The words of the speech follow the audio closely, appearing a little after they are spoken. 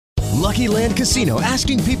Lucky Land Casino,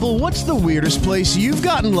 asking people, what's the weirdest place you've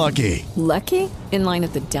gotten lucky? Lucky? In line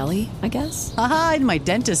at the deli, I guess? Aha, in my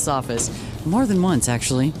dentist's office. More than once,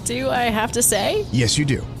 actually. Do I have to say? Yes, you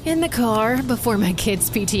do. In the car before my kids'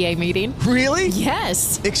 PTA meeting. Really?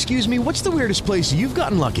 Yes. Excuse me, what's the weirdest place you've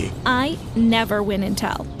gotten lucky? I never win and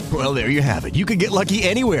tell. Well, there you have it. You can get lucky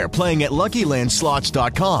anywhere, playing at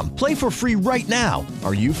LuckyLandSlots.com. Play for free right now.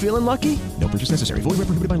 Are you feeling lucky? No purchase necessary. Void where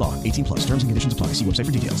prohibited by law. 18 plus. Terms and conditions apply. See website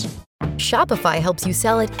for details. Shopify helps you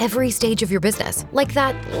sell at every stage of your business. Like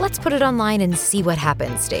that, let's put it online and see what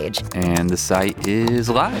happens stage. And the site is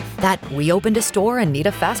live. That we opened a store and need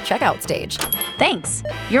a fast checkout stage. Thanks.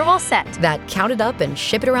 You're all set. That count it up and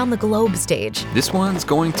ship it around the globe stage. This one's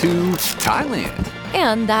going to Thailand.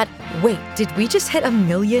 And that, wait, did we just hit 1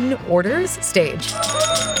 million orders stage?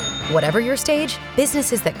 Whatever your stage,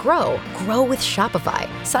 businesses that grow with Shopify.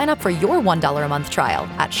 Sign up for your $1 a month trial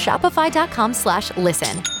at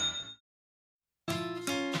shopify.com/listen.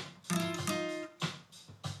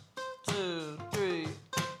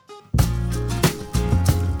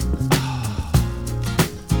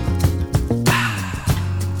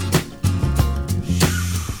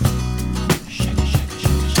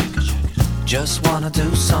 Just wanna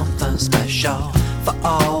do something special for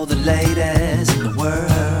all the ladies in the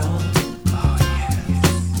world. Oh, yeah.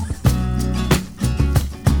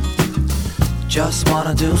 Just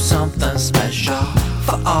wanna do something special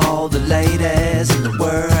for all the ladies in the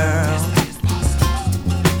world.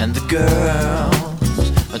 And the girls,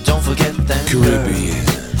 don't forget them Caribbean,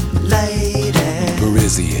 girls. Ladies,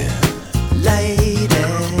 Parisian, ladies,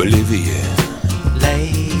 Bolivian,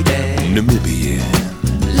 ladies, Namibian,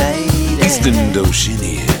 ladies, East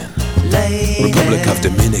Indochinian, ladies, Republic of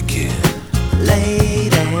Dominican,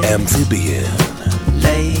 ladies, Amphibian,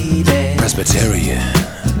 ladies, Presbyterian,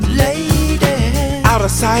 ladies, out of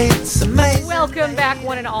sight. Welcome back,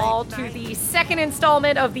 one and all, to the second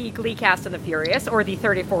installment of the Glee Cast and the Furious, or the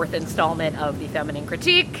 34th installment of the Feminine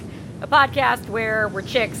Critique, a podcast where we're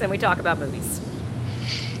chicks and we talk about movies.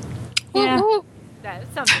 Yeah. That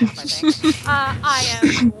sums it up, I think. I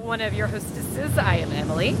am one of your hostesses. I am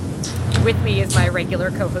Emily. With me is my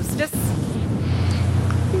regular co-hostess,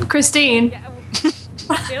 Christine. Yeah,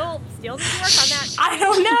 still need to work on that. I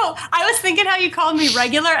don't know. I was thinking how you called me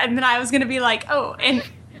regular, and then I was going to be like, oh, and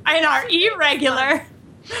our irregular.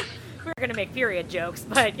 We're going to make period jokes,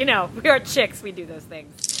 but, we are chicks. We do those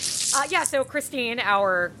things. So Christine,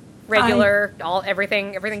 our regular,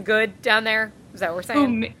 everything good down there? Is that what we're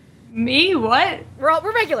saying? Who, me? What?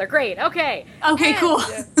 We're regular. Great. Okay. Okay, cool.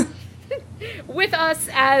 With us,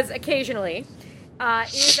 as occasionally,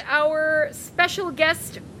 is our special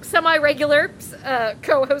guest, semi-regular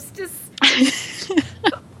co-hostess,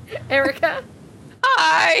 Erica.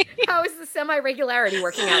 Hi. How is the semi-regularity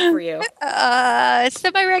working out for you?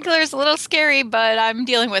 Semi-regular is a little scary, but I'm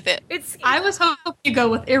dealing with it. I was hoping you go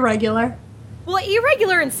with irregular. Well,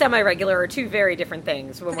 irregular and semi-regular are two very different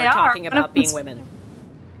things when we're talking about being women.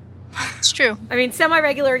 It's true. I mean,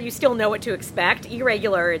 semi-regular, you still know what to expect.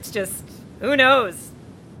 Irregular, it's just, who knows?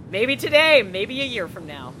 Maybe today, maybe a year from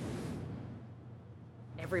now.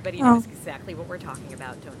 Everybody knows exactly what we're talking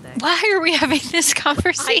about, don't they? Why are we having this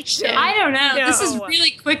conversation? I don't know. This is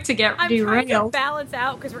really quick to get derailed. I'm trying to balance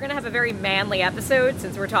out, because we're going to have a very manly episode,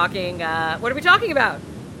 since we're talking, what are we talking about?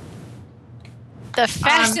 The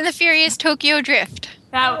Fast and the Furious Tokyo Drift.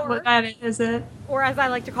 That is it. Or as I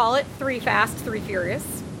like to call it, 3 Fast, 3 Furious.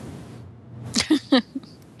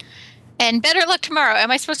 And Better Luck Tomorrow.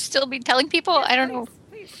 Am I supposed to still be telling people? I don't know.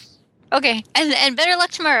 Please. Okay. And Better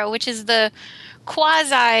Luck Tomorrow, which is the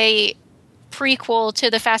quasi prequel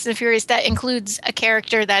to the Fast and the Furious that includes a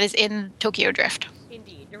character that is in Tokyo Drift.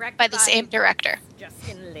 Indeed. Directed by the same director.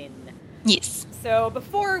 Justin Lin. Yes. So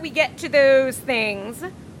before we get to those things,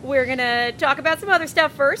 we're going to talk about some other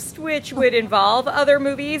stuff first, which would involve other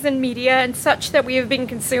movies and media and such that we have been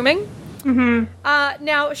consuming. Mm-hmm.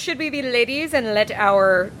 Now, should we be the ladies and let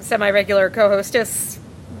our semi-regular co-hostess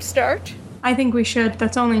start? I think we should.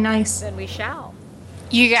 That's only nice. Then we shall.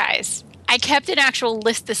 You guys, I kept an actual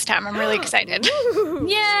list this time. I'm really excited.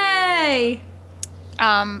 Yay!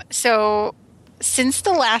 So, since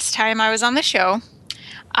the last time I was on the show,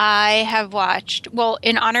 I have watched,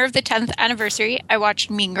 in honor of the 10th anniversary, I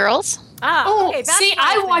watched Mean Girls. Okay, see,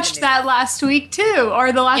 I watched that last week too, or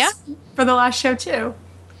for the last show too.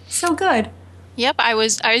 So good. Yep, I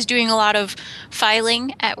was doing a lot of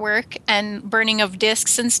filing at work and burning of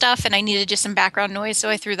discs and stuff, and I needed just some background noise, so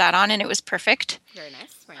I threw that on, and it was perfect. Very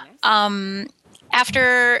nice, very nice.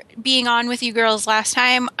 After being on with you girls last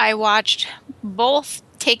time, I watched both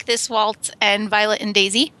Take This Waltz and Violet and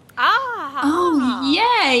Daisy. Oh,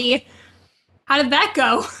 yay! How did that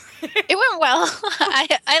go? It went well.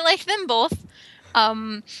 I like them both.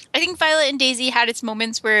 I think Violet and Daisy had its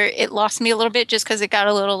moments where it lost me a little bit just because it got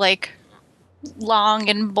a little like long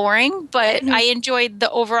and boring, but I enjoyed the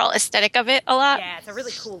overall aesthetic of it a lot. Yeah, it's a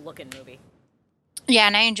really cool looking movie. Yeah,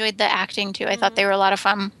 and I enjoyed the acting too. I thought they were a lot of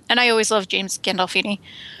fun. And I always loved James Gandolfini.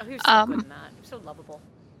 Oh, he was so good in that. He was so lovable.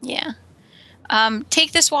 Yeah.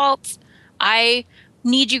 Take This Waltz. I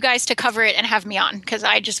need you guys to cover it and have me on because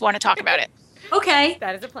I just want to talk about it. Okay.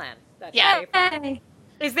 That is a plan. That's Yeah. Hey.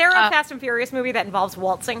 Is there a Fast and Furious movie that involves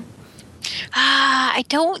waltzing? I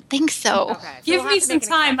don't think so. Okay. So Give we'll me have to some make an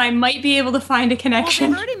time. I might be able to find a Well,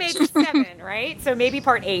 connection. they've already made 7, right? So maybe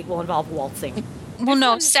part 8 will involve waltzing. Well,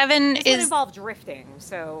 no, 7 This would is... involve drifting.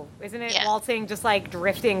 So isn't it Yeah. waltzing just like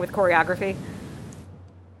drifting with choreography?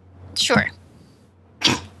 Sure.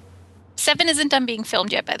 7 isn't done being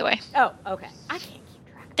filmed yet, by the way. Oh, okay. I can't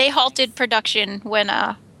keep track. They halted production when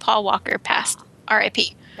Paul Walker passed,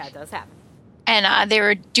 R.I.P. That does happen. And they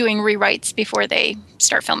were doing rewrites before they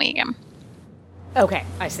start filming again. Okay,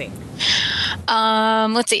 I see.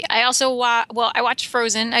 Let's see. I also I watched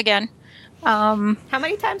Frozen again. How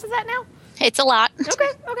many times is that now? It's a lot.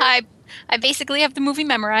 Okay. I basically have the movie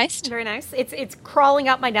memorized. Very nice. It's crawling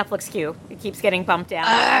up my Netflix queue. It keeps getting bumped down.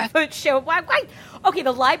 Why? Okay,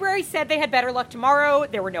 the library said they had Better Luck Tomorrow.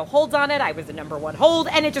 There were no holds on it. I was the number 1 hold,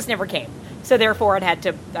 and it just never came. So therefore, I had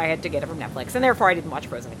to get it from Netflix, and therefore I didn't watch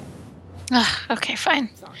Frozen again. Okay, fine.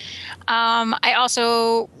 Sorry. I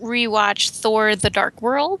also rewatched Thor: The Dark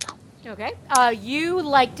World. Okay. You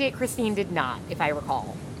liked it. Christine did not, if I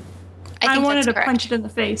recall. I think wanted that's to correct. punch it in the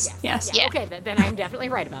face. Yes. Yeah. Okay, then I'm definitely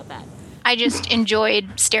right about that. I just enjoyed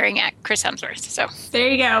staring at Chris Hemsworth. So, There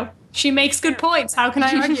you go. She makes good points. How can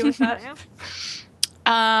I argue with that?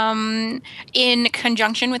 in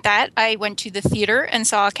conjunction with that, I went to the theater and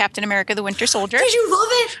saw Captain America: The Winter Soldier. Did you love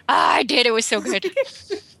it? I did. It was so good.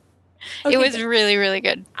 Okay, it was good. really, really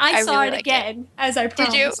good. I saw really it liked again, as I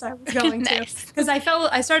promised you? I was going Nice. to. Because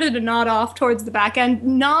I started to nod off towards the back end,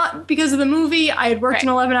 not because of the movie. I had worked an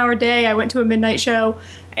 11-hour day. I went to a midnight show,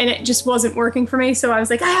 and it just wasn't working for me. So I was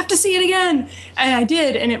like, I have to see it again. And I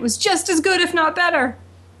did, and it was just as good, if not better.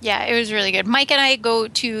 Yeah, it was really good. Mike and I go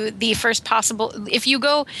to the first possible... If you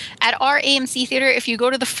go at our AMC theater, if you go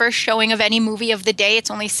to the first showing of any movie of the day, it's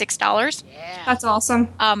only $6. Yeah. That's awesome.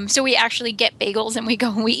 So we actually get bagels and we go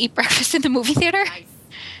and we eat breakfast in the movie theater. Nice.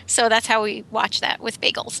 So that's how we watch that, with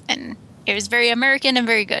bagels. And it was very American and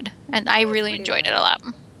very good. And I really enjoyed it a lot.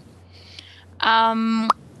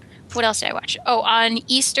 What else did I watch? Oh, on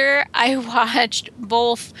Easter, I watched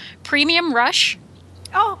both Premium Rush.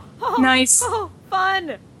 Oh, Nice. Oh,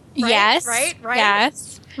 fun. Yes. Right?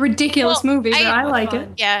 Yes. Ridiculous Well, movie, but I like it.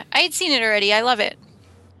 Yeah, I had seen it already. I love it.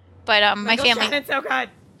 But my Michael family... Shannon's so good.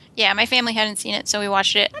 Yeah, my family hadn't seen it, so we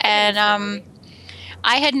watched it. And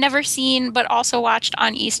I had never seen, but also watched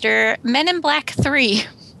on Easter, Men in Black 3.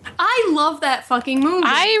 I love that fucking movie.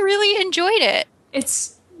 I really enjoyed it.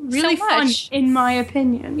 It's really So fun, much. in my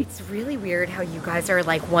opinion. It's really weird how you guys are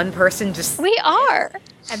like one person just... We are.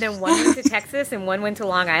 And then one went to Texas and one went to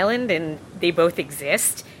Long Island, and they both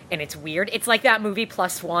exist, and it's weird. It's like that movie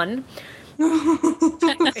Plus One.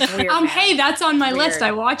 It's weird. man. Hey, that's on my Weird. list.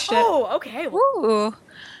 I watched it. Oh, okay. Ooh.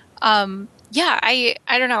 Yeah, I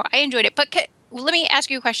don't know. I enjoyed it. But let me ask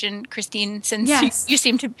you a question, Christine, since Yes. you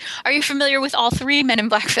seem to... Are you familiar with all 3 Men in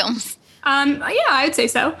Black films? Yeah, I would say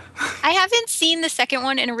so. I haven't seen the second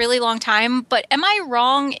one in a really long time, but am I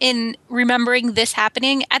wrong in remembering this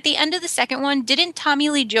happening? At the end of the second one, didn't Tommy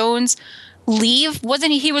Lee Jones leave?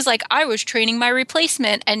 Wasn't he? He was like, I was training my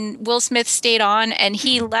replacement, and Will Smith stayed on, and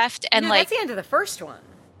he left, and No, like... that's the end of the first one.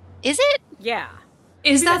 Is it? Yeah.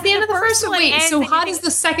 Is that Because the end of the first one? Wait, ends so and how you does think-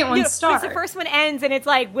 the second one No, 'cause start? the first one ends and it's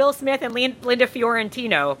like Will Smith and Linda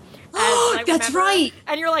Fiorentino. As, That's remember? right.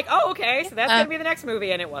 And you're like, oh, okay, so that's going to be the next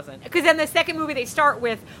movie, and it wasn't. Because then the second movie, they start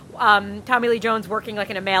with Tommy Lee Jones working like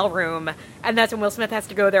in a mailroom, and that's when Will Smith has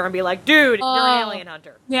to go there and be like, dude, you're an alien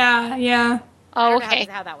hunter. Yeah, yeah. I Oh, don't know okay.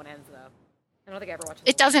 how that one ends, though. I don't think I ever watched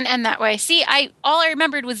It doesn't end that way. See, all I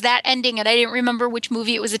remembered was that ending, and I didn't remember which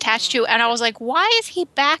movie it was attached to, and I was like, why is he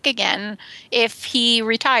back again if he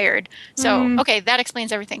retired? So, okay, that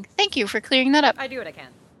explains everything. Thank you for clearing that up. I do what I can.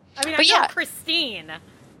 I mean, But I'm not yeah. Christine.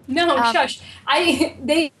 No, shush.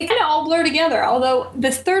 They kind of all blur together. Although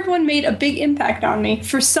the third one made a big impact on me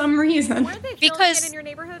for some reason. Weren't they filming Because- it in your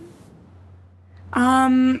neighborhood?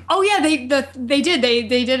 Oh yeah, they did. They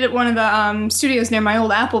did it at one of the studios near my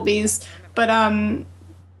old Applebee's. But yeah,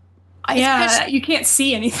 because- you can't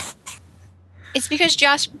see anything. It's because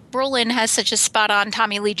Josh Brolin has such a spot-on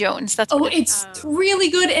Tommy Lee Jones. That's what it's really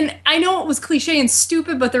good. And I know it was cliche and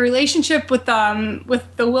stupid, but the relationship with the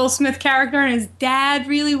Will Smith character and his dad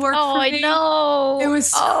really worked for me. I know. It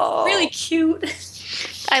was really cute.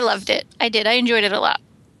 I loved it. I did. I enjoyed it a lot.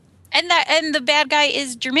 And the bad guy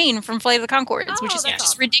is Jermaine from Flight of the Conchords, which is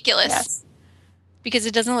just ridiculous. Yes. Because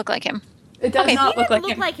it doesn't look like him. It does not look like him. He didn't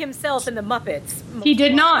look like himself in the Muppets. He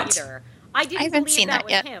did not. Either. I didn't haven't believe seen that that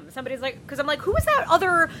was yet. him. Somebody's like, because I'm like, who was that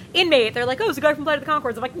other inmate? They're like, oh, it's the guy from Flight of the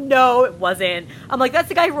Conchords. I'm like, no, it wasn't. I'm like, that's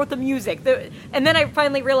the guy who wrote the music. And then I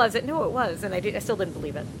finally realized that no, it was, and I still didn't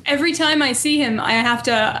believe it. Every time I see him, I have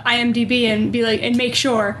to IMDb and be like, and make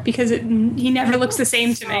sure, because he never looks the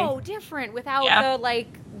same to me. So different without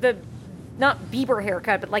the not Bieber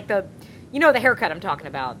haircut, but like the haircut I'm talking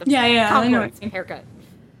about. The I know what Conchords haircut.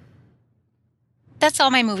 That's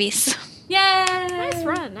all my movies. Yay!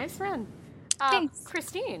 Nice run. Thanks.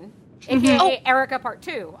 Christine, a.k.a. Erica Part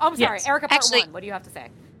 2. Oh, I'm sorry, Yes. Erica Part Actually- 1. What do you have to say?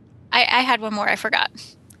 I had one more. I forgot.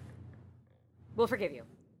 We'll forgive you.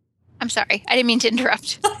 I'm sorry. I didn't mean to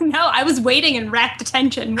interrupt. No, I was waiting in rapt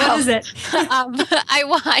attention. What is it? I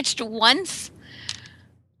watched Once,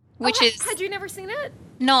 which is... Had you never seen it?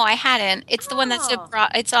 No, I hadn't. It's the one that's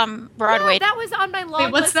it's on Broadway. Yeah, that was on my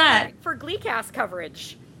long what's list that? for Gleecast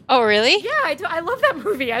coverage. Oh, really? Yeah, I love that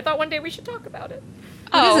movie. I thought one day we should talk about it.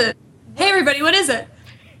 What is it? Hey, everybody, what is it?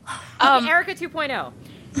 Erica 2.0.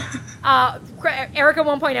 Erica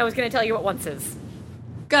 1.0 is going to tell you what Once is.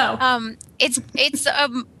 Go. It's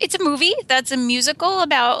a movie that's a musical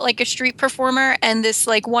about like a street performer and this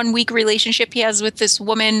like 1 week relationship he has with this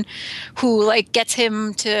woman who like gets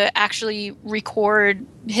him to actually record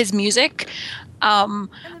his music.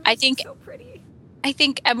 I think so pretty. I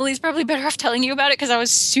think Emily's probably better off telling you about it because I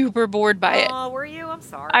was super bored by it. Oh, were you? I'm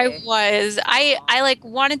sorry. I was. I like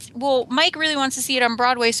wanted to, well, Mike really wants to see it on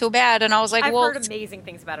Broadway so bad, and I was like, I've well, heard amazing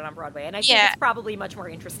things about it on Broadway, and I think it's probably much more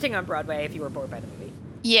interesting on Broadway if you were bored by the movie.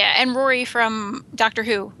 yeah, and Rory from Doctor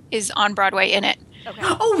Who is on Broadway in it. Okay.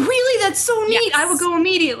 Oh, really? That's so neat. Yes. I would go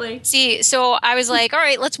immediately. See, so I was like, all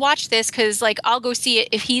right, let's watch this because like I'll go see it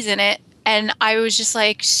if he's in it. And I was just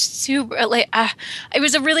like super like it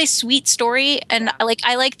was a really sweet story, and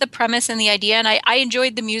I like the premise and the idea, and I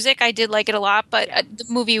enjoyed the music. I did like it a lot, but the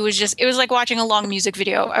movie was it was like watching a long music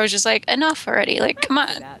video. I was just like, enough already, like come on.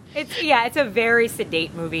 It's a very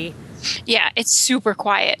sedate movie. Yeah, it's super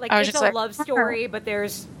quiet. Like I was it's just a like, love story, but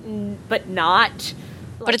not.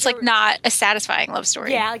 But it's like not a satisfying love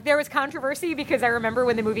story. Yeah, like there was controversy because I remember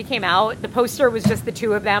when the movie came out, the poster was just the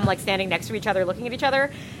two of them like standing next to each other, looking at each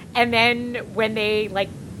other, and then when they like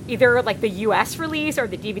either like the U.S. release or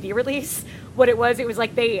the DVD release, what it was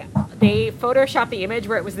like they photoshopped the image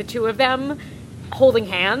where it was the two of them holding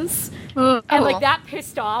hands. And like that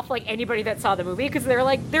pissed off like anybody that saw the movie because they're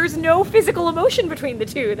like, there's no physical emotion between the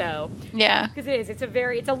two though. Yeah, because it's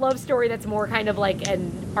a love story that's more kind of like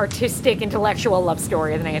an artistic, intellectual love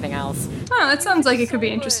story than anything else. Oh, that sounds like it could be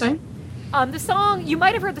interesting. The song you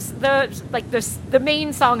might have heard the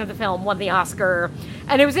main song of the film won the Oscar,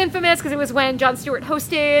 and it was infamous because it was when Jon Stewart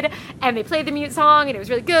hosted and they played the mute song and it was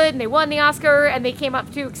really good and they won the Oscar and they came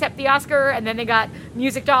up to accept the Oscar and then they got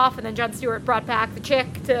musicked off and then Jon Stewart brought back the chick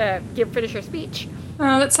to finish her speech.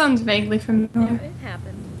 Oh, that sounds vaguely familiar. Yeah, it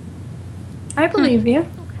happened. I believe you.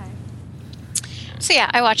 Okay. So yeah,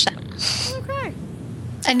 I watched that. Okay.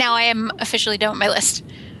 And now I am officially done with my list.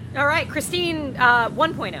 All right, Christine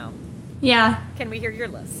 1.0. Yeah. Can we hear your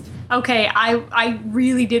list? Okay, I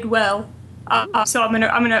really did well. So I'm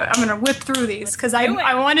gonna whip through these because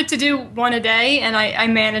I wanted to do one a day and I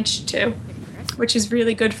managed to, which is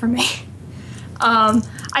really good for me.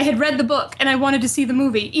 I had read the book and I wanted to see the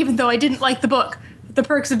movie, even though I didn't like the book, The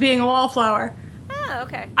Perks of Being a Wallflower. Oh,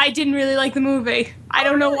 okay. I didn't really like the movie. I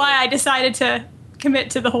don't know why I decided to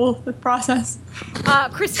commit to the whole process.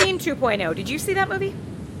 Christine 2.0. Did you see that movie?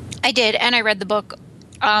 I did, and I read the book.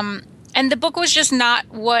 And the book was just not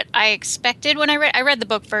what I expected when I read the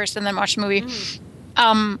book first and then watched the movie.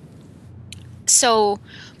 So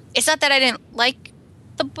it's not that I didn't like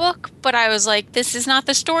the book, but I was like, this is not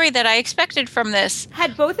the story that I expected from this.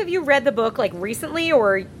 Had both of you read the book like recently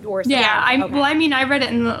or yeah, okay. Well, I mean, I read it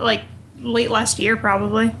in like late last year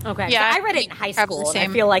probably. Okay. Yeah, so I read it in high school. And I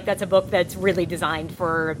feel like that's a book that's really designed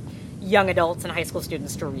for young adults and high school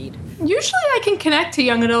students to read. Usually I can connect to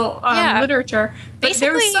young adult literature, but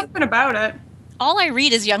there was something about it. All I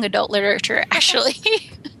read is young adult literature, actually.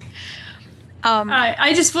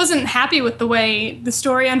 I just wasn't happy with the way the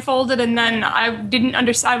story unfolded, and then I didn't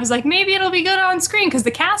understand. I was like, maybe it'll be good on screen because the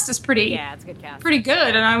cast is pretty. Yeah, it's a good cast. Pretty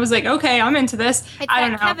good, and I was like, okay, I'm into this. It's I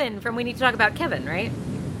don't know. Kevin from We Need to Talk About Kevin, right?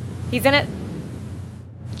 He's in it.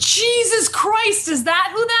 Jesus Christ, is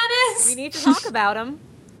that who that is? We need to talk about him.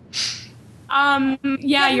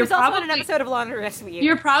 Yeah, he you're was also probably in an episode of Law and Order SVU.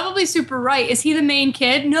 You're probably super right. Is he the main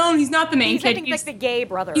kid? No, he's not the main He's, kid. I think, like the gay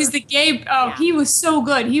brother. He's the gay. Oh, Yeah. he was so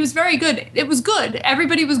good. He was very good. It was good.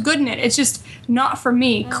 Everybody was good in it. It's just not for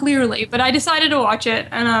me, clearly. But I decided to watch it,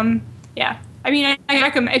 and yeah. I mean, I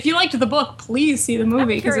recommend. If you liked the book, please see the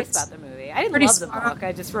movie. I'm curious it's about the movie. I didn't pretty love the smart. book.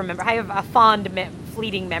 I just remember. I have a fond,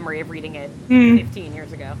 fleeting memory of reading it Hmm. 15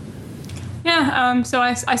 years ago. Yeah. So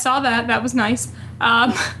I saw that. That was nice.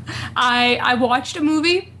 I watched a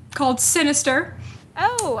movie called Sinister.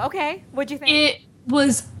 Oh, okay. What'd you think? It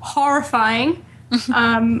was horrifying.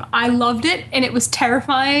 I loved it, and it was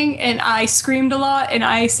terrifying, and I screamed a lot, and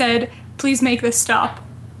I said, please make this stop,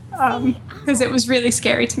 because it was really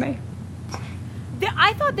scary to me.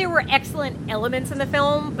 I thought there were excellent elements in the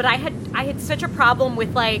film, but I had such a problem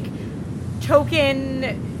with like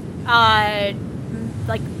token,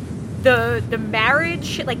 like the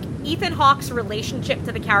marriage, like Ethan Hawke's relationship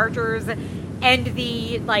to the characters, and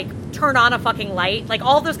the like turn on a fucking light, like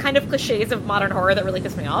all those kind of cliches of modern horror that really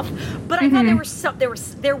pissed me off. But I thought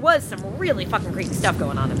there was some really fucking creepy stuff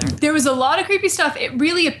going on in there. There was a lot of creepy stuff. It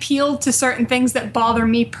really appealed to certain things that bother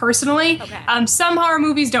me personally. Okay. Some horror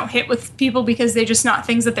movies don't hit with people because they're just not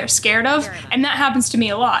things that they're scared of, and that happens to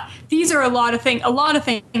me a lot. These are a lot of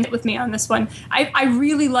things hit with me on this one. I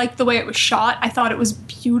really liked the way it was shot. I thought it was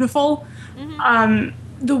beautiful.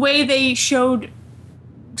 The way they showed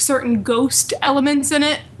certain ghost elements in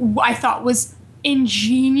it, I thought was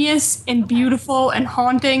ingenious and beautiful and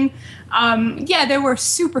haunting. Yeah, there were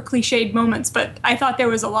super cliched moments, but I thought there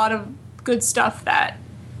was a lot of good stuff that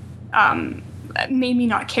made me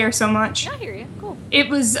not care so much. I hear you. Cool. It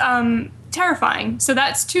was terrifying. So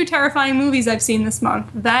that's 2 terrifying movies I've seen this month.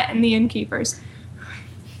 That and The Innkeepers.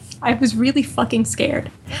 I was really fucking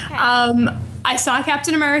scared. Okay. I saw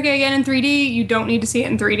Captain America again in 3D. You don't need to see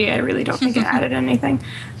it in 3D. I really don't think it added anything.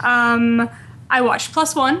 I watched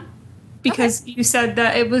Plus One because you said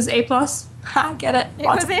that it was A+. I get it. It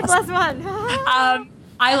was A+1.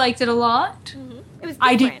 I liked it a lot. It was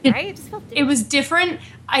different, right? It just felt different. It was different.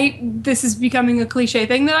 This is becoming a cliche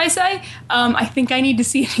thing that I say. I think I need to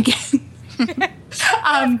see it again.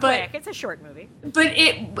 But but it's a short movie. But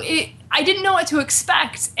I didn't know what to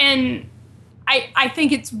expect, and I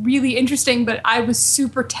think it's really interesting, but I was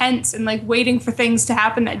super tense and like waiting for things to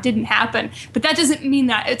happen that didn't happen. But that doesn't mean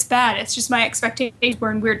that it's bad. It's just my expectations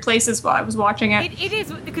were in weird places while I was watching it. It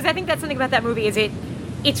is, because I think that's something about that movie is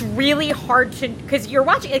it's really hard to, because you're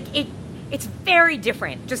watching it's very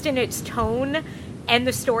different just in its tone and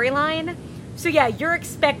the storyline. So yeah, you're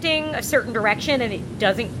expecting a certain direction and it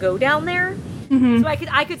doesn't go down there. So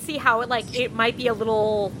I could see how it might be a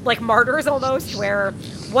little like Martyrs almost, where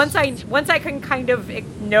once I can kind of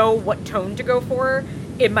know what tone to go for,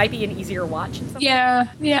 it might be an easier watch. Yeah.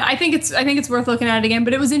 I think it's worth looking at it again.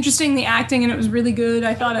 But it was interesting, the acting, and it was really good.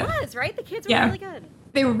 I thought it was right. The kids were really good.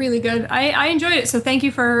 They were really good. I enjoyed it. So thank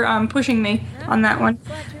you for pushing me on that one.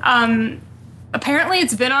 Apparently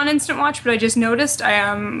it's been on Instant Watch, but I just noticed I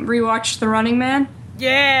rewatched The Running Man.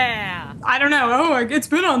 Yeah. I don't know. Oh, it's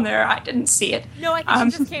been on there. I didn't see it. No, I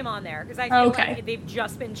think it just came on there because I feel okay. like they've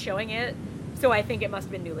just been showing it, so I think it must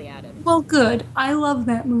have been newly added. Well, good. I love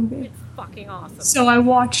that movie. It's fucking awesome. So I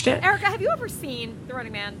watched it. Erica, have you ever seen The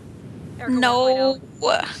Running Man? Erica No.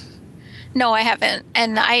 No, I haven't.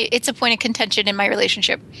 And it's a point of contention in my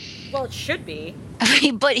relationship. Well, it should be.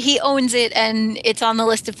 But he owns it, and it's on the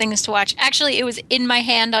list of things to watch. Actually, it was in my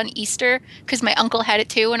hand on Easter because my uncle had it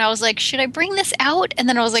too, and I was like, should I bring this out? And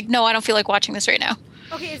then I was like, no, I don't feel like watching this right now.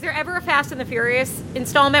 Okay, is there ever a Fast and the Furious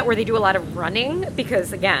installment where they do a lot of running?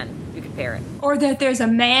 Because, again, you can pair it. Or that there's a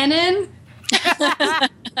man in?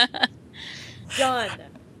 Done.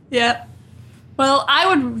 Yep. Well,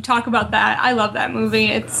 I would talk about that. I love that movie.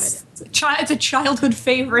 It's a childhood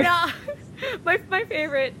favorite. No. My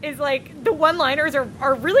favorite is like the one-liners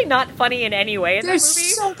are really not funny in any way in They're that movie.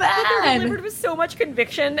 so But they're bad. delivered with so much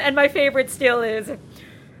conviction, and my favorite still is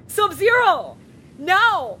Sub-Zero.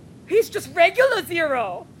 No, he's just regular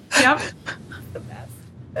Zero. Yep. The best.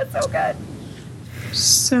 That's so good.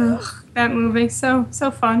 So that movie, so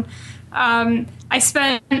fun. I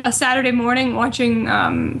spent a Saturday morning watching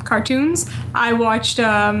cartoons. I watched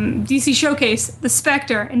DC Showcase, The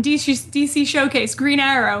Spectre, and DC Showcase, Green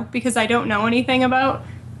Arrow, because I don't know anything about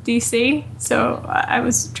DC, so I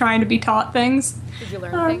was trying to be taught things. Did you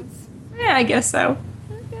learn things? Yeah, I guess so.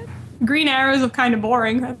 Okay. Green Arrows are kind of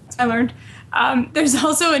boring, that's what I learned. There's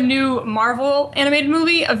also a new Marvel animated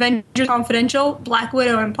movie, Avengers Confidential, Black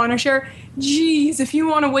Widow and Punisher. Jeez, if you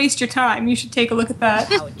want to waste your time, you should take a look at that.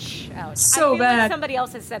 Ouch. So I feel bad. like somebody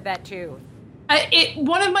else has said that too.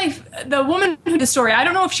 The woman who did the story, I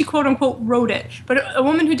don't know if she quote unquote wrote it, but a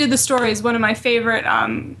woman who did the story is one of my favorite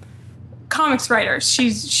comics writers.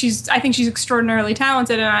 I think she's extraordinarily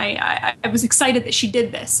talented, and I was excited that she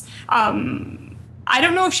did this. I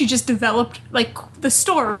don't know if she just developed like the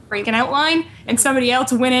story, an outline, and somebody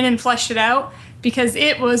else went in and fleshed it out, because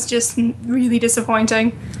it was just really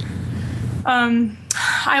disappointing.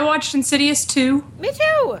 I watched Insidious 2. Me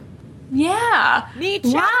too. Yeah. Me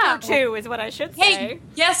chapter 2 is what I should say. Hey,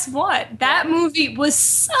 guess what? That movie was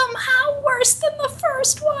somehow worse than the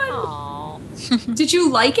first one. Aww. Did you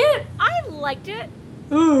like it? I liked it.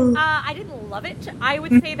 Ooh. I didn't love it. I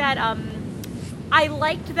would say that I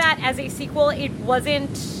liked that as a sequel. It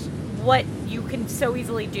wasn't what you can so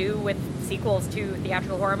easily do with sequels to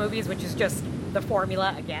theatrical horror movies, which is just the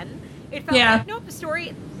formula again. It felt like, nope, the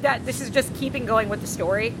story, that this is just keeping going with the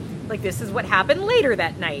story. Like, this is what happened later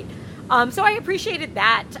that night. So I appreciated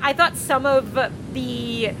that. I thought some of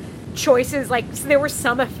the choices, like, so there was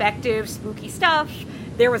some effective, spooky stuff.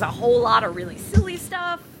 There was a whole lot of really silly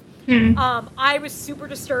stuff. I was super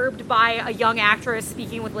disturbed by a young actress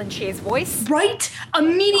speaking with Lin Shaye's voice. Right?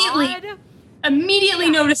 Immediately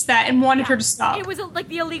noticed that and wanted her to stop. It was like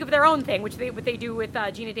the A League of Their Own thing, which what they do with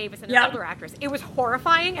Gina Davis and an older actress. It was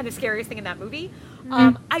horrifying and the scariest thing in that movie.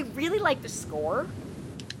 I really liked the score.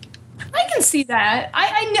 I can see that.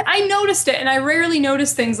 I noticed it, and I rarely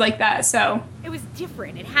notice things like that, so. It was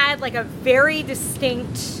different. It had, like, a very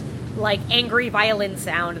distinct, like, angry violin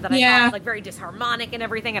sound that I thought was, like, very disharmonic and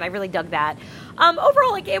everything, and I really dug that.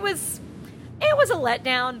 Overall, like, it was a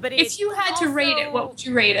letdown, but if you had to rate it, what would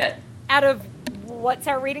you rate it? Out of, what's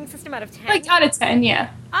our rating system? Out of 10? Like, out of 10, yeah.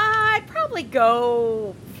 I'd probably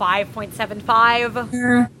go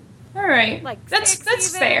 5.75. All right. Like, that's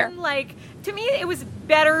even. fair. Like, to me, it was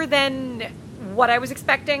better than what I was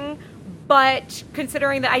expecting, but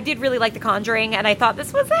considering that I did really like The Conjuring, and I thought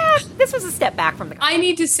this was a step back from The Conjuring.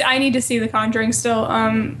 I need to see The Conjuring still. You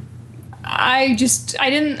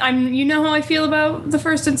know how I feel about the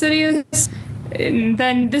first Insidious? And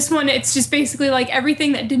then this one, it's just basically like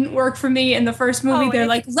everything that didn't work for me in the first movie. They're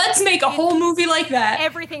like, let's make a whole movie like that.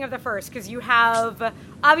 Everything of the first, because you have,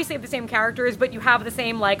 obviously the same characters, but you have the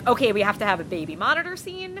same, like, okay, we have to have a baby monitor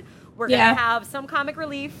scene. We're going to have some comic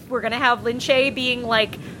relief. We're going to have Lin Shaye being,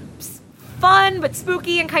 like, fun but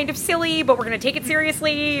spooky and kind of silly, but we're going to take it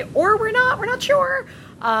seriously. Or we're not sure.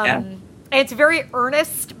 And it's very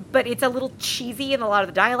earnest, but it's a little cheesy in a lot of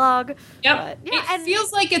the dialogue. Yep. It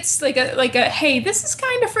feels like it's like a hey, this is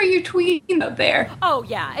kind of for your tween out there. Oh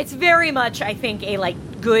yeah, it's very much, I think, a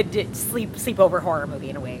like good sleepover horror movie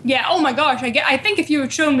in a way. Yeah. Oh my gosh, I think if you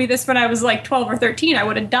had shown me this when I was like 12 or 13, I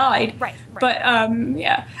would have died. Right. But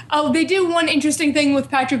yeah. Oh, they do one interesting thing with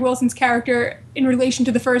Patrick Wilson's character in relation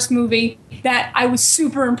to the first movie that I was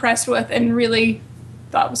super impressed with and really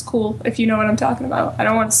thought was cool, if you know what I'm talking about. I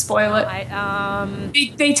don't want to spoil it.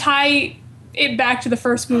 They tie it back to the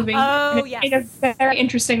first movie in a very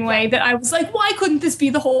interesting way that I was like, why couldn't this be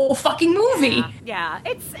the whole fucking movie? Yeah.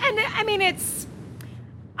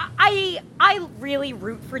 I really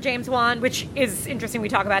root for James Wan, which is interesting we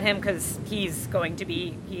talk about him because he's going to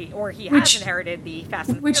be he has inherited the Fast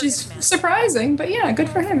and Which is surprising, but yeah, good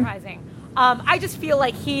for him. Surprising. I just feel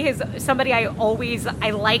like he is somebody I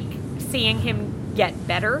like seeing him get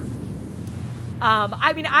better.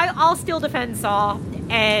 I'll still defend Saw,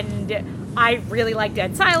 and I really like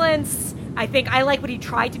Dead Silence. I think I like what he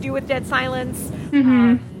tried to do with Dead Silence.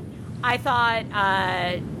 Mm-hmm. I thought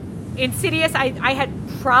Insidious I had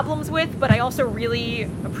problems with, but I also really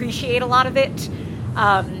appreciate a lot of it.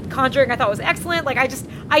 Conjuring I thought was excellent. Like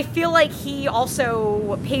I feel like he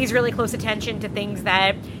also pays really close attention to things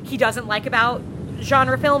that he doesn't like about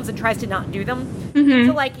genre films and tries to not do them. Mm-hmm.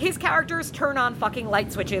 So like his characters turn on fucking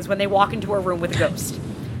light switches when they walk into a room with a ghost.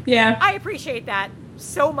 Yeah. I appreciate that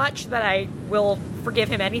so much that I will forgive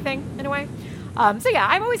him anything in a way. So yeah,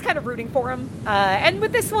 I'm always kind of rooting for him. And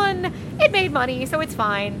with this one, it made money, so it's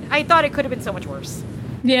fine. I thought it could have been so much worse.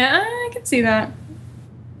 Yeah, I can see that.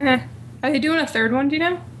 Are they doing a third one, do you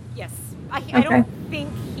know? Yes. I don't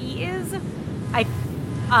think he is. I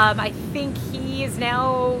think he is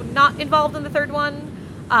now not involved in the third one,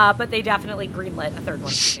 but they definitely greenlit a third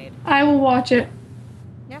one to be made. I will watch it.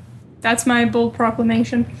 Yeah. That's my bold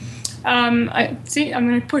proclamation. I'm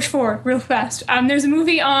going to push forward real fast. There's a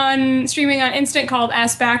movie streaming on Instant called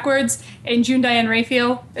Ass Backwards, and June Diane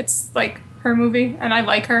Raphael. It's like her movie, and I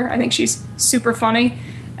like her. I think she's super funny.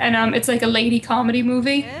 And it's like a lady comedy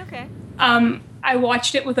movie. Yeah, okay. I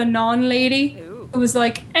watched it with a non-lady. Ooh. It was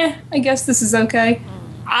like, I guess this is okay.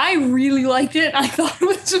 I really liked it. I thought it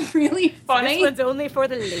was really funny. This one's only for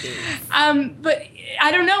the ladies. But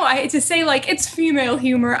I don't know. To say like it's female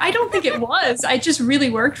humor, I don't think it was. It just really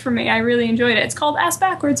worked for me. I really enjoyed it. It's called Ass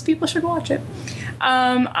Backwards. People should watch it.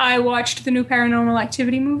 I watched the new Paranormal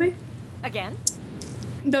Activity movie. Again?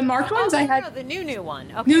 The marked ones? I had the new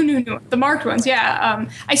one. Okay. New. The marked ones, yeah.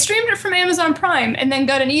 I streamed it from Amazon Prime and then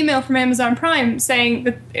got an email from Amazon Prime saying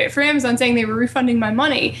they were refunding my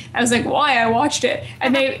money. I was like, why? I watched it.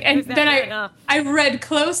 And I read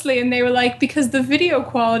closely and they were like, because the video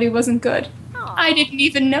quality wasn't good. Aww. I didn't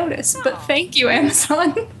even notice, but thank you,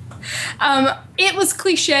 Amazon. It was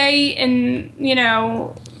cliche and, you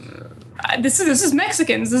know, this is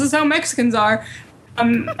Mexicans. This is how Mexicans are.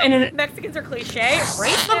 Mexicans are cliche,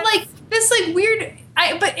 racist. But like this, like weird.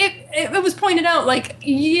 But it was pointed out, like,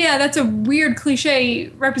 yeah, that's a weird cliche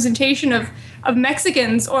representation of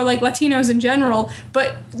Mexicans or like Latinos in general.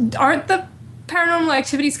 But aren't the Paranormal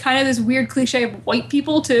Activities kind of this weird cliche of white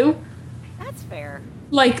people too? That's fair.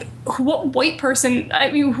 Like, what white person?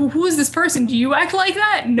 I mean, who is this person? Do you act like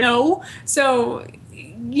that? No. So,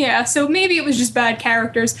 yeah. So maybe it was just bad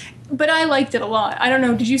characters. But I liked it a lot. I don't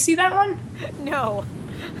know. Did you see that one? No.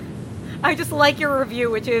 I just like your review,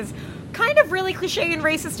 which is kind of really cliche and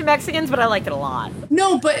racist to Mexicans, but I liked it a lot.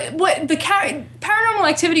 No, but what the Paranormal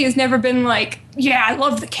Activity has never been like, yeah, I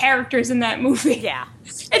love the characters in that movie. Yeah.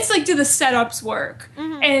 It's like, do the setups work?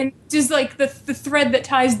 Mm-hmm. And just like the thread that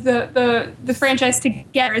ties the franchise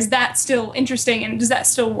together, is that still interesting and is that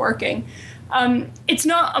still working? It's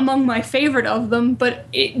not among my favorite of them, but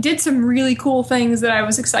it did some really cool things that I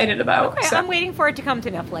was excited about. Okay, so I'm waiting for it to come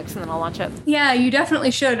to Netflix, and then I'll watch it. Yeah, you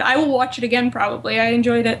definitely should. I will watch it again, probably. I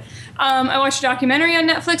enjoyed it. I watched a documentary on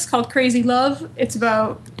Netflix called Crazy Love. It's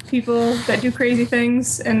about people that do crazy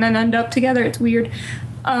things and then end up together. It's weird.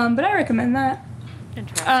 But I recommend that.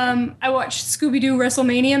 Interesting. I watched Scooby-Doo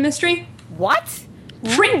WrestleMania Mystery. What?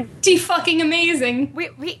 Pretty fucking amazing.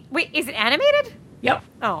 Wait, is it animated? Yep.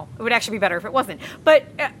 Oh, it would actually be better if it wasn't. But,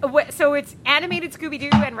 so it's animated Scooby-Doo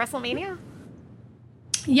and WrestleMania?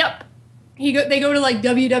 Yep. They go to, like,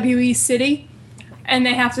 WWE City, and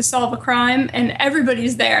they have to solve a crime, and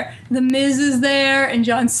everybody's there. The Miz is there, and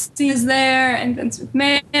John Cena's there, and Vince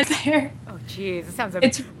McMahon is there. Oh, jeez. It sounds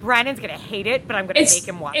Brandon's going to hate it, but I'm going to make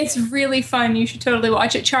him watch it. It's really fun. You should totally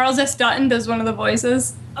watch it. Charles S. Dutton does one of the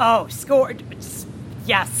voices. Oh, scored.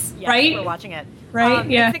 Yes. Right? We're watching it. Right?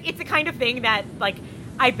 Yeah. It's the kind of thing that, like,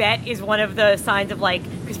 I bet is one of the signs of, like,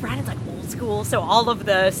 because Brandon's, like, old school, so all of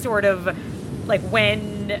the sort of, like,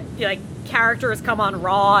 when, like, characters come on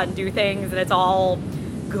Raw and do things and it's all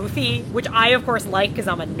goofy, which I, of course, like because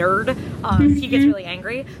I'm a nerd, he gets really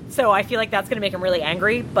angry. So I feel like that's going to make him really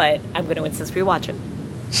angry, but I'm going to insist we watch it.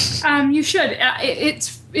 You should.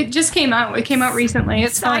 It just came out. It came out recently.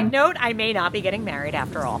 It's fun. Side note, I may not be getting married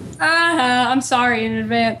after all. I'm sorry in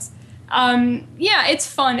advance. Yeah, it's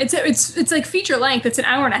fun. It's like feature length. It's an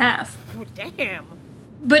hour and a half. Oh, damn.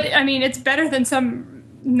 But I mean, it's better than some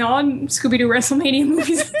non-Scooby-Doo WrestleMania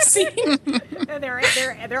movies I've seen.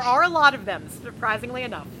 There are a lot of them, surprisingly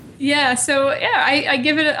enough. Yeah. So yeah, I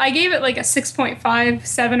gave it like a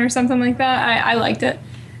 6.57 or something like that. I liked it.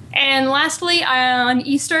 And lastly, on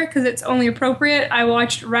Easter, because it's only appropriate, I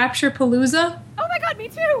watched Rapture Palooza. Oh my god, me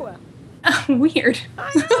too. Weird.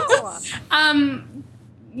 I know.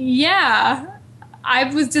 Yeah, I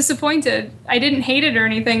was disappointed. I didn't hate it or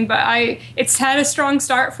anything, but it's had a strong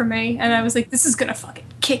start for me, and I was like, this is gonna fucking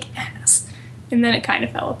kick ass. And then it kind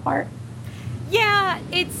of fell apart. Yeah,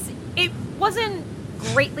 it wasn't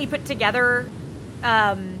greatly put together.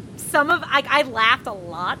 I laughed a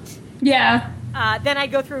lot. Yeah. Then I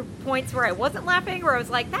go through points where I wasn't laughing, where I was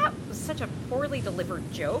like, that was such a poorly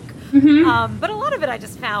delivered joke. Mm-hmm. But a lot of it I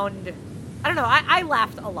just found, I don't know, I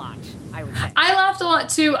laughed a lot, I would say. I laughed a lot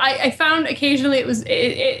too. I found occasionally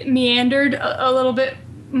it meandered a little bit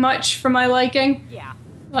much for my liking. Yeah.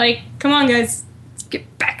 Like, come on guys, let's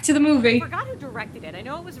get back to the movie. I forgot who directed it. I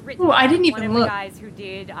know it was written by one of the guys who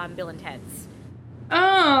did Bill and Ted's. Oh,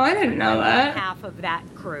 I didn't know that. Half of that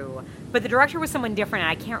crew. But the director was someone different, and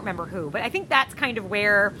I can't remember who. But I think that's kind of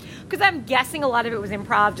where, because I'm guessing a lot of it was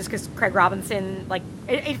improv, just because Craig Robinson, like,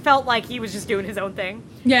 it felt like he was just doing his own thing.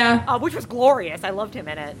 Yeah. Which was glorious. I loved him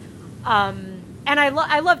in it. And I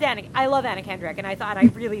love Anna Kendrick, and I thought I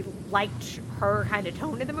really liked her kind of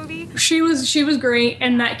tone in the movie. She was great,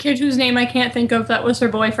 and that kid whose name I can't think of, that was her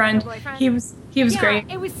boyfriend. He was great.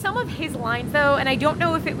 It was some of his lines though, and I don't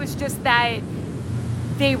know if it was just that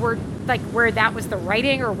they were like where that was the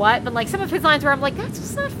writing or what, but like some of his lines where I'm like, that's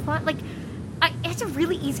just not fun. Like, it's a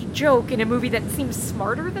really easy joke in a movie that seems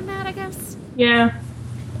smarter than that, I guess. Yeah.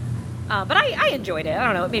 But I enjoyed it. I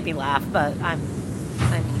don't know, it made me laugh, but I'm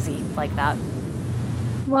easy like that.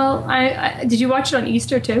 Well, I did you watch it on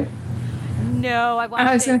Easter too? No, I watched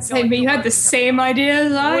I was going to say, but you had the same idea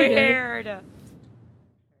as I did. Weird.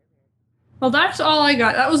 Well, that's all I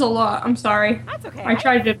got. That was a lot. I'm sorry. That's okay. I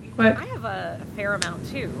tried to be quick. I have a fair amount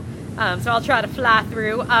too. So I'll try to fly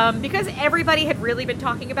through. Because everybody had really been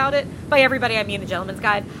talking about it. By everybody, I mean The Gentleman's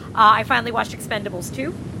Guide. I finally watched Expendables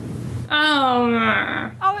 2.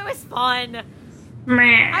 Oh, Oh, it was fun.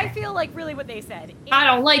 meh. I feel like really what they said. I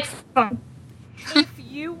don't like fun. If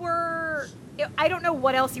you were... I don't know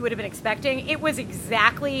what else you would have been expecting. It was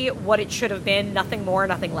exactly what it should have been. Nothing more,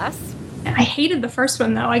 nothing less. I hated the first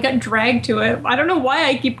one, though. I got dragged to it. I don't know why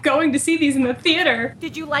I keep going to see these in the theater.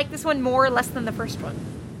 Did you like this one more or less than the first one?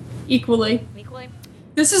 Equally. Equally?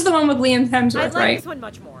 This is the one with Liam Hemsworth, I like right? this one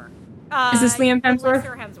much more. Is this Liam Hemsworth?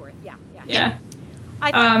 Lesser Hemsworth, yeah. Yeah.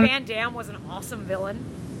 I thought Van Damme was an awesome villain.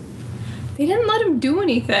 They didn't let him do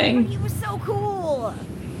anything. He was so cool.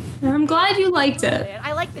 I'm glad you liked it.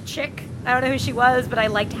 I liked the chick. I don't know who she was, but I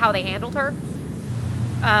liked how they handled her.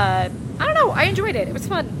 I don't know. I enjoyed it. It was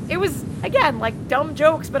fun. It was, again, like dumb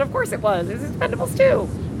jokes, but of course it was. It was Expendables 2.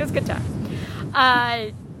 It was a good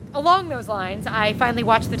time. Along those lines, I finally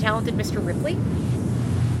watched The Talented Mr. Ripley.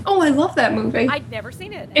 Oh, I love that movie. I'd never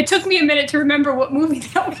seen it. It took me a minute to remember what movie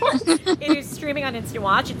that was. It is streaming on Instant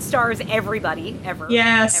Watch. It stars everybody ever.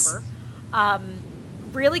 Yes. Ever.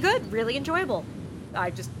 Really good. Really enjoyable. I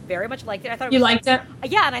just very much liked it. I thought it You was, liked it?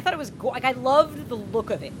 Yeah, and I thought it was like I loved the look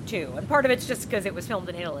of it too. And part of it's just because it was filmed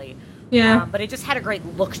in Italy. Yeah. But it just had a great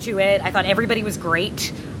look to it. I thought everybody was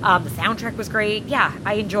great. The soundtrack was great. Yeah,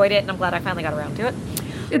 I enjoyed it, and I'm glad I finally got around to it.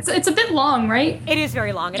 It's a bit long, right? It is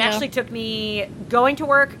very long. It actually took me going to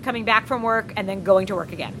work, coming back from work, and then going to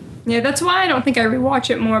work again. Yeah, that's why I don't think I rewatch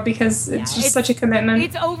it more, because it's just such a commitment.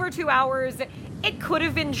 It's over 2 hours. It could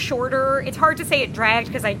have been shorter. It's hard to say it dragged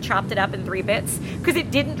because I chopped it up in 3 bits. Because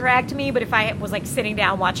it didn't drag to me, but if I was like sitting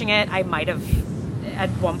down watching it, I might have at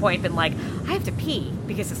one point been like, I have to pee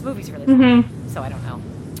because this movie's really long. So I don't know.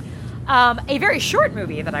 A very short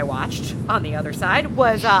movie that I watched on the other side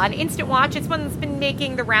was an Instant Watch. It's one that's been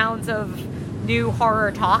making the rounds of new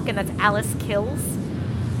horror talk, and that's Alice Kills.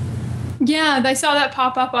 Yeah, I saw that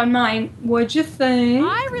pop up on mine. What'd you think?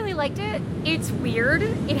 I really liked it. It's weird.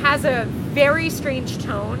 It has a very strange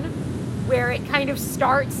tone where it kind of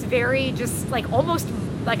starts very just like almost,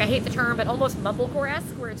 like I hate the term, but almost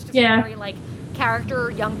mumblecore-esque, where it's just very like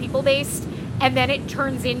character, young people based. And then it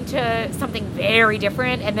turns into something very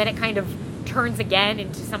different, and then it kind of turns again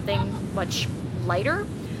into something much lighter.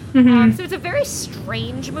 So it's a very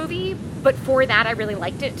strange movie, but for that I really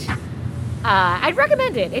liked it. I'd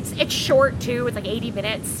recommend it. It's short too. It's like 80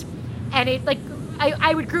 minutes, and it like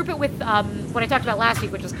I would group it with what I talked about last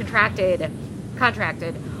week, which was Contracted,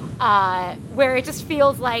 where it just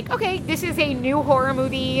feels like, okay, this is a new horror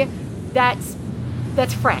movie that's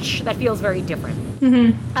fresh, that feels very different.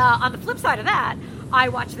 On the flip side of that, I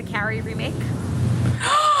watched the Carrie remake.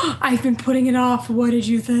 I've been putting it off. What did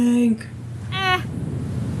you think?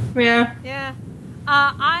 Yeah.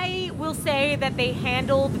 I will say that they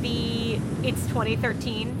handled it's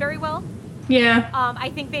 2013 very well. Yeah. I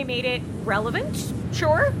think they made it relevant,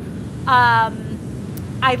 sure.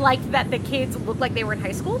 I liked that the kids looked like they were in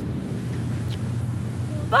high school.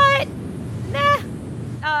 But,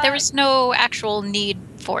 there was no actual need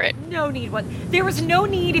for it. No need. There was no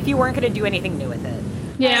need if you weren't going to do anything new with it.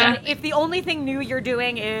 Yeah. And if the only thing new you're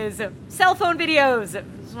doing is cell phone videos,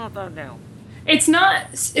 it's not that new. It's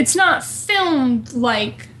not filmed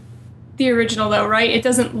like the original, though, right? It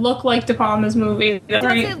doesn't look like De Palma's movie. Does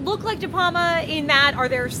right? it look like De Palma in that? Are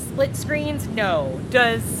there split screens? No.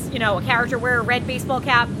 Does, a character wear a red baseball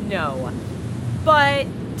cap? No. But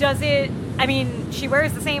does it... I mean, she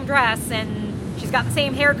wears the same dress, and she's got the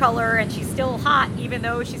same hair color, and she's still hot, even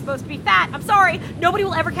though she's supposed to be fat. I'm sorry. Nobody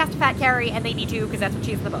will ever cast a fat Carrie, and they need to, because that's what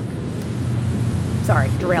she is in the book. Sorry,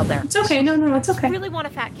 derailed there. It's okay. No, it's okay. I really want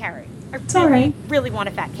a fat Carrie. It's all right. Really want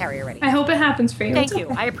a fat Carrie already. I hope it happens for you. Thank you.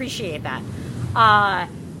 I appreciate that.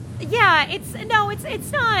 It's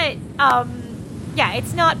not.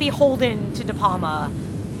 It's not beholden to De Palma,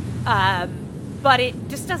 but it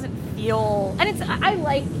just doesn't feel. And I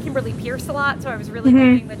like Kimberly Pierce a lot, so I was really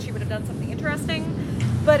hoping that she would have done something interesting.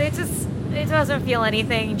 But it doesn't feel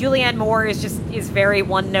anything. Julianne Moore is very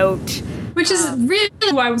one note. Which is really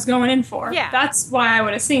what I was going in for. Yeah. That's why I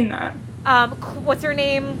would have seen that. What's her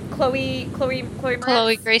name? Chloe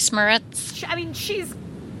Grace Moretz. I mean, she's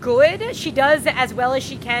good. She does as well as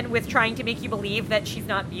she can with trying to make you believe that she's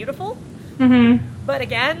not beautiful. But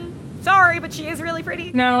again, sorry, but she is really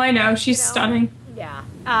pretty. No, I know. She's stunning. Yeah.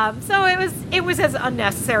 So it was as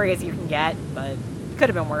unnecessary as you can get, but could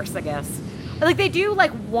have been worse, I guess. Like, they do,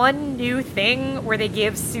 like, one new thing where they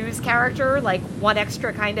give Sue's character, like, one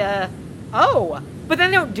extra kind of oh, but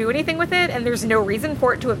then they don't do anything with it, and there's no reason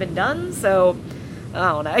for it to have been done, so I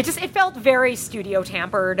don't know. It felt very studio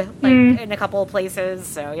tampered, like in a couple of places,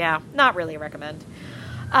 so yeah, not really a recommend.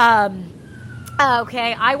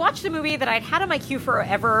 Okay, I watched a movie that I'd had on my queue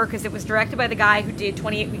forever because it was directed by the guy who did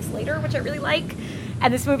 28 Weeks Later, which I really like,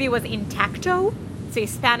 and this movie was Intacto. It's a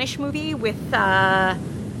Spanish movie with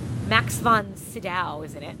Max von Sydow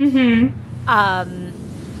is in it.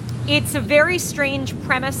 It's a very strange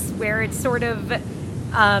premise where it's sort of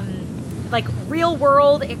like real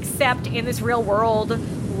world, except in this real world,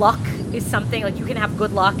 luck is something, like you can have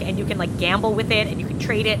good luck and you can like gamble with it and you can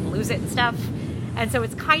trade it and lose it and stuff. And so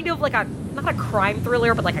it's kind of like not a crime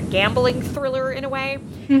thriller, but like a gambling thriller in a way.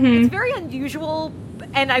 It's very unusual,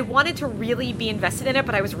 and I wanted to really be invested in it,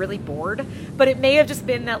 but I was really bored. But it may have just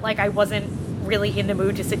been that like I wasn't really in the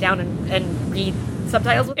mood to sit down and read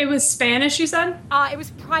subtitles. It was Spanish, you said? It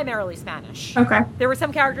was primarily Spanish. Okay. There were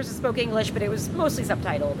some characters who spoke English, but it was mostly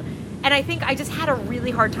subtitled. And I think I just had a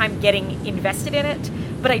really hard time getting invested in it,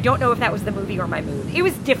 but I don't know if that was the movie or my mood. It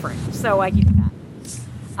was different, so I give it that.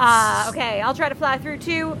 Okay, I'll try to fly through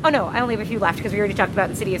 2. Oh no, I only have a few left because we already talked about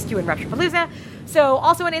Insidious 2 and Rapturepalooza. So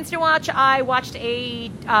also on Instant Watch, I watched the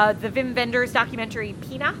Wim Wenders documentary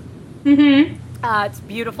Pina. It's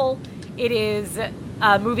beautiful. It is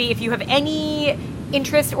a movie, if you have any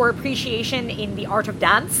interest or appreciation in the art of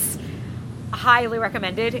dance, highly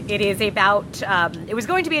recommended. It is about, it was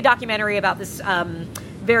going to be a documentary about this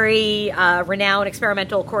very renowned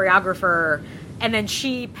experimental choreographer, and then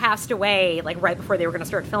she passed away like right before they were going to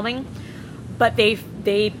start filming. But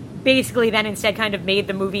they basically then instead kind of made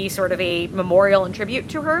the movie sort of a memorial and tribute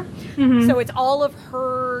to her. So it's all of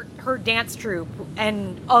her dance troupe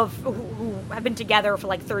and who have been together for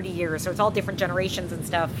like 30 years. So it's all different generations and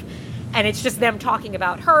stuff. And it's just them talking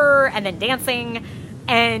about her and then dancing.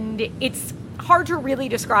 And it's hard to really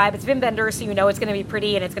describe. It's Wim Wenders, so you know it's going to be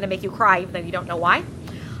pretty and it's going to make you cry even though you don't know why.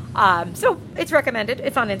 So it's recommended.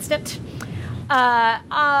 It's on Instant.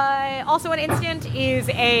 Also on Instant is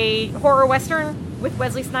a horror western with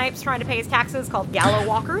Wesley Snipes trying to pay his taxes called Gallow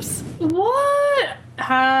Walkers. What?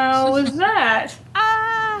 How is that?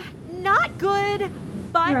 Not good,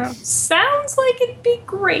 but sounds like it'd be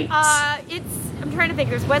great. I'm trying to think.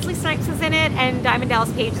 There's Wesley Snipes is in it, and Diamond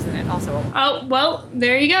Dallas Page is in it also. Oh, well,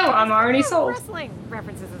 there you go. I'm already sold. Wrestling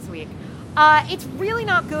references this week. It's really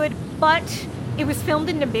not good, but it was filmed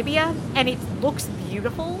in Namibia, and it looks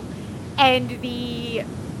beautiful. And the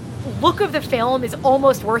look of the film is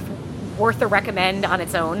almost worth a recommend on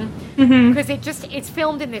its own, because it's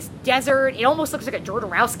filmed in this desert. It almost looks like a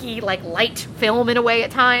Jodorowsky like light film in a way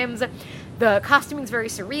at times. The costuming's very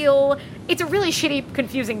surreal. It's a really shitty,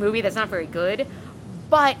 confusing movie that's not very good,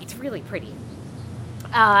 but it's really pretty.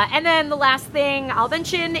 And then the last thing I'll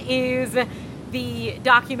mention is the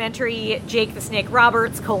documentary Jake the Snake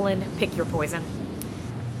Roberts: Pick Your Poison.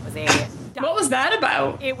 What was that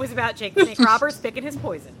about? It was about Jake the Snake Roberts picking his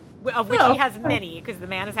poison, of which he has many, because the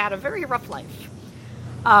man has had a very rough life.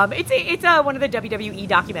 It's one of the WWE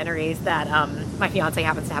documentaries that my fiance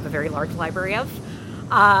happens to have a very large library of.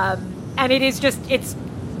 And it's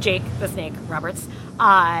Jake the Snake Roberts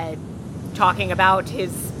talking about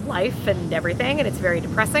his life and everything, and it's very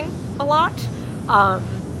depressing a lot.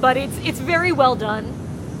 But it's very well done.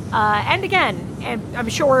 And again, and I'm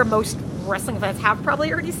sure most wrestling fans have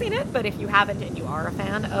probably already seen it, but if you haven't and you are a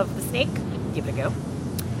fan of the Snake, give it a go.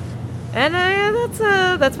 And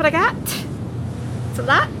that's what I got. So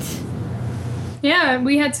that. Yeah,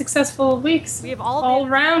 we had successful weeks. We have all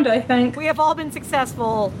around, I think. We have all been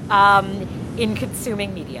successful in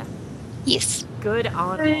consuming media. Yes. Good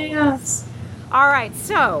on all. Yes. All right,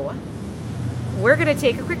 so we're going to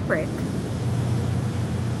take a quick break.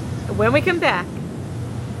 When we come back,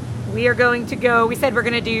 we are going to go. We said we're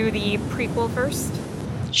going to do the prequel first.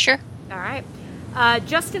 Sure. All right.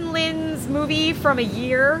 Justin Lin's movie from a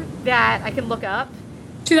year that I can look up.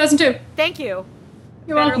 2002. Thank you.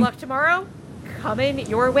 You're Better welcome. Luck Tomorrow. Coming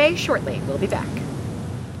your way shortly. We'll be back.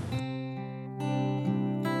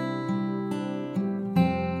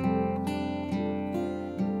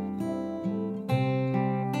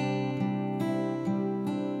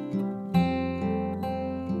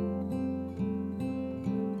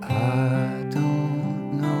 I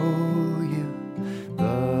don't know you,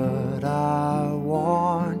 but I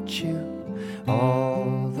want you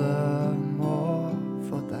all the more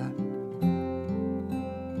for that.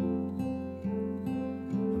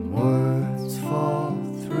 Words fall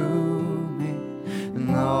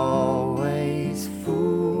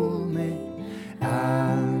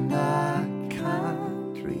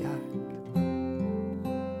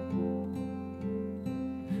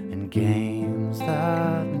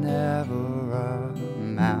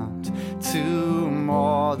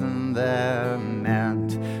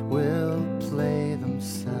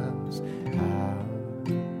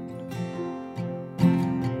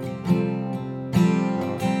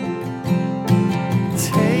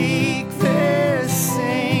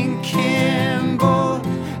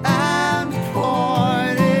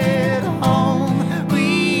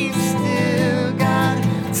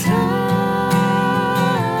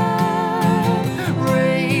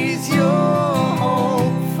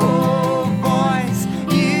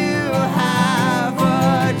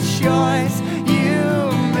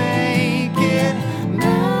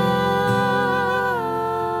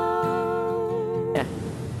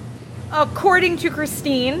according to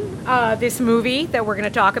Christine, this movie that we're going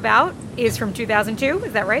to talk about is from 2002.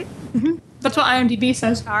 Is that right? Mm-hmm. That's what IMDb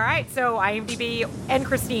says. All right. So IMDb and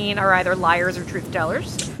Christine are either liars or truth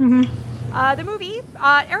tellers. Mm-hmm. The movie,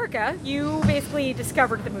 Erica, you basically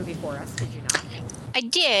discovered the movie for us, did you not? I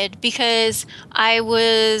did, because I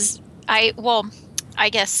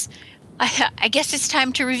guess it's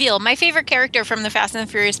time to reveal. My favorite character from the Fast and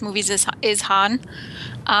the Furious movies is Han.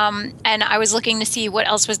 And I was looking to see what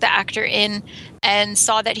else was the actor in, and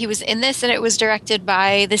saw that he was in this, and it was directed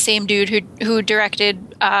by the same dude who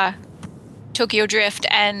directed Tokyo Drift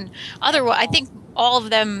and I think all of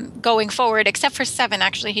them going forward, except for 7.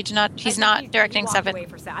 Actually, he's not directing 7.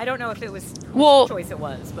 I don't know if it was whose choice it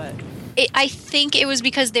was, but I think it was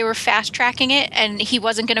because they were fast tracking it, and he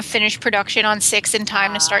wasn't going to finish production on 6 in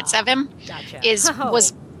time to start 7. Gotcha.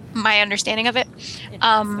 Was my understanding of it.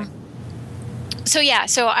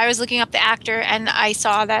 So I was looking up the actor, and I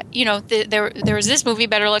saw that, there was this movie,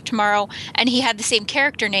 Better Luck Tomorrow, and he had the same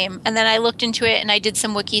character name. And then I looked into it, and I did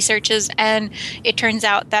some wiki searches, and it turns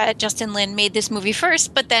out that Justin Lin made this movie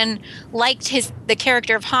first, but then liked the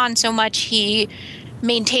character of Han so much he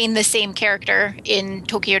maintained the same character in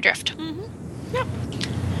Tokyo Drift. Mm-hmm. Yep.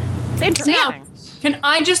 It's interesting. Now, can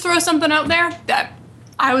I just throw something out there that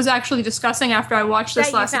I was actually discussing after I watched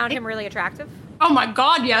this last night? You found him really attractive? Oh my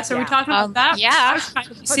God, yes. Are we talking about that? Yeah. I was kind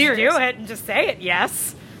of serious. Let's do it and just say it,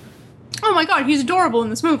 yes. Oh my God, he's adorable in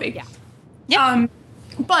this movie. Yeah.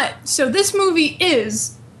 But, so this movie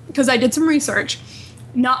is, because I did some research,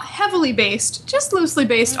 not heavily based, just loosely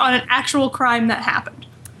based on an actual crime that happened.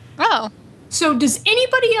 Oh. So does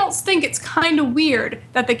anybody else think it's kind of weird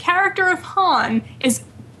that the character of Han is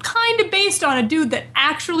kind of based on a dude that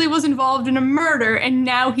actually was involved in a murder, and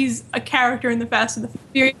now he's a character in the Fast and the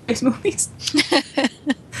Furious movies?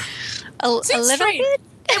 a little bit?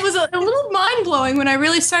 It was a little mind-blowing when I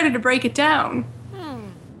really started to break it down.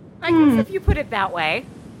 I guess if you put it that way.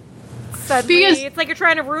 Suddenly, it's like you're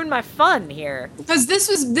trying to ruin my fun here. Because this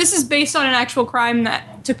is based on an actual crime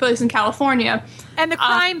that took place in California. And the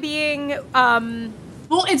crime being...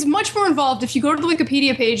 Well, it's much more involved. If you go to the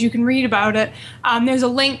Wikipedia page, you can read about it. There's a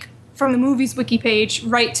link from the movie's wiki page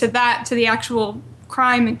right to the actual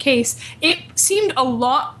crime and case. It seemed a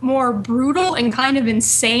lot more brutal and kind of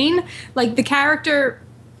insane. Like, the character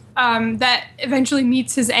that eventually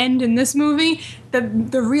meets his end in this movie,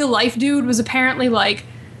 the real life dude was apparently like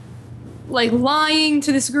lying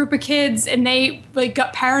to this group of kids, and they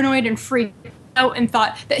got paranoid and freaked out and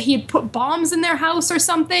thought that he had put bombs in their house or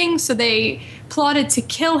something, so they plotted to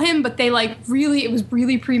kill him, but it was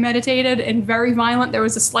really premeditated and very violent. There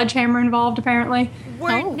was a sledgehammer involved, apparently.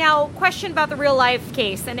 Now, question about the real life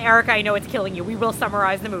case, and Erica, I know it's killing you. We will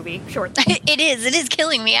summarize the movie shortly. It is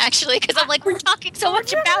killing me, actually, because I'm like, we're talking so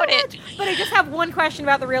much about it. But I just have one question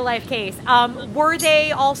about the real life case. Were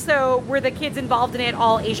the kids involved in it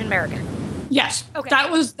all Asian American? Yes. Okay.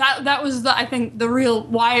 That was I think the real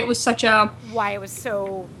why it was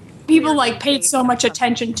so people paid so much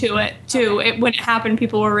attention to it too. Okay. When it happened,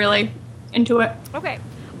 people were really into it. Okay.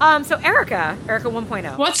 So Erica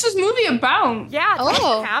 1.0. What's this movie about? Yeah,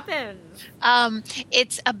 what happened?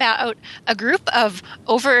 It's about a group of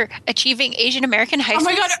overachieving Asian American high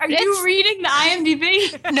school students. Oh my God, are you reading the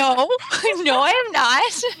IMDb? No, I am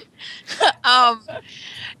not.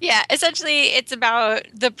 Yeah, essentially, it's about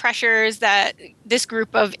the pressures that this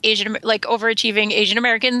group of overachieving Asian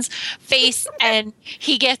Americans face, and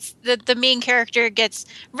he gets the main character gets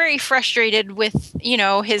very frustrated with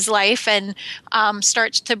his life and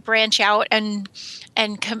starts to branch out and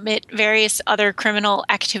commit various other criminal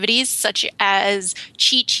activities, such as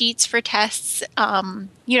cheat sheets for tests.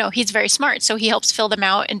 He's very smart, so he helps fill them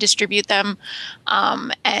out and distribute them.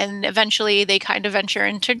 And eventually they kind of venture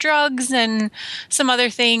into drugs and some other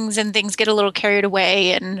things, and things get a little carried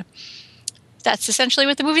away. And that's essentially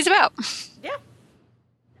what the movie's about. Yeah.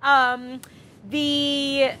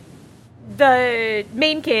 The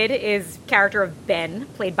main kid is character of Ben,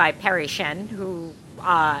 played by Perry Shen, who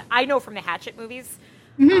I know from the Hatchet movies.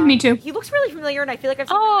 Mm-hmm, me too. He looks really familiar, and I feel like I've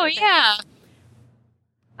seen him. Oh, yeah.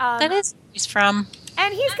 That is where he's from.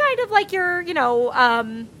 And he's kind of like your,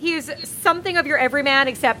 he's something of your everyman,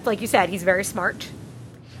 except, like you said, he's very smart.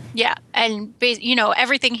 Yeah, and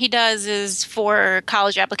everything he does is for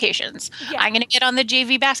college applications. Yeah. I'm going to get on the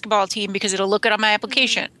JV basketball team because it'll look good on my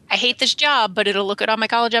application. Mm-hmm. I hate this job, but it'll look good on my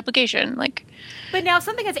college application. But now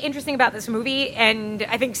something that's interesting about this movie, and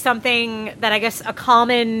I think something that I guess a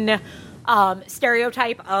common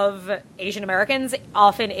stereotype of Asian Americans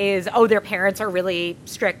often is, their parents are really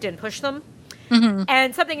strict and push them.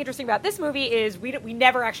 And something interesting about this movie is we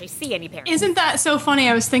never actually see any parents. Isn't that so funny?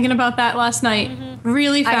 I was thinking about that last night.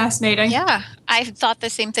 Really fascinating. I thought the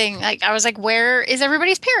same thing. Like, I was like, where is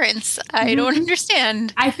everybody's parents? I don't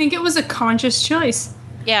understand. I think it was a conscious choice.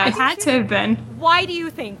 Yeah. It had to have been. Why do you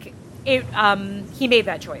think he made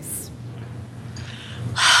that choice?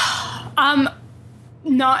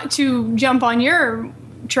 Not to jump on your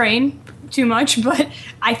train too much, but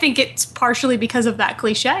I think it's partially because of that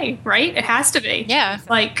cliche, right? It has to be. Yeah.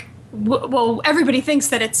 Like, well, everybody thinks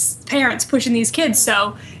that it's parents pushing these kids,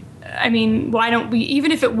 so, I mean, why don't we,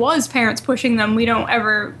 even if it was parents pushing them, we don't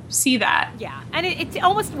ever see that. Yeah, and it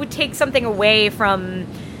almost would take something away from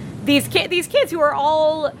these kids who are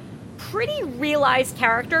all pretty realized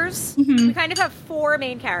characters. We kind of have four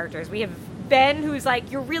main characters. We have Ben, who's like,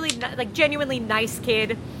 you're really like genuinely nice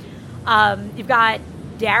kid. You've got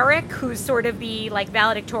Derek, who's sort of the like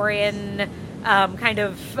valedictorian, kind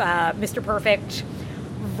of Mr. Perfect.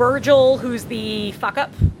 Virgil, who's the fuck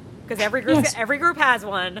up, because every group has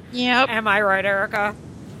one. Yep. Am I right, Erica?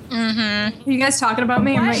 Are you guys talking about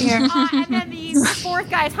me? I'm right here. And then the fourth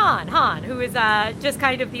guy is Han, who is just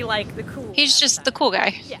kind of the cool. He's just the cool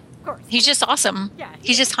guy. Yeah, of course. He's just awesome. Yeah,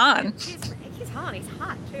 he's just Han. He's Han. He's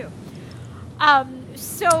hot too.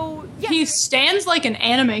 So yeah, he stands like an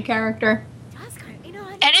anime character. Does kind of,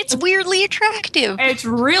 and it's weirdly attractive. It's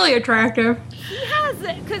really attractive. He has,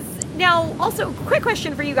 because now also quick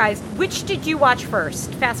question for you guys: which did you watch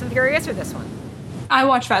first, Fast and Furious or this one? I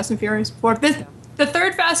watched Fast and Furious before. The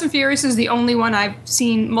third Fast and Furious is the only one I've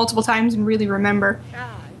seen multiple times and really remember.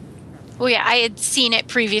 Well, yeah, I had seen it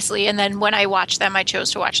previously, and then when I watched them, I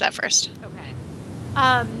chose to watch that first. Okay.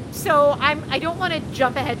 So I don't want to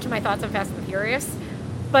jump ahead to my thoughts on Fast and Furious,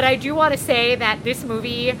 but I do want to say that this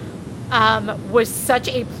movie was such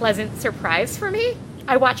a pleasant surprise for me.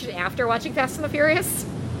 I watched it after watching Fast and the Furious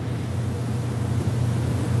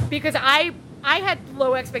because I had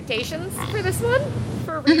low expectations for this one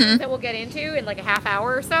for reasons that we'll get into in like a half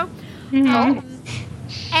hour or so.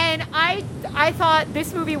 And I thought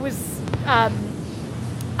this movie was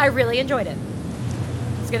I really enjoyed it.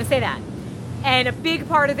 I was going to say that. And a big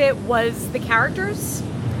part of it was the characters.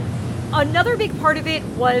 Another big part of it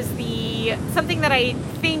was something that I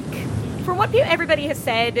think, from what everybody has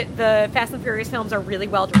said, the Fast and Furious films are really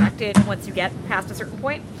well directed once you get past a certain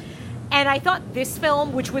point. And I thought this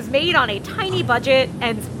film, which was made on a tiny budget,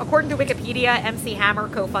 and according to Wikipedia, MC Hammer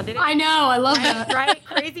co-funded it. I know, I love that. Right?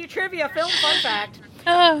 Crazy trivia, film fun fact.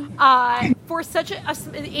 For such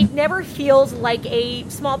it never feels like a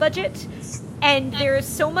small budget. And there's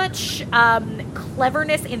so much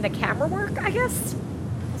cleverness in the camera work, I guess.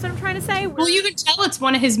 That's what I'm trying to say. Well, you can tell it's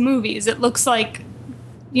one of his movies. It looks like,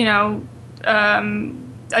 a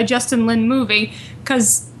Justin Lin movie.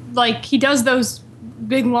 Because, he does those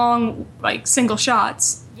big, long, single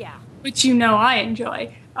shots. Yeah. Which I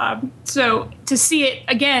enjoy. So to see it,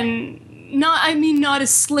 again, not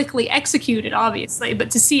as slickly executed, obviously,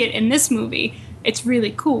 but to see it in this movie, it's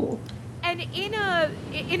really cool. And in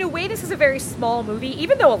a way, this is a very small movie,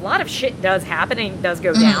 even though a lot of shit does happen and does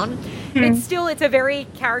go down. It's a very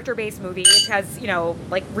character-based movie. It has,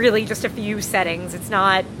 really just a few settings. It's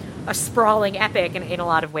not a sprawling epic in a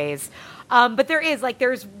lot of ways. But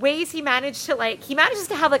there's ways he manages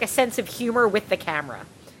to have a sense of humor with the camera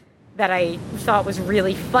that I thought was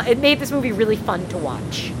really fun. It made this movie really fun to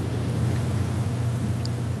watch.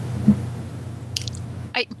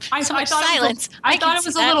 I thought silence. I thought it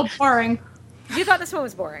was a little boring. You thought this one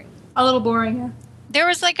was boring? A little boring, yeah. There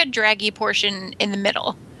was a draggy portion in the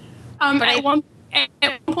middle. At one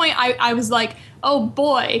point, I was like, oh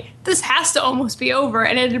boy, this has to almost be over.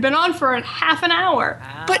 And it had been on for half an hour.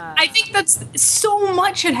 But I think that's so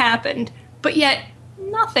much had happened, but yet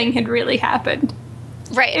nothing had really happened.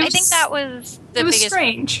 Right. I think that was the biggest. It was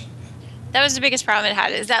strange. That was the biggest problem it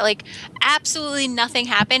had, is that absolutely nothing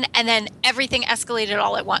happened and then everything escalated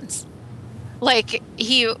all at once.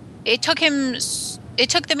 It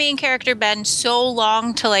took the main character Ben so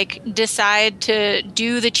long to decide to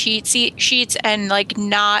do the cheat sheets and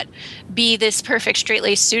not be this perfect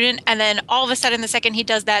straight-laced student, and then all of a sudden the second he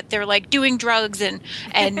does that, they're doing drugs and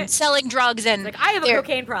selling drugs and I have a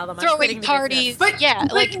cocaine problem. I'm throwing parties.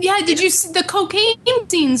 Did you see the cocaine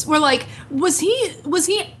scenes were was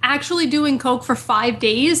he actually doing coke for 5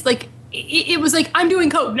 days? It was I'm doing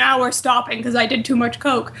coke, now we're stopping because I did too much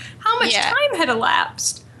coke. How much time had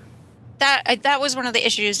elapsed? That was one of the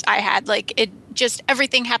issues I had. It just,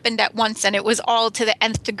 everything happened at once and it was all to the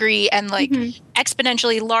nth degree and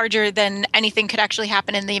exponentially larger than anything could actually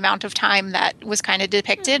happen in the amount of time that was kind of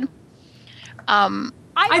depicted.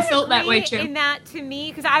 I felt that way too. In that, to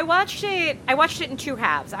me, because I watched it in two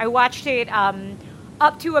halves. I watched it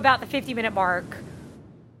up to about the 50-minute mark,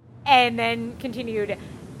 and then continued.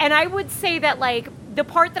 And I would say that, like, the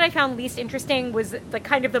part that I found least interesting was the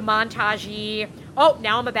kind of the montage-y, oh,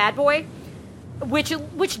 now I'm a bad boy,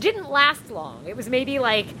 which didn't last long. It was maybe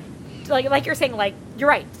like you're saying, like, you're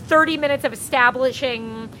right, 30 minutes of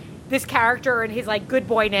establishing this character and his, like, good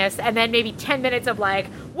boyness, and then maybe 10 minutes of, like,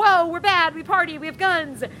 whoa, we're bad, we party, we have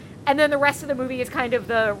guns, and then the rest of the movie is kind of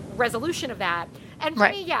the resolution of that. And for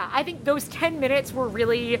me, yeah, I think those 10 minutes were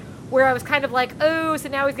really where I was kind of like, oh, so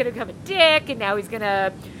now he's going to become a dick, and now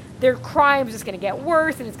their crime's just going to get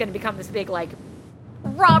worse, and it's going to become this big, like,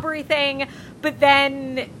 robbery thing. But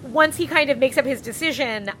then once he kind of makes up his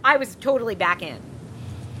decision, I was totally back in.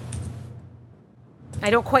 I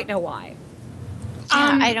don't quite know why.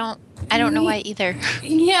 Yeah, I don't know why either.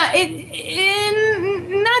 Yeah,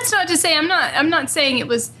 that's not to say I'm not saying it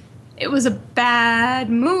was a bad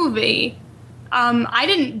movie. I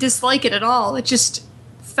didn't dislike it at all. It just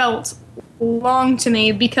felt long to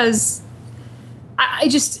me because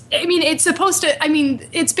it's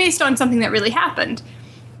based on something that really happened.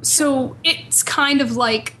 So it's kind of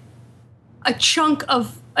like a chunk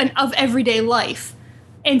of everyday life.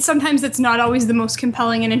 And sometimes it's not always the most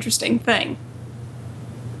compelling and interesting thing.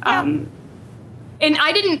 Yeah. And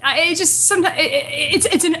it's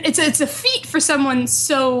a feat for someone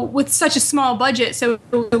with such a small budget so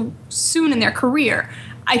soon in their career.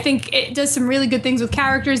 I think it does some really good things with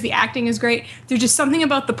characters. The acting is great. There's just something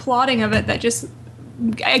about the plotting of it that just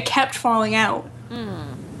kept falling out.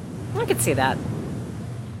 I could see that.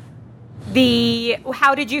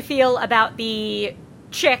 How did you feel about the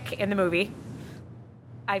chick in the movie?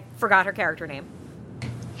 I forgot her character name.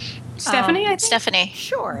 Stephanie, I think? Stephanie.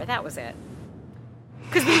 Sure, that was it.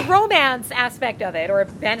 Because the romance aspect of it, or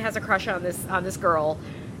Ben has a crush on this girl,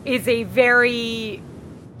 is a very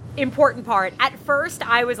important part. At first,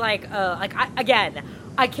 I was like,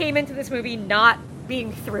 I came into this movie not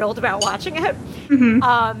being thrilled about watching it.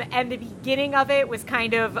 Mm-hmm. And the beginning of it was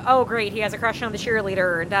kind of, oh, great, he has a crush on the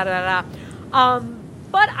cheerleader, and da-da-da-da.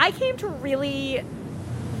 But I came to really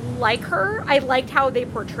like her. I liked how they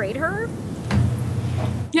portrayed her.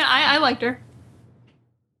 Yeah, I liked her.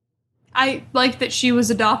 I liked that she was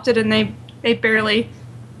adopted and they barely...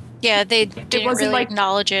 Yeah, they didn't really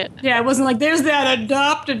acknowledge it. Yeah, it wasn't like, there's that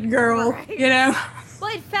adopted girl, right. You know?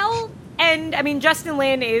 Well, it felt... And, I mean, Justin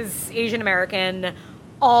Lin is Asian American.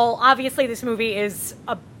 Obviously, this movie is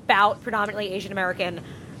about predominantly Asian American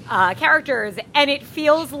characters, and it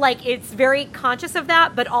feels like it's very conscious of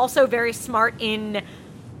that, but also very smart in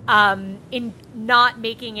not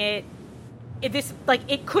making it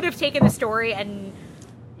it could have taken the story and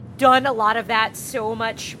done a lot of that so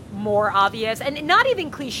much more obvious, and not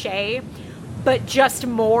even cliche, but just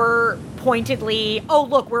more pointedly, oh,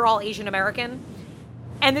 look, we're all Asian American.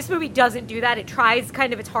 And this movie doesn't do that. It tries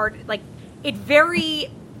kind of its hard, like, it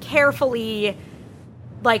very carefully,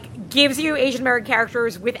 like, gives you Asian American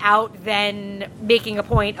characters without then making a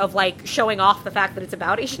point of, like, showing off the fact that it's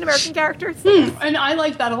about Asian American characters. And I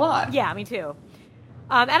like that a lot. Yeah, me too.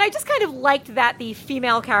 And I just kind of liked that the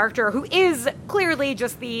female character, who is clearly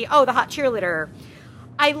just the hot cheerleader,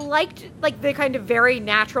 I liked, like, the kind of very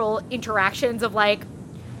natural interactions of, like,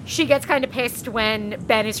 she gets kind of pissed when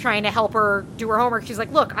Ben is trying to help her do her homework. She's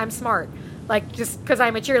like, look, I'm smart. Like, just because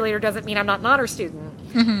I'm a cheerleader doesn't mean I'm not an honor student.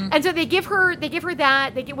 Mm-hmm. And so they give her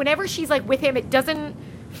that. Whenever she's, like, with him, it doesn't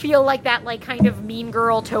feel like that, like, kind of mean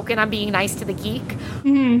girl token, I'm being nice to the geek.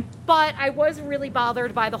 Mm-hmm. But I was really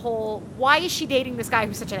bothered by the whole, why is she dating this guy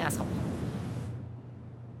who's such an asshole?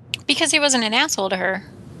 Because he wasn't an asshole to her.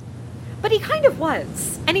 But he kind of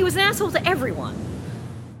was. And he was an asshole to everyone.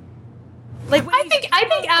 Like, I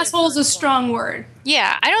think asshole is a strong word.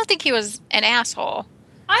 Yeah, I don't think he was an asshole.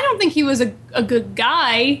 I don't think he was a good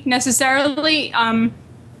guy, necessarily.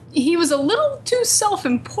 He was a little too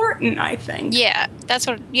self-important, I think. Yeah,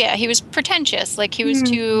 he was pretentious. Like, he was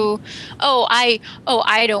too, I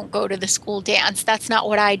don't go to the school dance. That's not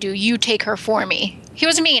what I do. You take her for me. He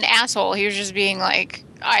wasn't being an asshole. He was just being like,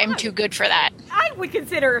 I'm too good for that. I would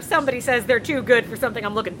consider if somebody says they're too good for something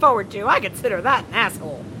I'm looking forward to, I consider that an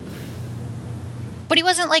asshole. But he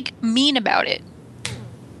wasn't, like, mean about it.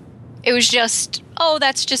 It was just,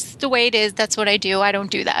 that's just the way it is. That's what I do. I don't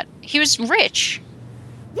do that. He was rich.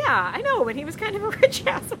 Yeah, I know, and he was kind of a rich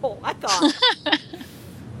asshole, I thought.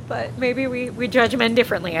 But maybe we judge men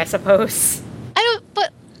differently, I suppose. I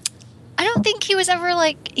don't think he was ever,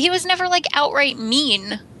 like, never, like, outright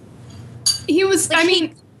mean. He was,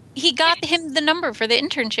 like, he got him the number for the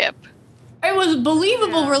internship. It was a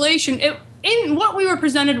believable relation. in what we were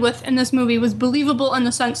presented with in this movie was believable in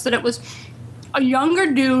the sense that it was a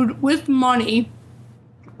younger dude with money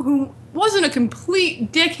who wasn't a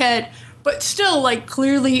complete dickhead, but still, like,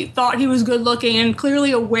 clearly thought he was good looking and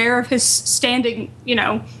clearly aware of his standing, you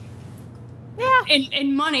know,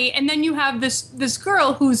 in money. And then you have this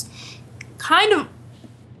girl who's kind of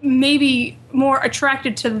maybe more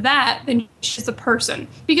attracted to that than she's a person,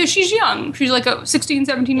 because she's young. She's like a 16,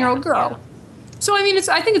 17-year-old girl. So, I mean,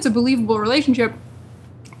 I think it's a believable relationship.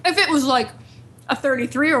 If it was like a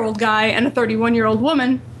 33-year-old guy and a 31-year-old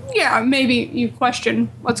woman, yeah, maybe you question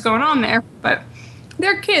what's going on there, but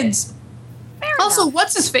they're kids. Fair also, enough.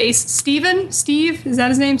 what's his face? Steve? Is that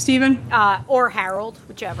his name, Steven? Or Harold,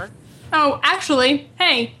 whichever. Oh, actually,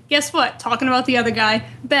 hey, guess what? Talking about the other guy,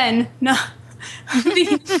 Ben, no,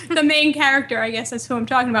 the main character, I guess that's who I'm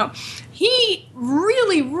talking about. He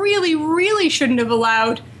really, really, really shouldn't have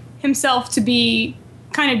allowed himself to be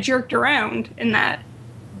kind of jerked around in that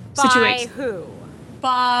situation.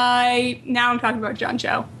 By who? Now I'm talking about John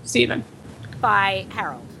Cho. Steven. By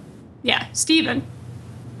Harold. Yeah, Steven.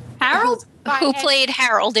 Harold? Who played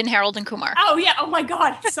Harold in Harold and Kumar. Oh, yeah. Oh, my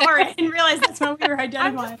God. Sorry. I didn't realize that's what we were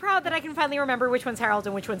identifying. I'm just proud that I can finally remember which one's Harold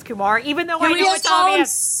and which one's Kumar, even though Can I we know just it's call him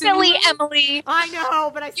obvious. Silly Emily. I know,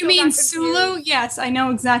 but I still You mean got confused. Sulu? Yes, I know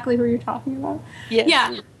exactly who you're talking about. Yes.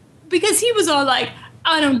 Yeah, because he was all like,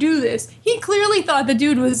 I don't do this. He clearly thought the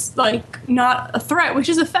dude was, like, not a threat, which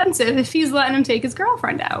is offensive if he's letting him take his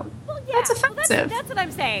girlfriend out. Well, yeah, That's offensive. That's what I'm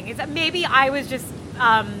saying. Is that maybe I was just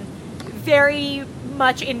very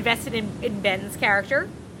much invested in Ben's character,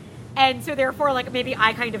 and so therefore, like, maybe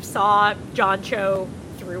I kind of saw John Cho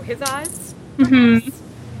through his eyes. Mm-hmm.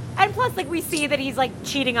 And plus, like, we see that he's, like,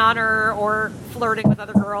 cheating on her or flirting with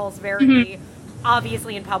other girls very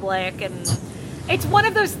obviously in public, and it's one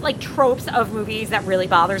of those, like, tropes of movies that really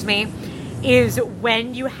bothers me, is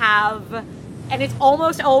when you have, and it's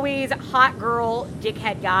almost always hot girl,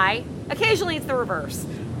 dickhead guy. Occasionally it's the reverse.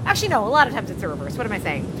 Actually, no, a lot of times it's the reverse. What am I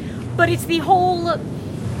saying? But it's the whole,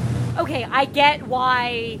 okay, I get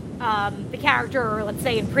why the character, let's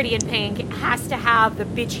say in Pretty in Pink, has to have the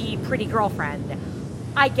bitchy, pretty girlfriend.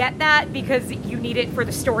 I get that because you need it for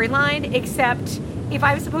the storyline, except if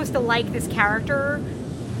I was supposed to like this character,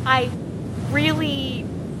 I really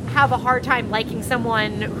have a hard time liking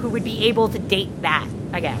someone who would be able to date that,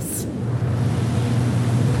 I guess.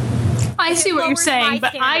 I see what you're lowers my saying,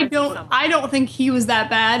 but I standards don't think he was that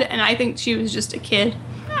bad, and I think she was just a kid.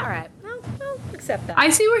 All right, I'll accept that. I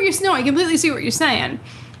see what you're saying. I completely see what you're saying.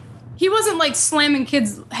 He wasn't like slamming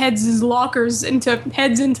kids' heads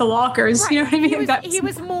into lockers. Right. You know what I mean? He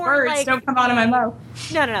was more words like don't come out of my mouth.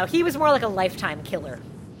 No. He was more like a Lifetime killer.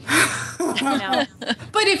 You know?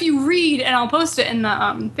 But if you read, and I'll post it in the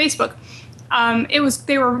Facebook,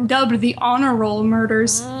 they were dubbed the honor roll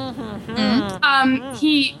murders.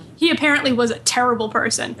 He apparently was a terrible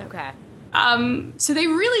person. Okay. So they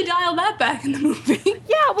really dialed that back in the movie.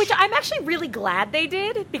 Yeah, which I'm actually really glad they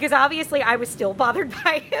did, because obviously I was still bothered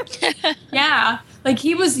by him. Yeah, like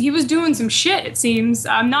he was doing some shit, it seems.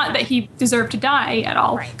 Not that he deserved to die at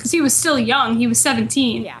all, because he was still young. He was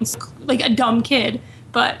 17. Yeah. He's like a dumb kid,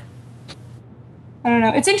 but I don't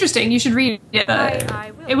know. It's interesting. You should read it.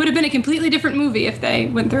 I will. It would have been a completely different movie if they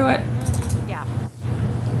went through it. Yeah.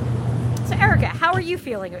 So Erica, how are you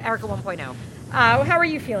feeling? Erica 1.0. How are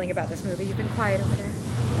you feeling about this movie? You've been quiet over there.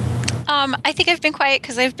 I think I've been quiet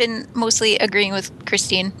because I've been mostly agreeing with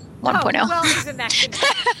Christine 1.0. Oh, well, isn't that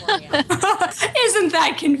convenient for you? Isn't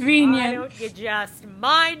that convenient? Why don't you just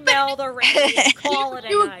mind meld already and call it a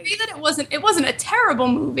You night? agree that it wasn't a terrible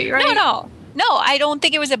movie, right? No, I don't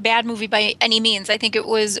think it was a bad movie by any means. I think it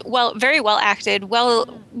was very well acted,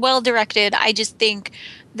 well directed. I just think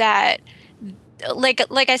that, like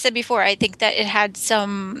I said before, I think that it had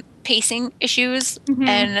some pacing issues,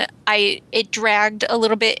 and it dragged a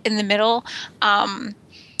little bit in the middle.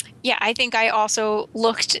 I think I also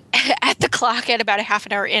looked at the clock at about a half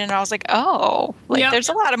an hour in, and I was like, there's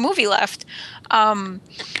a lot of movie left.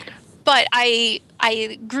 But I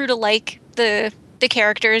grew to like the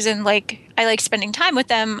characters, and I like spending time with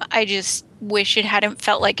them. I just wish it hadn't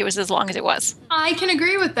felt like it was as long as it was. I can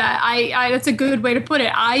agree with that. I that's a good way to put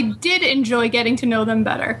it. I did enjoy getting to know them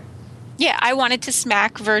better. Yeah, I wanted to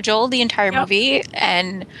smack Virgil the entire movie,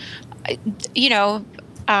 and I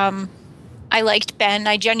liked Ben.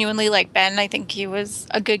 I genuinely liked Ben. I think he was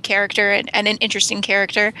a good character and an interesting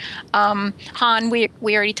character. Han, we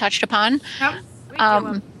already touched upon. Yep.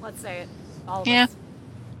 Let's say it. All of us.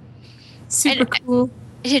 Super cool.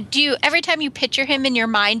 Do you, every time you picture him in your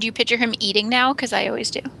mind, do you picture him eating now? Because I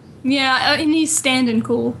always do. Yeah, and he's standing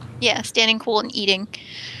cool. Yeah, standing cool and eating.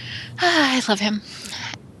 I love him.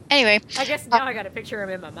 Anyway. I guess now I got to picture him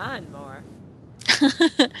in my mind more.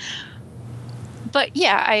 But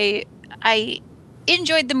yeah, I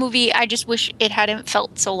enjoyed the movie. I just wish it hadn't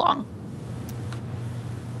felt so long.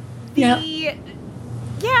 I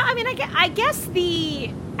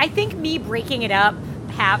think me breaking it up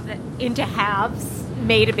into halves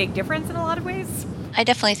made a big difference in a lot of ways. I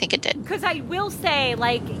definitely think it did. Because I will say,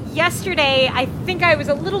 like, yesterday, I think I was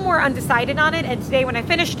a little more undecided on it, and today when I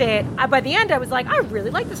finished it, by the end I was like, I really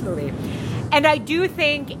like this movie. And I do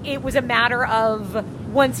think it was a matter of,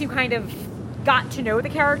 once you kind of got to know the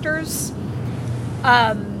characters,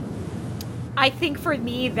 I think for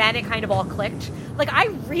me, then it kind of all clicked. Like, I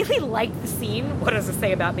really liked the scene, what does it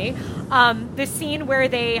say about me? The scene where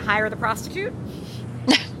they hire the prostitute.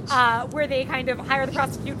 Where they kind of hire the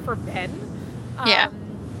prostitute for Ben. Yeah.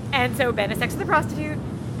 And so Ben has sex with the prostitute,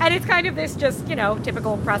 and it's kind of this just,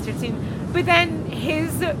 typical prostitute scene. But then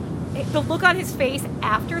the look on his face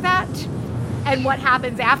after that, and what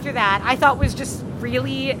happens after that, I thought was just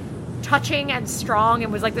really touching and strong,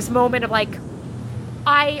 and was like this moment of like,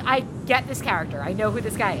 I get this character. I know who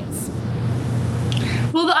this guy is.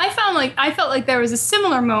 Well, I felt like there was a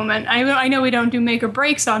similar moment. I know we don't do make or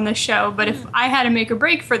breaks on this show, but if I had to make or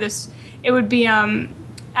break for this, it would be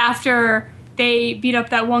after they beat up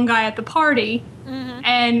that one guy at the party,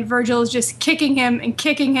 and Virgil is just kicking him and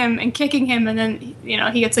kicking him and kicking him, and then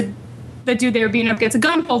he gets the dude they were beating up gets a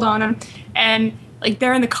gun pulled on him, and like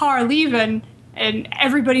they're in the car leaving, and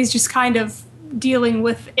everybody's just kind of dealing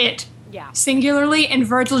with it singularly, and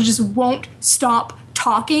Virgil just won't stop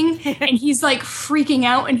talking, and he's like freaking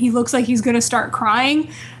out, and he looks like he's gonna start crying.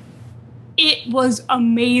 It was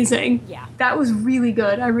amazing. Yeah, that was really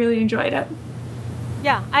good. I really enjoyed it.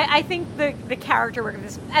 Yeah, I think the character work of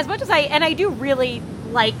this, as much as I do really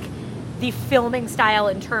like the filming style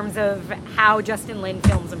in terms of how Justin Lin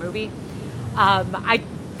films a movie.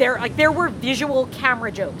 There were visual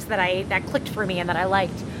camera jokes that clicked for me and that I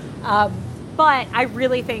liked. But I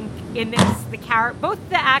really think in this, both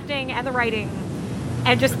the acting and the writing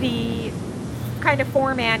and just the kind of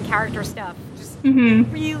four-man character stuff just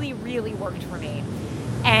really, really worked for me.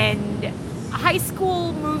 And high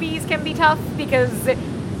school movies can be tough because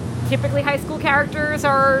typically high school characters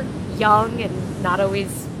are young and not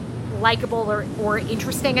always likable or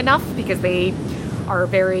interesting enough because they are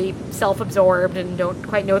very self-absorbed and don't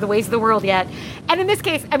quite know the ways of the world yet. And in this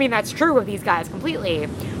case, I mean, that's true of these guys completely.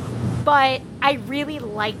 But I really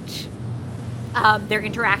liked their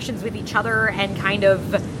interactions with each other and kind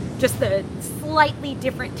of just the slightly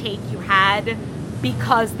different take you had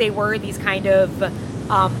because they were these kind of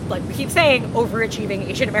like we keep saying, overachieving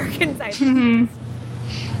Asian Americans.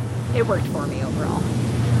 It worked for me overall.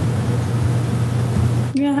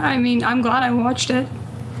 Yeah, I mean, I'm glad I watched it.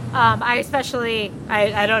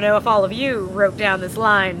 I don't know if all of you wrote down this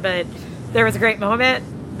line, but there was a great moment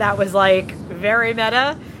that was like very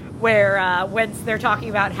meta, where when they're talking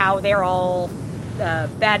about how they're all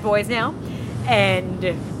bad boys now, and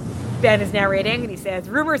Ben is narrating, and he says,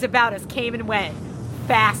 "Rumors about us came and went,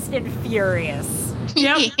 fast and furious."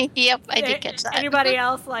 Yep. Yep, I did catch that. Anybody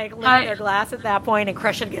else like lift their glass at that point and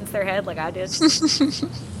crush it against their head like I did? It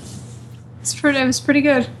was pretty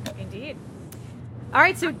good. Indeed. All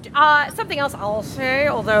right, so something else I'll say,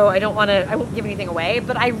 although I won't give anything away,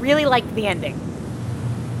 but I really liked the ending.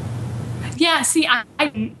 Yeah, see, I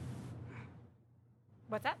didn't.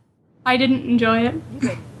 What's that? I didn't enjoy it. You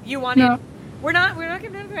did. You wanted. No. We're not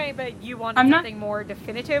giving it away, but you wanted something more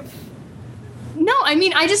definitive. No, I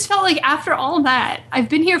mean, I just felt like after all that, I've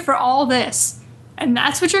been here for all this, and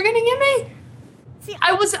that's what you're gonna give me? See,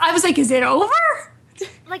 I was like, is it over?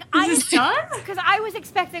 Like, is this done? Because I was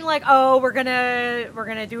expecting like, oh, we're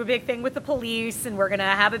gonna do a big thing with the police, and we're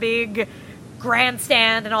gonna have a big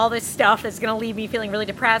grandstand and all this stuff that's gonna leave me feeling really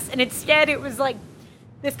depressed. And instead, it was like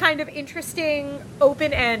this kind of interesting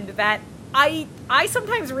open end that I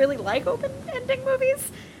sometimes really like open ending movies.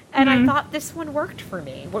 And I thought this one worked for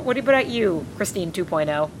me. What about you, Christine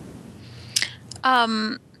 2.0?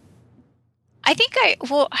 I think I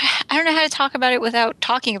don't know how to talk about it without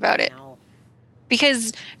talking about it. No.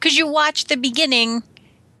 Because you watch the beginning,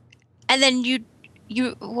 and then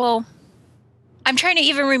I'm trying to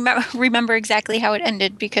even remember exactly how it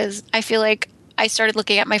ended because I feel like I started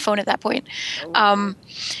looking at my phone at that point. Oh.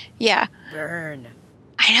 Yeah. Burn.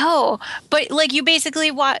 I know, but like you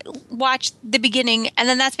basically watch the beginning, and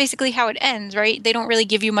then that's basically how it ends, right? They don't really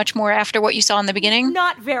give you much more after what you saw in the beginning.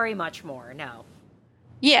 Not very much more, no.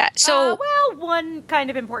 Yeah, so one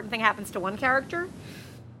kind of important thing happens to one character.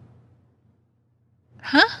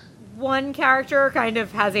 Huh? One character kind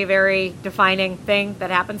of has a very defining thing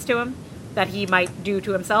that happens to him that he might do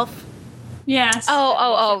to himself. Yes.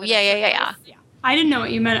 Oh, yeah. I didn't know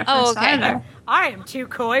what you meant at first either. I am too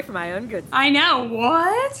coy for my own good. I know.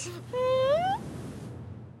 What?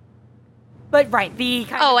 But right, the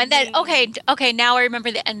kind Oh, of and then okay, now I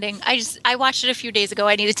remember the ending. I watched it a few days ago.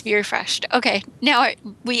 I needed to be refreshed. Okay, now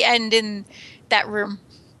we end in that room,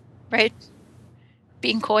 right?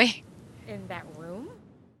 Being coy. in that room?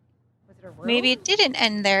 Was it a room? Maybe it didn't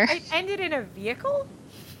end there. It ended in a vehicle?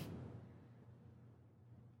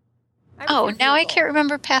 Oh, now I can't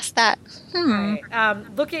remember past that. Right.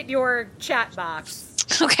 Look at your chat box.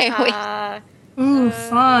 Okay, wait. Ooh,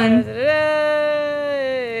 fun. It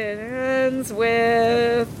ends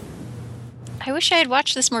with... I wish I had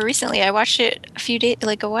watched this more recently. I watched it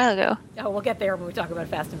a while ago. Oh, we'll get there when we talk about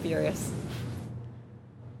Fast and Furious.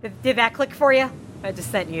 Did that click for you? I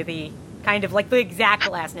just sent you the kind of like the exact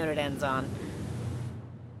last note it ends on.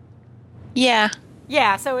 Yeah.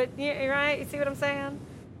 Yeah, so you're right. You see what I'm saying?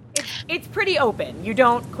 It's pretty open. You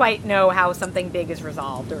don't quite know how something big is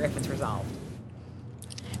resolved or if it's resolved.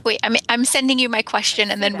 Wait, I'm sending you my question,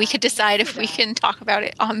 and then we could decide if we can talk about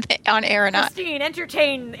it on air or not. Christine,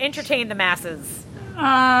 entertain the masses.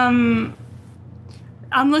 I'm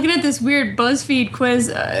looking at this weird BuzzFeed quiz.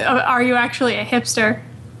 Are you actually a hipster?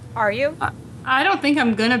 Are you? I don't think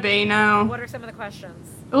I'm gonna be. No. What are some of the questions?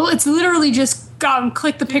 Well, it's literally just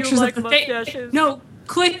click the pictures like of the things. No,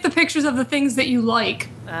 click the pictures of the things that you like.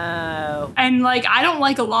 Oh. And I don't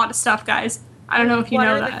like a lot of stuff, guys. I don't know if you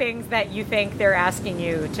know that. What are the things that you think they're asking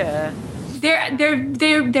you to?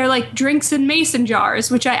 They're like drinks in mason jars,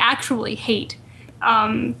 which I actually hate.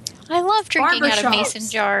 I love drinking out of barbershops. mason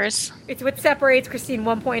jars. It's what separates Christine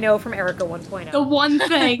 1.0 from Erica 1.0. The one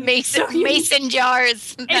thing. mason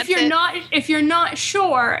jars. If you're not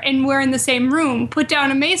sure and we're in the same room, put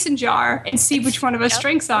down a mason jar and see which one of us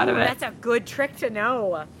drinks out of it. That's a good trick to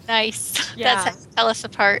know. Nice. Yeah. That's how you tell us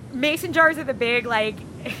apart. Mason jars are the big,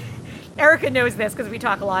 Erica knows this because we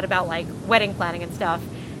talk a lot about, wedding planning and stuff.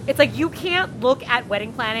 It's you can't look at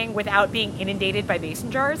wedding planning without being inundated by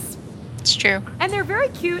mason jars. It's true. And they're very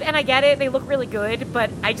cute, and I get it. They look really good,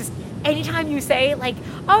 but anytime you say,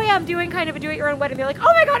 oh, yeah, I'm doing kind of a do-it-your-own wedding, they're like,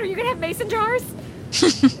 oh, my God, are you going to have mason jars?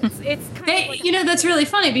 it's kind of that's really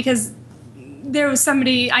funny because there was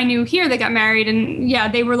somebody I knew here that got married, and, yeah,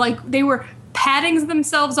 they were patting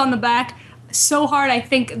themselves on the back so hard I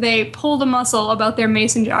think they pulled a muscle about their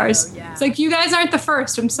mason jars. Oh, yeah. It's you guys aren't the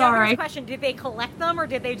first, I'm sorry. Question, did they collect them, or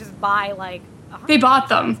did they just buy, They bought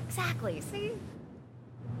them. Exactly, see?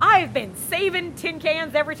 I've been saving tin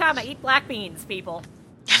cans every time I eat black beans, people.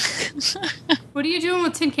 What are you doing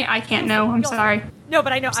with tin can? I can't know. I'm sorry. No,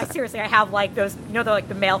 but I know. Seriously, I have those.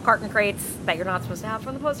 The mail carton crates that you're not supposed to have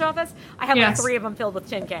from the post office. I have 3 of them filled with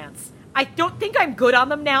tin cans. I don't think I'm good on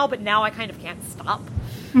them now, but now I kind of can't stop.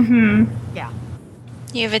 Mm-hmm. Yeah.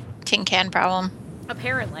 You have a tin can problem.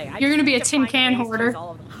 Apparently, you're gonna be a tin can hoarder.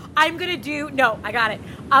 I'm gonna do. No, I got it.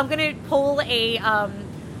 I'm gonna pull a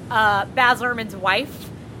Baz Luhrmann's wife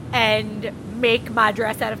and make my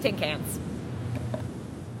dress out of tin cans.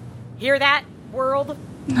 Hear that, world?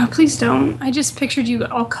 No, please don't. I just pictured you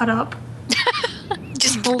all cut up.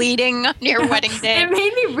 Just bleeding on your wedding day. It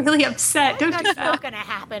made me really upset. Don't do That's that. not going to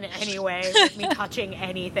happen anyway with me touching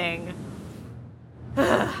anything.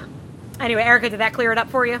 Anyway, Erica, did that clear it up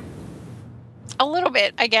for you? A little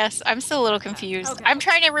bit, I guess. I'm still a little confused. Okay. I'm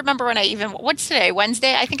trying to remember what's today?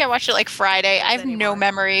 Wednesday? I think I watched it Friday. I have no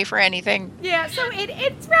memory for anything. Yeah, so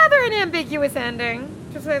it's rather an ambiguous ending,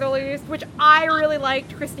 to say the least, which I really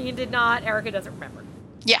liked. Christine did not. Erica doesn't remember.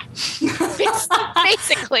 Yeah.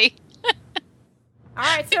 Basically. All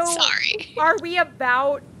right, so sorry. Are we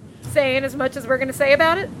about saying as much as we're going to say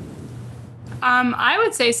about it? I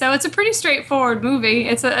would say so. It's a pretty straightforward movie.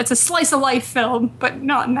 It's a slice of life film, but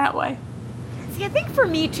not in that way. See, I think for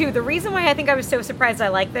me, too, the reason why I think I was so surprised I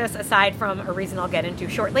like this, aside from a reason I'll get into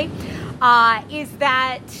shortly, is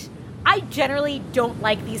that I generally don't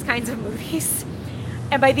like these kinds of movies.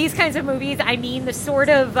 And by these kinds of movies, I mean the sort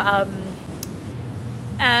of...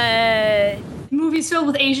 movies filled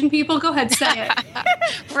with Asian people? Go ahead, say it.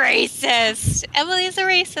 Racist. Emily's a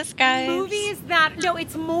racist, guys. Movies that... No,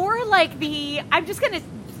 it's more like the... I'm just going to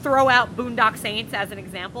throw out Boondock Saints as an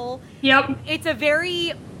example. Yep. It's a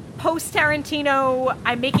very... post-Tarantino,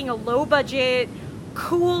 I'm making a low-budget,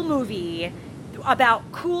 cool movie about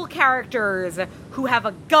cool characters who have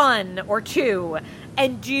a gun or two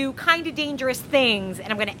and do kind of dangerous things,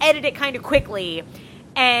 and I'm going to edit it kind of quickly.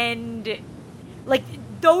 And,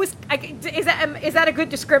 those... Is that a good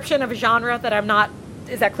description of a genre that I'm not...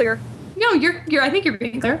 Is that clear? No, you're I think you're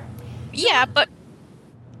being clear. Yeah, but...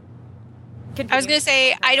 I was gonna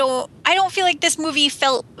say I don't feel like this movie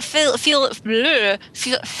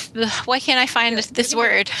why can't I find this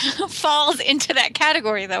word falls into that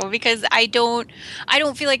category though, because I don't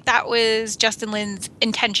feel like that was Justin Lin's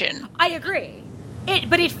intention. I agree.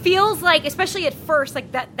 But it feels like, especially at first,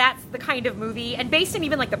 like that's the kind of movie, and based on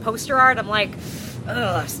even like the poster art, I'm like,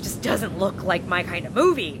 ugh, this just doesn't look like my kind of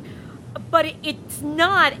movie. But it's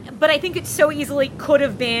not. But I think it so easily could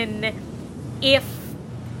have been if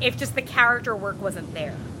just the character work wasn't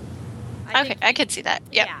there. I could see that.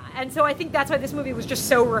 Yep. Yeah, and so I think that's why this movie was just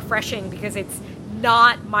so refreshing, because it's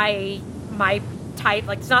not my type.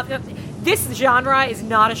 Like, it's not, this genre is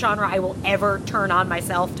not a genre I will ever turn on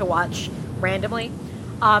myself to watch randomly.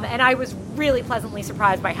 And I was really pleasantly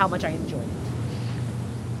surprised by how much I enjoyed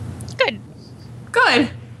it.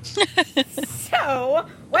 Good. So,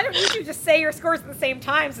 why don't you two just say your scores at the same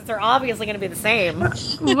time, since they're obviously going to be the same?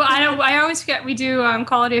 Well, I always forget we do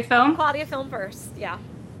quality of film. Quality of film first, yeah.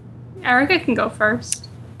 Erica can go first.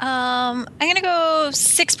 I'm gonna go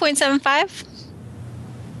 6.75.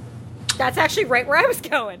 That's actually right where I was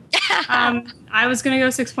going. I was gonna go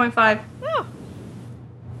 6.5. Oh.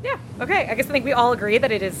 Yeah, okay. I guess I think we all agree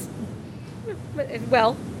that it is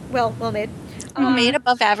well made. Made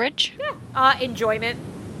above average. Yeah. Enjoyment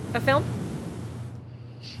of film?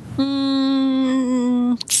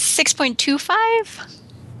 6.25.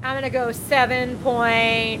 I'm gonna go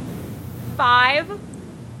 7.5.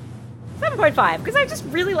 7.5, because I just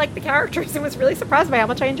really liked the characters and was really surprised by how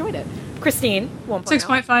much I enjoyed it. Christine, 1.0.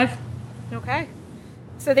 6.5. Okay.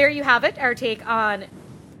 So there you have it, our take on...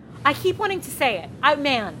 I keep wanting to say it.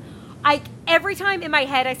 Every time in my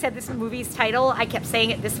head I said this movie's title, I kept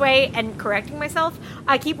saying it this way and correcting myself.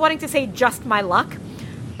 I keep wanting to say Just My Luck.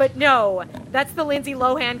 But no, that's the Lindsay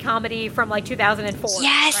Lohan comedy from like 2004.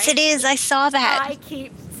 Yes, right? it is. I saw that. I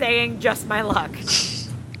keep saying Just My Luck.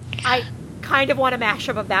 I kind of want a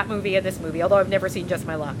mashup of that movie and this movie, although I've never seen Just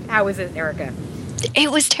My Luck. How is it, Erica?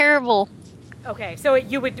 It was terrible. Okay, so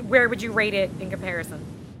where would you rate it in comparison?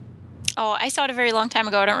 Oh, I saw it a very long time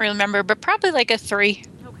ago. I don't really remember, but probably like a 3.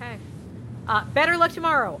 Okay. Better Luck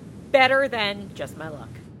Tomorrow. Better than Just My Luck.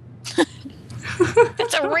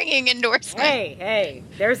 That's a ringing endorsement. Hey.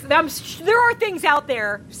 There are things out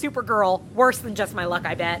there, Supergirl, worse than Just My Luck,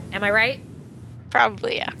 I bet. Am I right?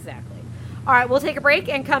 Probably, yeah. Exactly. All right, we'll take a break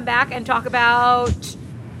and come back and talk about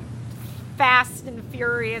Fast and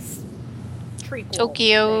Furious trequel.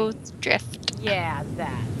 Tokyo Drift. Yeah,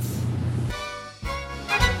 that.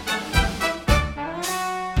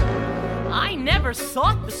 I never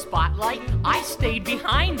sought the spotlight, I stayed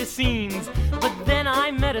behind the scenes. But then I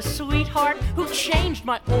met a sweetheart who changed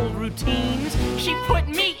my old routines. She put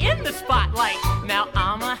me in the spotlight, now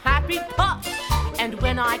I'm a happy pup. And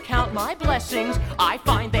when I count my blessings, I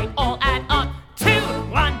find they all add up to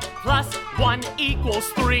 1 + 1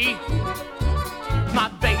 = 3. My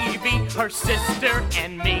baby, her sister,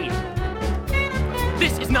 and me.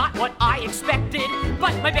 This is not what I expected,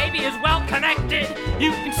 but my baby is well connected.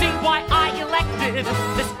 You can see why I elected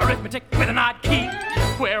this arithmetic with an odd key,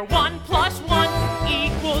 where 1 + 1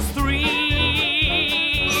 =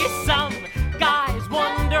 3. Some guys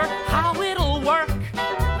wonder how it'll work.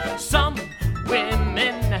 Some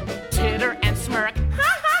women titter and smirk.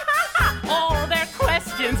 All their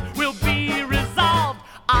questions will be resolved.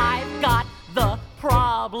 I've got the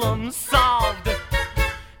problem solved.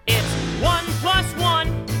 It's 1 + 1,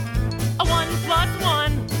 a 1 +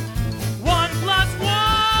 1, 1 + 1.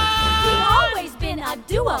 We've always been a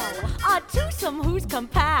duo, a twosome who's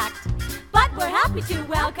compact. But we're happy to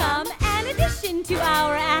welcome an addition to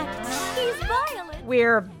our act. He's violent.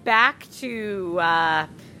 We're back to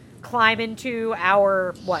climb into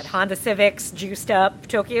our, Honda Civics juiced up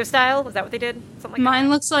Tokyo style? Was that what they did? Something like Mine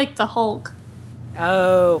looks like the Hulk. that?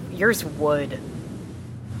 Oh, yours would.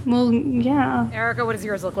 Well, yeah. Erica, what does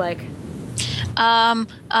yours look like?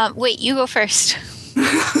 Wait, you go first.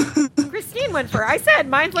 Christine went for. I said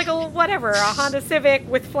mine's like a Honda Civic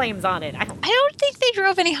with flames on it. I don't think they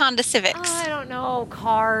drove any Honda Civics. I don't know.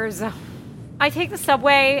 Cars. I take the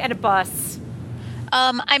subway and a bus.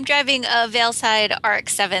 I'm driving a Valeside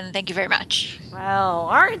RX-7. Thank you very much. Well,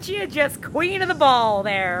 aren't you just queen of the ball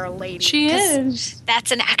there, lady? She is.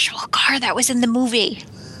 That's an actual car that was in the movie.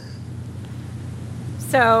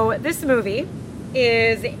 So this movie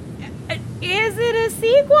is it a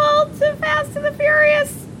sequel to Fast and the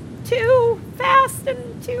Furious? Too Fast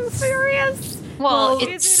and Too Furious? Well, is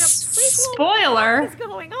it's it a prequel? Spoiler. What is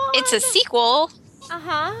going on? It's a sequel.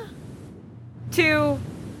 To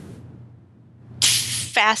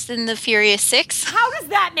Fast and the Furious 6. How does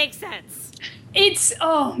that make sense? It's,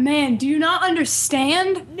 oh man, do you not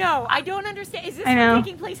understand? No, I don't understand. Is this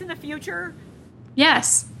taking place in the future?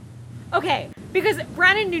 Yes. Okay, because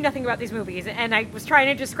Brandon knew nothing about these movies, and I was trying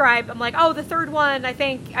to describe, I'm like, oh, the third one,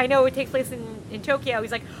 I know it takes place in Tokyo.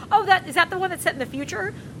 He's like, oh, is that the one that's set in the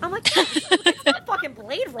future? I'm like, it's not fucking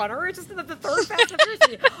Blade Runner, it's just the third Fast and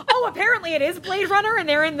Furious. Oh, apparently it is Blade Runner, and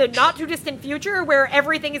they're in the not-too-distant future where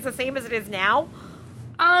everything is the same as it is now?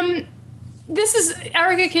 This is,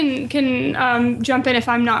 Erica can jump in if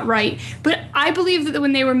I'm not right, but I believe that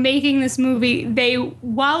when they were making this movie,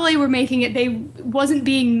 while they were making it, they wasn't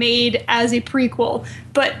being made as a prequel,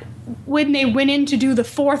 but when they went in to do the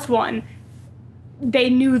fourth one, they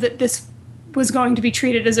knew that this was going to be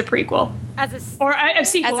treated as a prequel. As a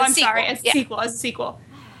sequel, as a sequel.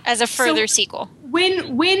 As a further sequel.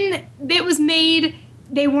 When it was made,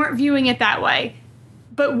 they weren't viewing it that way.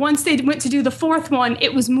 But once they went to do the fourth one,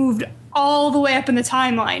 it was moved all the way up in the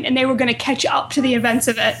timeline, and they were going to catch up to the events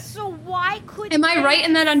of it. So why could Am I right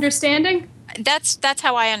in that understanding? That's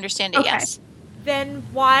how I understand it, okay. Yes. Then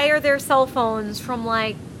why are there cell phones from,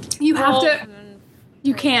 like... You have to...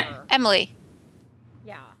 You can't. Emily.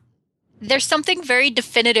 Yeah. There's something very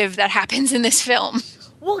definitive that happens in this film.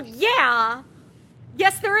 Well, yeah.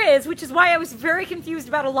 Yes, there is, which is why I was very confused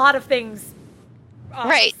about a lot of things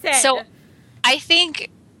right. said. So, I think...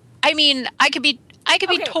 I mean, I could be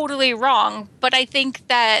totally wrong, but I think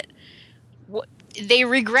that they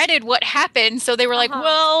regretted what happened, so they were like,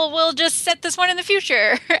 well, we'll just set this one in the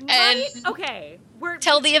future and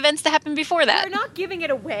tell the events that happened before that. We're not giving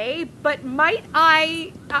it away, but might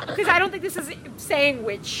I, because I don't think this is saying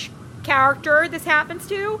which character this happens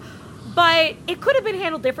to, but it could have been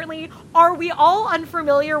handled differently. Are we all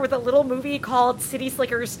unfamiliar with a little movie called City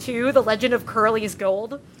Slickers 2, The Legend of Curly's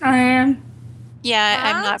Gold? I am. Yeah,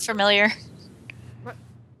 I'm not familiar.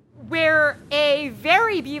 Where a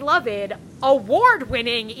very beloved,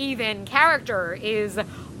 award-winning even character is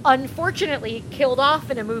unfortunately killed off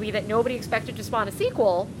in a movie that nobody expected to spawn a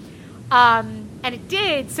sequel. And it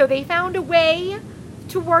did, so they found a way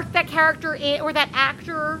to work that character in, or that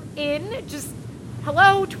actor in. Just,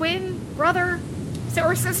 hello, twin, brother,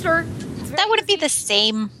 or sister. That wouldn't be the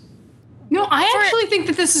same. No, I actually think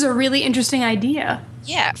that this is a really interesting idea.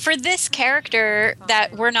 Yeah, for this character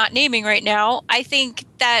that we're not naming right now, I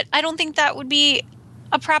don't think that would be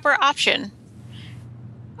a proper option.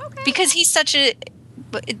 Okay. Because he's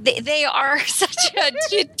they are such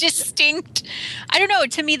a distinct, I don't know,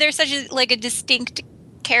 to me they're such a distinct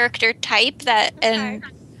character type that, and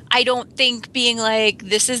I don't think being like,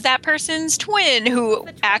 this is that person's twin who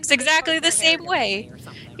acts exactly the same way.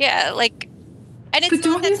 Yeah, like, and it's but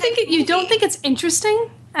don't you think it's interesting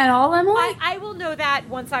at all, Emily? I will know that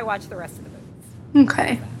once I watch the rest of the movies.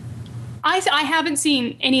 Okay. I haven't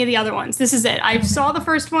seen any of the other ones. This is it. I saw the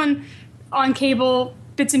first one on cable,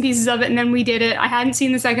 bits and pieces of it, and then we did it. I hadn't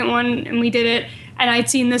seen the second one, and we did it. And I'd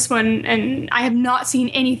seen this one, and I have not seen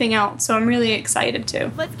anything else, so I'm really excited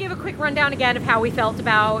to. Let's give a quick rundown again of how we felt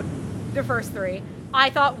about the first three. I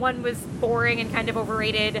thought 1 was boring and kind of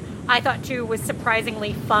overrated. I thought 2 was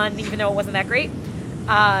surprisingly fun, even though it wasn't that great.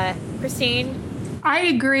 Christine? I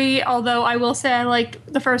agree, although I will say I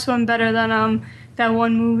liked the first one better than that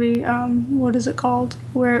one movie. What is it called?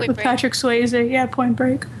 With Patrick Swayze. Yeah, Point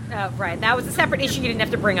Break. Oh, right. That was a separate issue you didn't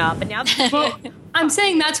have to bring up. And now, well, I'm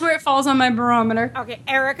saying that's where it falls on my barometer. Okay,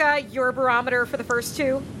 Erica, your barometer for the first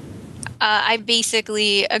 2? I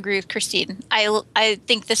basically agree with Christine. I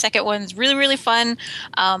think the second one's really, really fun,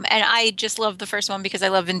 and I just love the first one because I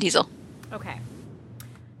love Vin Diesel. Okay.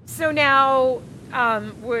 So now,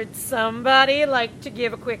 would somebody like to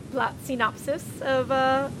give a quick plot synopsis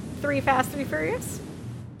of 3 Fast, 3 Furious?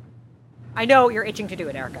 I know you're itching to do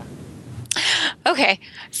it, Erica. Okay,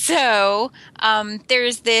 so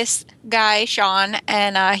there's this guy, Sean,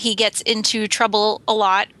 and he gets into trouble a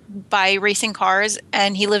lot by racing cars,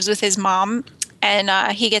 and he lives with his mom, and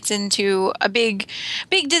he gets into a big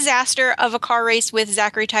disaster of a car race with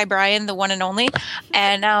Zachary Ty Bryan, the one and only,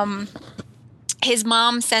 and his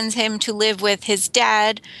mom sends him to live with his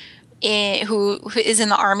dad, who is in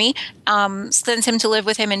the army, sends him to live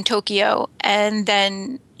with him in Tokyo, and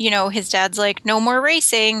then, his dad's like, no more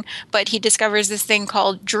racing, but he discovers this thing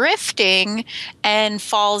called drifting and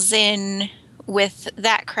falls in with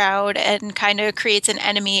that crowd and kind of creates an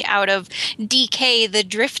enemy out of DK, the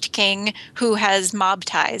Drift King, who has mob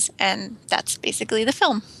ties, and that's basically the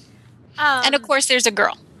film. And of course, there's a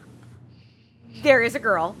girl. There is a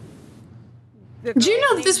girl. Do you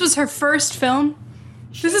know that this was her first film?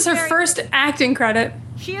 This is her first acting credit.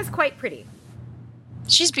 She is quite pretty.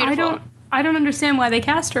 She's beautiful. I don't understand why they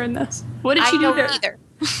cast her in this. What did she do there? Either.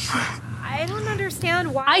 I don't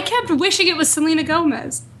understand why. I kept wishing it was Selena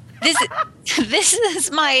Gomez. This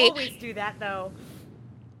is my always do that though.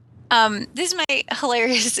 This is my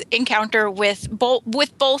hilarious encounter with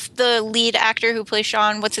both the lead actor who plays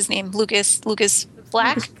Sean. What's his name? Lucas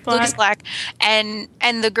Black, and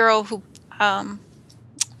the girl who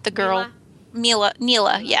Neela,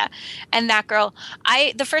 yeah, and that girl.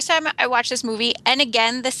 The first time I watched this movie, and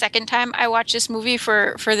again the second time I watched this movie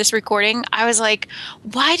for this recording, I was like,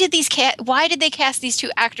 why did they cast these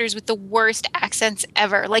two actors with the worst accents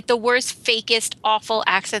ever, like the worst, fakest, awful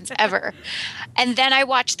accents ever? And then I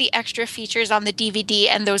watched the extra features on the DVD,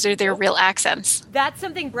 and those are their real accents. That's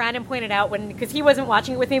something Brandon pointed out because he wasn't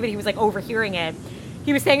watching it with me, but he was like overhearing it.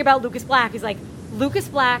 He was saying about Lucas Black. He's like, Lucas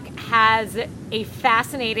Black has a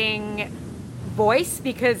fascinating voice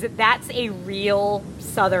because that's a real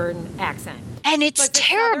Southern accent. And it's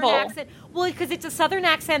terrible. Well, because it's a Southern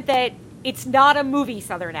accent that it's not a movie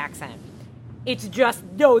Southern accent. It's just,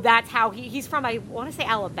 no, that's how he's from, I want to say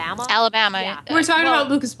Alabama. Alabama. Yeah. We're talking about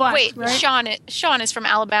Lucas Black, Wait, right? Sean is from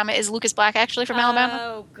Alabama. Is Lucas Black actually from Alabama?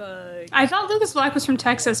 Oh, good. I thought Lucas Black was from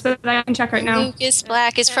Texas, but I can check right now. Lucas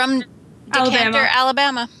Black is from Decatur,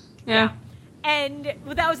 Alabama. Yeah. And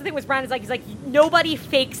that was the thing with Brandon's he's like, nobody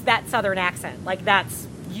fakes that Southern accent. Like, that's...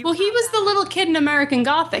 Well, he was the little kid in American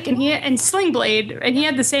Gothic, and Sling Blade, and he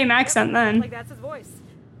had the same accent then. Like, that's his voice.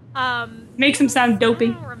 Makes him sound dopey.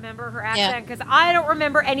 I don't remember her accent, because I don't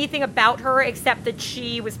remember anything about her except that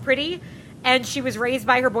she was pretty, and she was raised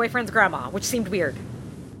by her boyfriend's grandma, which seemed weird.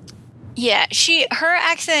 Yeah, her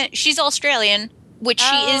accent, she's Australian, which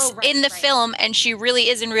she is in the film, and she really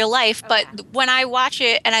is in real life. But when I watch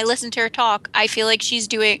it and I listen to her talk, I feel like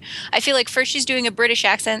first she's doing a British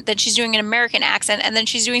accent, then she's doing an American accent, and then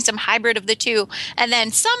she's doing some hybrid of the two. And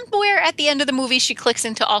then somewhere at the end of the movie, she clicks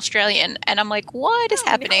into Australian. And I'm like, what is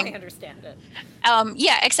happening? I understand it.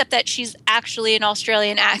 Yeah, except that she's actually an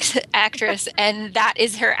Australian actress, and that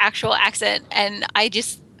is her actual accent. And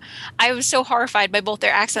I was so horrified by both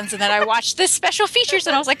their accents, and then I watched the special features,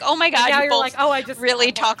 and I was like, "Oh my god, now you you're both like, I just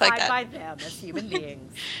really talk like that." by them as human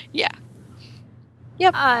beings. Yeah.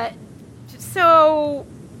 Yep. So,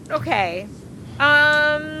 okay.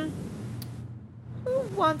 Who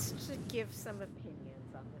wants to give some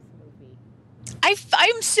opinions on this movie?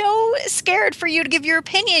 I'm so scared for you to give your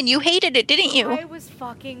opinion. You hated it, didn't you? I was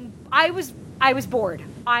bored.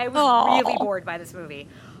 I was really bored by this movie.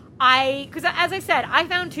 Because as I said, I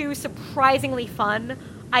found 2 surprisingly fun.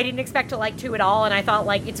 I didn't expect to like 2 at all, and I thought,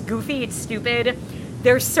 like, it's goofy, it's stupid.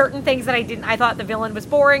 There's certain things that I thought the villain was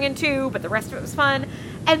boring in 2, but the rest of it was fun.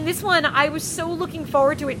 And this one, I was so looking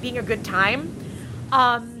forward to it being a good time.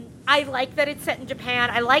 I like that it's set in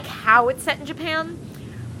Japan. I like how it's set in Japan,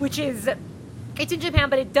 which is, it's in Japan,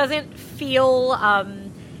 but it doesn't feel,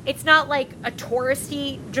 it's not like a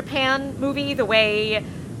touristy Japan movie the way...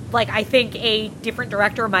 Like, I think a different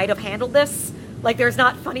director might have handled this. Like, there's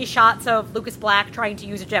not funny shots of Lucas Black trying to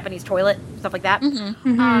use a Japanese toilet, stuff like that.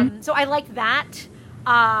 Mm-hmm. Mm-hmm. So I like that.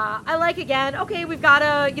 I like, again, okay, we've got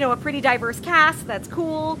a pretty diverse cast. That's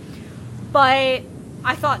cool. But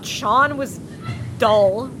I thought Sean was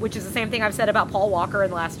dull, which is the same thing I've said about Paul Walker in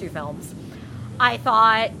the last 2 films. I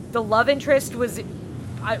thought the love interest was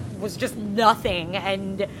just nothing.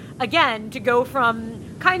 And, again, to go from...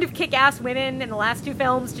 kind of kick-ass women in the last 2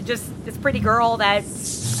 films to just this pretty girl that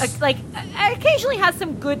occasionally has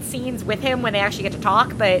some good scenes with him when they actually get to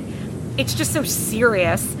talk, but it's just so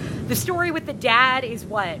serious. The story with the dad is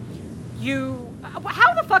how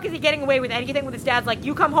the fuck is he getting away with anything when his dad's like,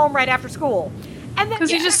 you come home right after school? And then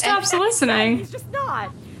because he just stops listening. He's just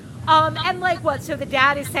not. And so the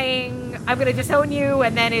dad is saying, I'm going to disown you,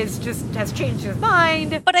 and then has changed his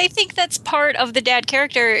mind. But I think that's part of the dad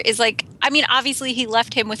character is like, I mean, obviously he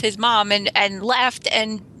left him with his mom and left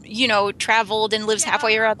and, traveled and lives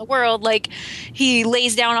halfway around the world. Like, he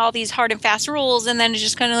lays down all these hard and fast rules and then is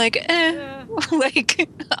just kind of like, like,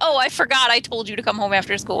 oh, I forgot I told you to come home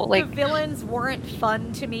after school. Like, the villains weren't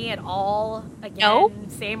fun to me at all. Again,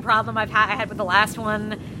 same problem I had with the last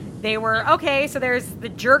one. They were, okay, so there's the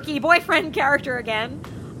jerky boyfriend character again.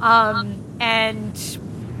 And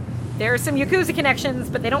there's some Yakuza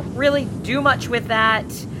connections, but they don't really do much with that.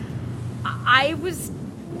 I was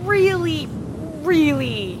really,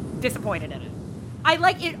 really disappointed in it. I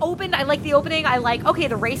like the opening. I like, okay,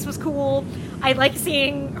 the race was cool. I like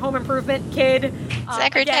seeing Home Improvement kid.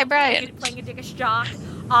 Zachary Ty Bryan. Playing a dickish jock.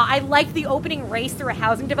 I liked the opening race through a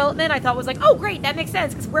housing development. I thought was like, oh, great, that makes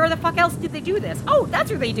sense, because where the fuck else did they do this? Oh, that's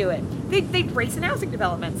where they do it. They race in housing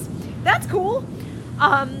developments. That's cool.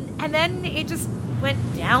 And then it just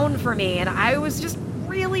went down for me, and I was just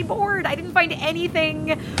really bored. I didn't find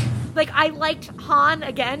anything Like, I liked Han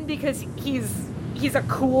again because he's a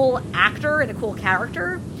cool actor and a cool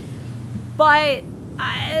character, but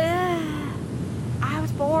I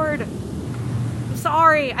was bored. I'm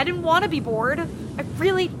sorry. I didn't want to be bored. I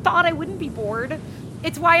really thought I wouldn't be bored.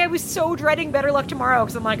 It's why I was so dreading Better Luck Tomorrow,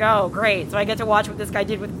 because I'm like, oh, great, so I get to watch what this guy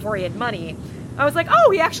did before he had money. I was like,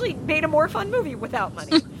 oh, he actually made a more fun movie without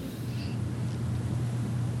money.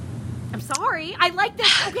 I'm sorry. I like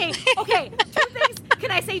this. Okay. 2 things.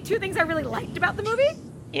 Can I say 2 things I really liked about the movie?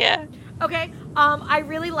 Yeah. Okay. I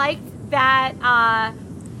really liked that,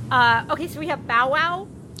 okay, so we have Bow Wow.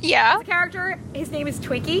 Yeah. As a character. His name is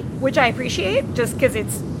Twinkie, which I appreciate, just because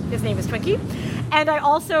his name is Twinkie. And I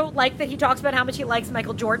also like that he talks about how much he likes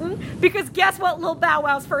Michael Jordan, because guess what Lil Bow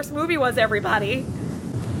Wow's first movie was, everybody?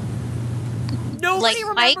 Nobody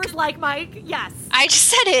remembers Like Mike. Yes. I just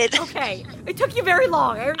said it. Okay. It took you very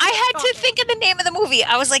long. I had to think of the name of the movie.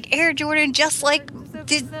 I was like, Air Jordan, just like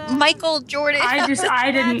Michael Jordan.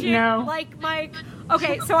 I didn't know. Like Mike.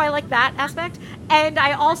 Okay, so I like that aspect. And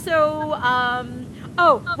I also,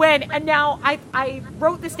 now I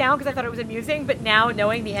wrote this down because I thought it was amusing, but now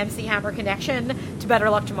knowing the MC Hammer connection to Better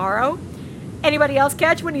Luck Tomorrow, anybody else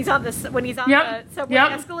catch when he's on the subway escalator?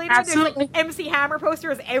 Absolutely. There's like MC Hammer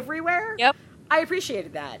posters everywhere. Yep. I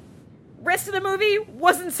appreciated that. Rest of the movie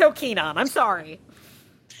wasn't so keen on. I'm sorry.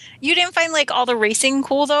 You didn't find like all the racing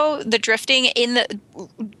cool though? The drifting in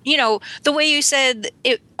the, the way you said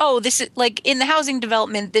it. Oh, this is like in the housing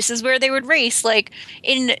development. This is where they would race. Like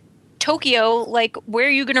in Tokyo, like where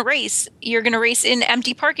are you going to race? You're going to race in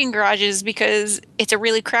empty parking garages because it's a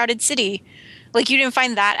really crowded city. Like, you didn't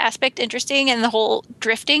find that aspect interesting and the whole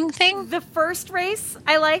drifting thing? The first race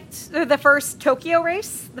I liked, the first Tokyo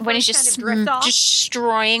race. When he's just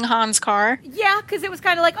destroying Han's car? Yeah, because it was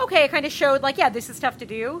kind of like, okay, it kind of showed, like, yeah, this is tough to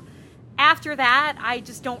do. After that, I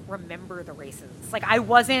just don't remember the races. Like, I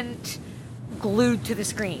wasn't glued to the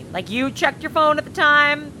screen. Like, you checked your phone at the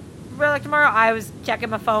time. Like, tomorrow, I was checking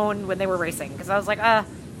my phone when they were racing. Because I was like, all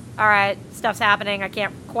right, stuff's happening. I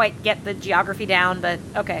can't quite get the geography down, but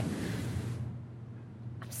okay.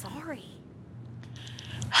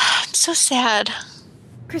 I'm so sad.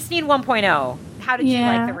 Christine 1.0. How did you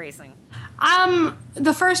like the racing?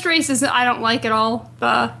 The first race is I don't like at all.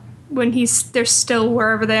 When they're still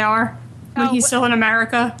wherever they are. When he's still in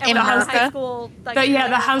America. In high school. Like,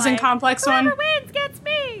 the housing complex one. Whoever wins gets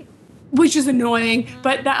me. Which is annoying. Mm-hmm.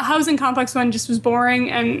 But that housing complex one just was boring,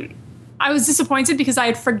 and I was disappointed because I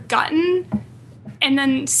had forgotten. And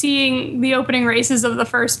then seeing the opening races of the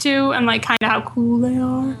first 2 and like kind of how cool they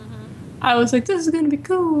are. Mm-hmm. I was like, this is going to be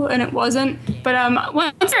cool, and it wasn't. But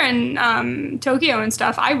once they're in Tokyo and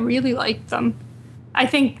stuff, I really liked them. I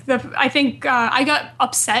think I got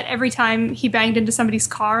upset every time he banged into somebody's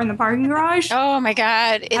car in the parking garage. Oh my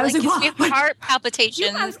god! It gives me heart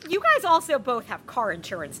palpitations. You guys also both have car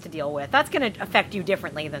insurance to deal with. That's going to affect you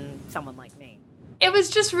differently than someone like me. It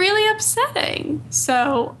was just really upsetting.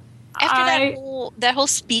 So. After that whole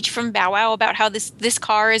speech from Bow Wow about how this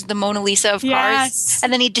car is the Mona Lisa of cars,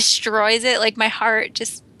 and then he destroys it, like my heart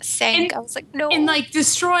just sank. I was like, no. And like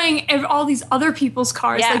destroying all these other people's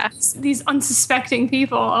cars, like these unsuspecting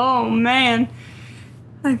people. Oh man,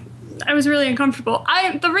 I was really uncomfortable.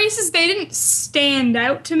 The races, they didn't stand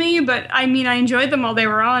out to me, but I mean, I enjoyed them while they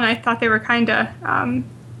were on. I thought they were kind of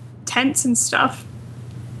tense and stuff.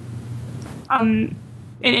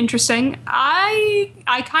 And interesting. I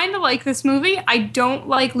kind of like this movie. I don't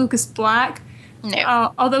like Lucas Black.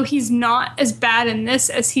 No. Although he's not as bad in this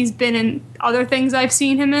as he's been in other things I've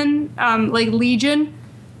seen him in, like Legion.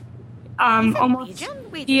 He's almost.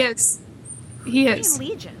 Legion? Wait, he is. He is.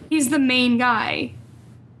 Legion. He's the main guy.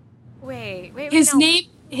 Wait.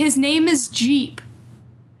 His name is Jeep.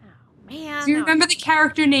 Oh man. Do you remember the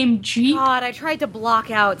character named Jeep? God, I tried to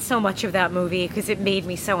block out so much of that movie because it made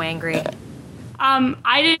me so angry.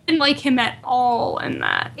 I didn't like him at all in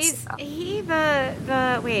that. Is he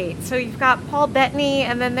the wait, so you've got Paul Bettany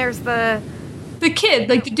and then there's the kid,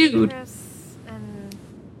 like the dude. And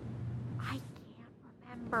I can't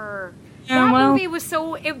remember. Yeah, that movie was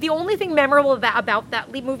the only thing memorable about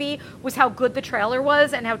that movie was how good the trailer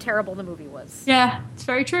was and how terrible the movie was. Yeah, it's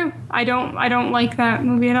very true. I don't like that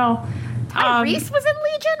movie at all. Tyrese was in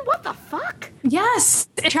Legion? What the fuck? Yes.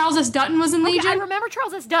 Charles S. Dutton was in Legion. I remember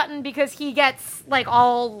Charles S. Dutton because he gets like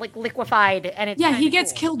all like liquefied and it's he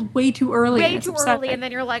gets killed way too early. Way too early, and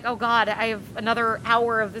then you're like, oh god, I have another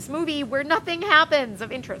hour of this movie where nothing happens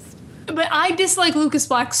of interest. But I dislike Lucas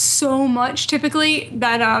Black so much typically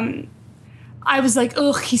that I was like,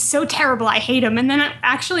 ugh, he's so terrible, I hate him. And then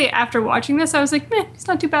actually after watching this, I was like, he's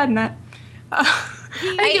not too bad in that.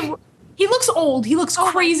 He looks old. He looks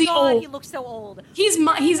crazy old. He looks so old. He's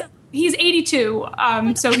He's 82,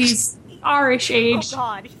 so he's our-ish age. Oh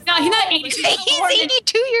God! No, he's not 82. He's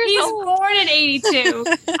 82 years old. He's born in 82.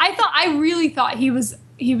 I really thought he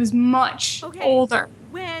was much older.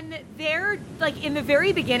 When they're like in the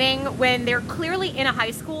very beginning, when they're clearly in a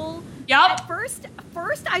high school. Yep. At first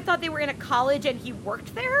I thought they were in a college and he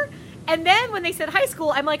worked there. And then when they said high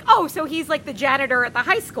school, I'm like, oh, so he's like the janitor at the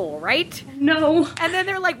high school, right? No. And then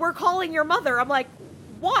they're like, we're calling your mother. I'm like,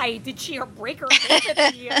 why? Did she break her hip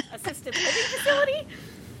at the assisted living facility?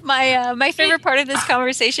 My favorite part of this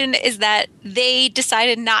conversation is that they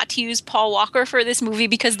decided not to use Paul Walker for this movie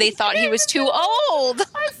because they thought he was too old.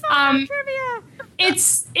 I saw trivia.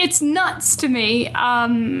 It's nuts to me.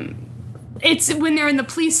 It's when they're in the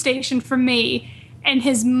police station for me, and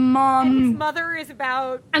his mom... And his mother is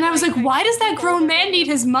about... And I was like, why does that grown man need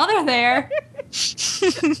his mother there?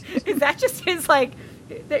 Is that just his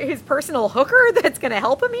personal hooker that's going to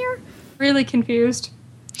help him here? Really confused.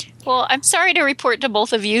 Well, I'm sorry to report to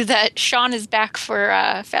both of you that Sean is back for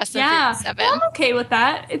Fast and Furious 7. Well, I'm okay with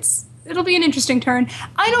that. It'll be an interesting turn.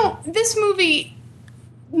 This movie...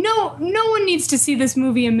 No one needs to see this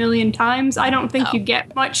movie a million times. I don't think you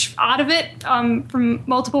get much out of it from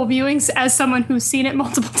multiple viewings as someone who's seen it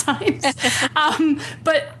multiple times.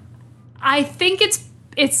 But I think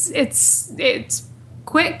it's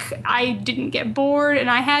quick. I didn't get bored, and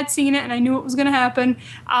I had seen it, and I knew it was going to happen.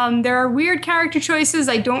 There are weird character choices.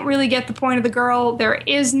 I don't really get the point of the girl. There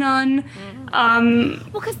is none. Well,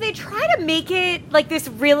 because they try to make it like this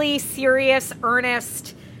really serious,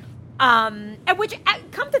 earnest... and which,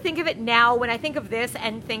 come to think of it now, when I think of this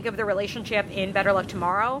and think of the relationship in Better Luck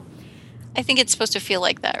Tomorrow, I think it's supposed to feel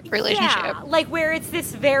like that relationship. Yeah, like where it's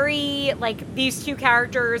this very, like, these two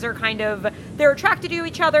characters are kind of, they're attracted to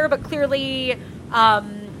each other, but clearly,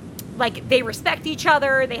 like, they respect each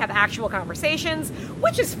other, they have actual conversations,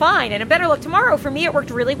 which is fine. And in Better Luck Tomorrow, for me, it worked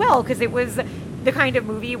really well, because it was the kind of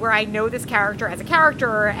movie where I know this character as a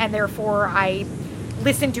character, and therefore I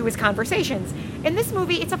listen to his conversations. In this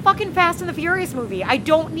movie, it's a fucking Fast and the Furious movie. I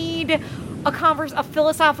don't need a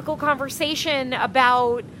philosophical conversation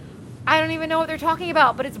about, I don't even know what they're talking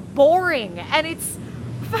about, but it's boring. And it's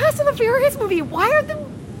Fast and the Furious movie. Why are the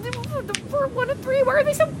 1 and 3, why are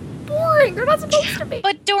they so boring? They're not supposed to be.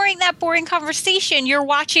 But during that boring conversation, you're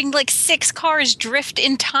watching like 6 cars drift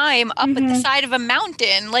in time up at the side of a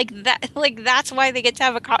mountain. Like that's why they get to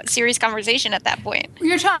have a serious conversation at that point.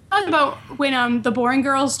 You're talking about when the boring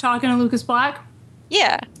girl's talking to Lucas Black?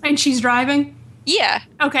 Yeah. And she's driving? Yeah.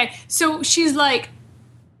 Okay, so she's like,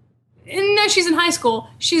 no, she's in high school.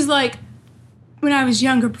 She's like, when I was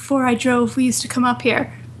younger, before I drove, we used to come up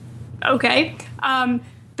here. Okay.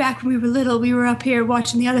 Back when we were little, we were up here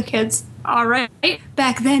watching the other kids. All right.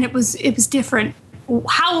 Back then, it was different.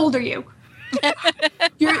 How old are you?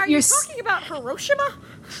 Are you talking about Hiroshima?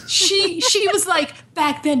 She was like,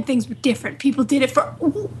 back then things were different. People did it for...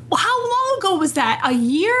 How long ago was that? A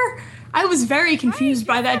year? I was very confused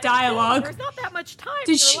by that dialogue. There's not that much time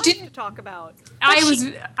to talk about.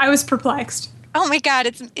 I was perplexed. Oh my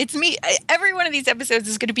God, it's me. Every one of these episodes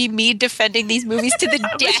is going to be me defending these movies to the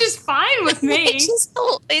death. Which is fine with me.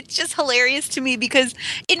 It's just hilarious to me because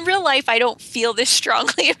in real life, I don't feel this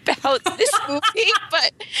strongly about this movie.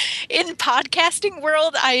 But in podcasting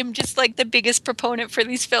world, I am just like the biggest proponent for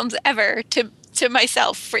these films ever to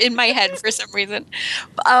myself in my head for some reason.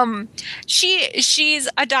 She's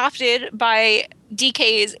adopted by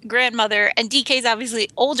DK's grandmother, and DK's obviously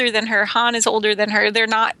older than her. Han is older than her. They're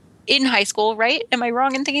not in high school, right? Am I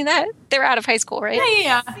wrong in thinking that? They're out of high school, right?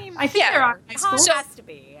 Yeah. I think they're out of high school. Han has to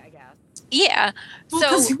be, I guess. Yeah. Well,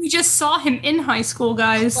 because we just saw him in high school,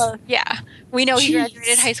 guys. Well, yeah. We know he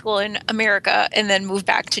graduated high school in America and then moved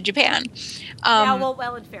back to Japan.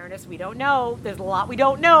 Well, in fairness, we don't know. There's a lot we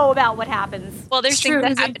don't know about what happens. Well, there's things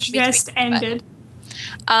that happened. Just ended.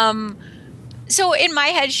 So in my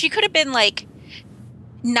head, she could have been like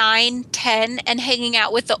 9, 10 and hanging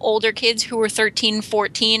out with the older kids who were 13,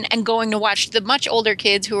 14 and going to watch the much older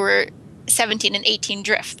kids who were 17 and 18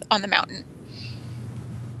 drift on the mountain.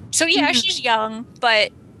 So yeah, she's young,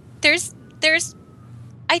 but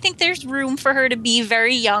I think there's room for her to be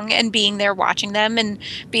very young and being there watching them and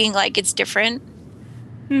being like, it's different.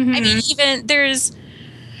 I mean, even there's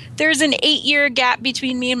an 8-year gap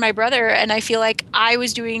between me and my brother, and I feel like I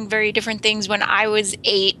was doing very different things when I was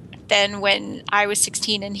 8 than when I was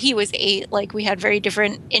 16 and he was 8. Like, we had very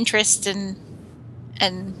different interests and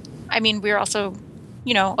I mean, we were also,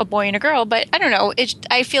 you know, a boy and a girl, but I don't know.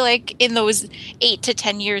 I feel like in those 8 to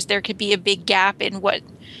 10 years, there could be a big gap in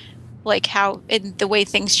how in the way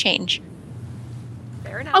things change.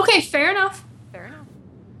 Fair enough. Okay, fair enough.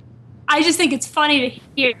 I just think it's funny to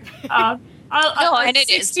hear And it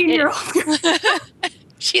is. 16-year-old.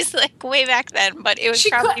 She's like way back then, but it was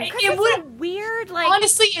probably it was weird. Like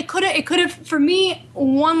honestly, it could have for me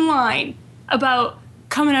one line about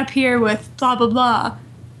coming up here with blah blah blah.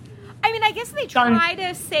 I mean, I guess they try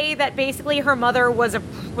to say that basically her mother was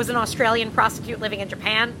an Australian prostitute living in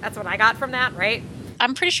Japan. That's what I got from that, right?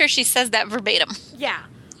 I'm pretty sure she says that verbatim. Yeah.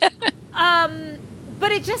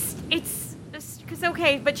 But it's because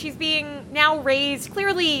okay, but she's being now raised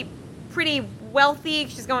clearly pretty wealthy.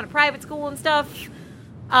 She's going to private school and stuff.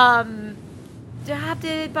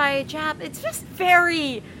 Adopted by a Jap. It's just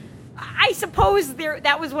very. I suppose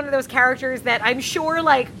that was one of those characters that I'm sure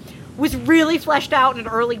like was really fleshed out in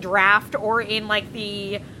an early draft or in like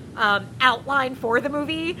the outline for the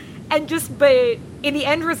movie, and but in the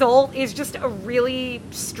end result is just a really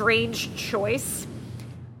strange choice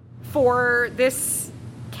for this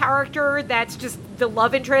character that's just the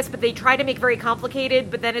love interest, but they try to make very complicated,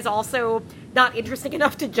 but then is also not interesting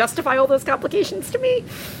enough to justify all those complications to me.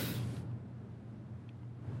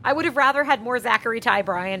 I would have rather had more Zachary Ty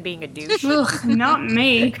Bryan being a douche. Ugh, not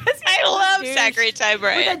me. I love Zachary Ty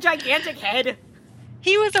Bryan. With a gigantic head.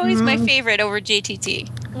 He was always my favorite over JTT.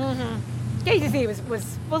 Mm-hmm. JTT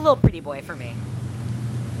was a little pretty boy for me.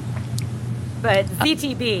 But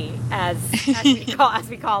ZTB, as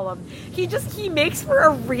we call him, he makes for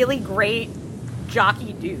a really great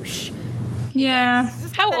jockey douche. Yeah.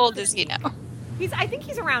 How old is he now? I think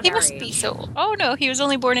he's around. He must be so old. Oh no, he was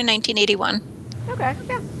only born in 1981. Okay.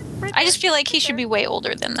 Yeah. Right I just feel like he should be way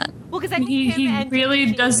older than that. Well, because I think he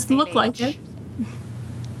really does look like it.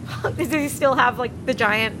 Does he still have like the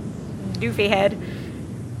giant doofy head?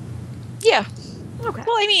 Yeah. Okay.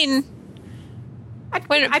 Well, I mean,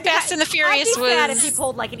 when Fast and the Furious I'd be sad if he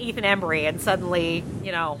pulled like an Ethan Embry and suddenly,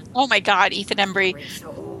 you know. Oh my God, Ethan Embry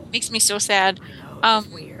makes me so sad. It's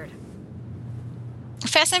weird.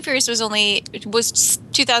 Fast and Furious was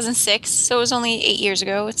 2006, so it was only 8 years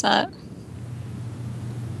ago. It's not.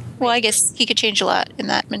 Well, I guess he could change a lot in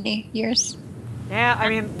that many years. Yeah, I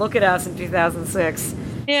mean, look at us in 2006.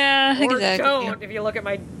 Yeah, or exactly. Don't if you look at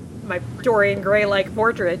my Dorian Gray-like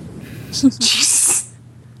portrait. So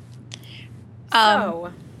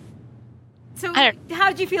how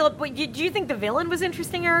did you feel? Do you think the villain was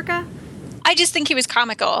interesting, Erica? I just think he was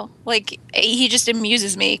comical. Like, he just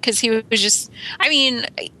amuses me because he was just. I mean,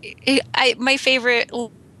 my favorite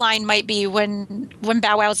line might be when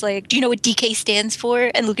Bow Wow's like, "Do you know what DK stands for?"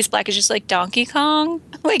 And Lucas Black is just like, "Donkey Kong."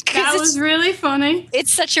 Like, that was really funny.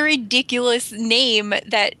 It's such a ridiculous name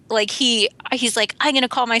that like he's like, "I'm gonna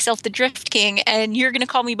call myself the Drift King, and you're gonna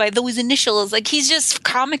call me by those initials." Like, he's just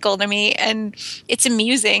comical to me, and it's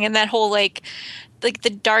amusing. And that whole like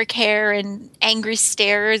the dark hair and angry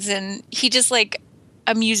stares, and he just like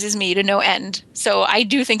amuses me to no end. So I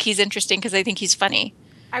do think he's interesting because I think he's funny.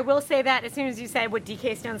 I will say that as soon as you said what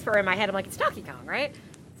DK stands for in my head, I'm like, it's Donkey Kong, right?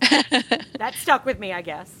 That stuck with me, I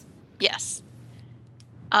guess. Yes.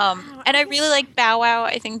 And I really like Bow Wow.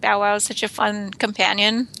 I think Bow Wow is such a fun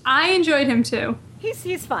companion. I enjoyed him too.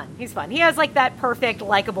 He's fun. He's fun. He has like that perfect,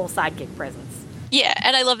 likable sidekick presence. Yeah,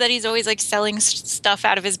 and I love that he's always like selling stuff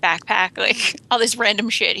out of his backpack, like all this random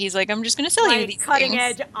shit. He's like, I'm just going to sell you these cutting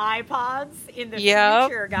things. edge iPods in the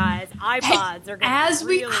future, guys. iPods are going to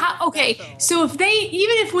be really special. So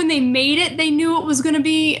if when they made it, they knew it was going to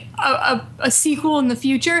be a sequel in the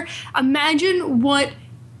future. Imagine what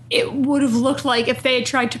it would have looked like if they had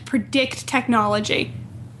tried to predict technology.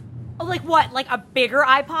 Like what? Like a bigger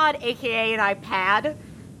iPod, aka an iPad?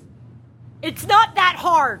 It's not that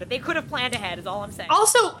hard. They could have planned ahead, is all I'm saying.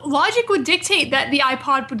 Also, logic would dictate that the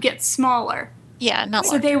iPod would get smaller. Yeah, not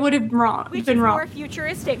so they would have been wrong. Which is more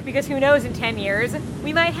futuristic, because who knows, in 10 years,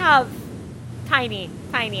 we might have tiny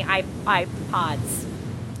iPods.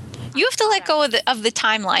 You have to let go of the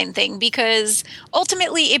timeline thing, because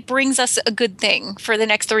ultimately it brings us a good thing for the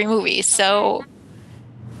next 3 movies. So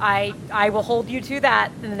I will hold you to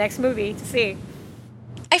that in the next movie to see.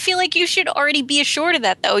 I feel like you should already be assured of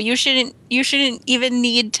that, though. You shouldn't even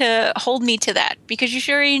need to hold me to that, because you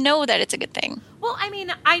should already know that it's a good thing. Well, I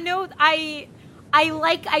mean, I know I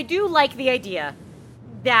do like the idea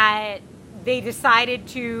that they decided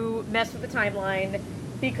to mess with the timeline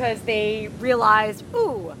because they realized,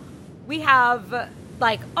 ooh, we have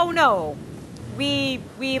like, oh no, we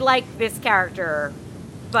like this character,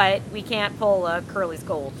 but we can't pull a Curly's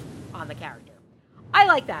Gold on the character. I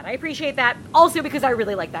like that. I appreciate that. Also because I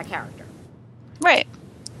really like that character. Right.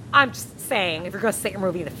 I'm just saying, if you're going to set your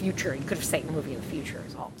movie in the future, you could have set your movie in the future,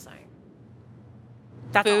 is all I'm saying.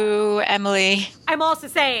 That's Boo, all. Emily. I'm also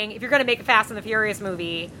saying, if you're going to make a Fast and the Furious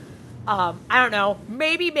movie, I don't know,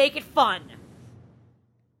 maybe make it fun.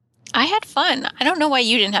 I had fun. I don't know why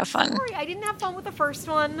you didn't have fun. Sorry, I didn't have fun with the first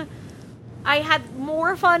one. I had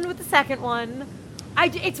more fun with the second one.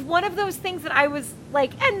 It's one of those things that I was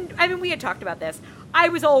like, and I mean, we had talked about this. I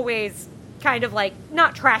was always kind of like,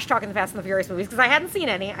 not trash talking the Fast and the Furious movies, because I hadn't seen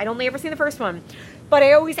any. I'd only ever seen the first one. But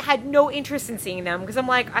I always had no interest in seeing them, because I'm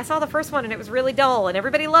like, I saw the first one and it was really dull, and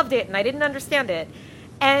everybody loved it, and I didn't understand it.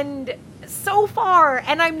 And so far,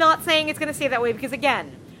 and I'm not saying it's going to stay that way, because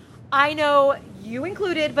again, I know you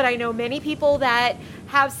included, but I know many people that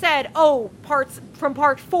have said, oh, parts from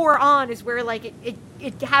part 4 on is where like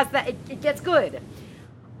it has that, it gets good.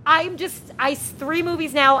 I 3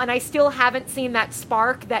 movies now, and I still haven't seen that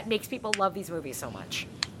spark that makes people love these movies so much.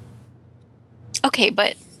 Okay,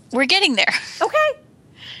 but we're getting there. Okay.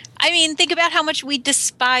 I mean, think about how much we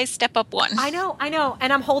despise Step Up 1. I know,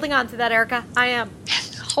 and I'm holding on to that, Erica. I am.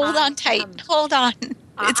 Hold on tight. Hold on.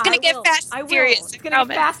 It's going to get fast and furious. It's going to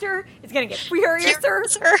get faster. It's going to get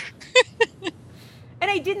furiouser. And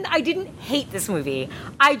I didn't hate this movie.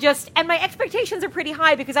 And my expectations are pretty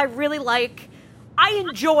high because I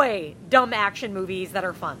enjoy dumb action movies that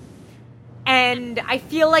are fun. And I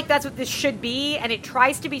feel like that's what this should be, and it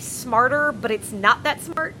tries to be smarter, but it's not that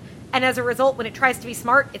smart. And as a result, when it tries to be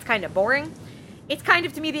smart, it's kind of boring. It's kind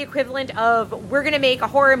of, to me, the equivalent of, we're going to make a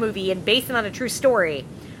horror movie and base it on a true story.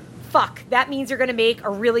 Fuck, that means you're going to make a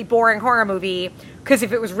really boring horror movie, because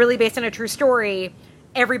if it was really based on a true story,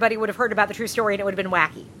 everybody would have heard about the true story and it would have been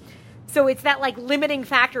wacky. So it's that, like, limiting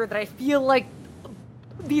factor that I feel like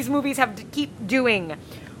these movies have to keep doing,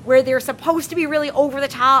 where they're supposed to be really over the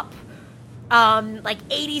top, like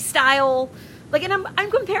 80s style. Like, and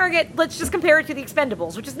I'm comparing it, let's just compare it to The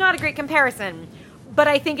Expendables, which is not a great comparison, but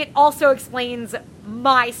I think it also explains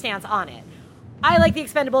my stance on it. I like The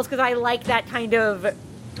Expendables because I like that kind of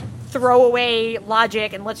throwaway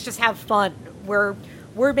logic, and let's just have fun. We're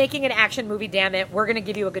making an action movie, damn it. We're going to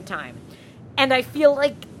give you a good time. And I feel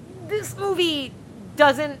like this movie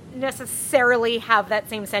doesn't necessarily have that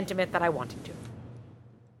same sentiment that I want it to.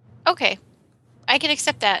 Okay. I can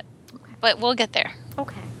accept that, but we'll get there.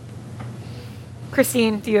 Okay.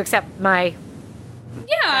 Christine, do you accept my...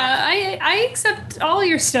 Yeah, I accept all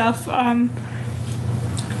your stuff. I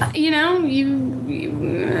don't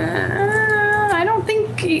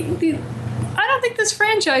think this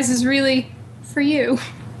franchise is really for you.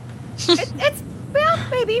 It's well,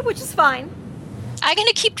 maybe, which is fine. I'm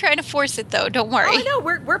gonna keep trying to force it, though. Don't worry. Oh, I know.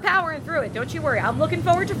 We're powering through it. Don't you worry. I'm looking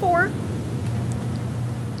forward to 4.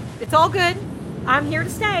 It's all good. I'm here to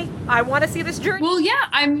stay. I want to see this journey. Well, yeah,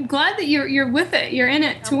 I'm glad that you're with it. You're in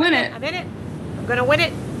it to win it. I'm in it. I'm gonna win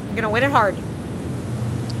it. I'm gonna win it hard.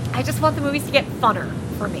 I just want the movies to get funner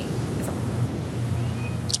for me.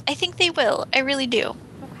 I think they will. I really do.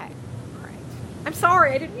 Okay. All right. I'm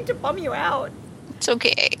sorry. I didn't mean to bum you out. It's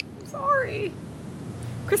okay. I'm sorry.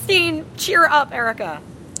 Christine, cheer up, Erica.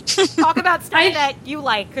 Talk about stuff that you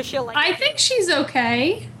like, because she'll like I think she's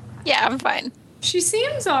okay. Yeah, I'm fine. She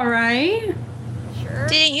seems all right. Sure.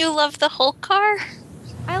 Didn't you love the Hulk car?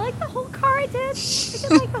 I like the Hulk car. I did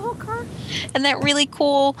like the Hulk car. And that really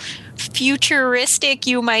cool, futuristic,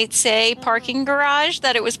 you might say, parking garage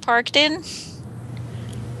that it was parked in.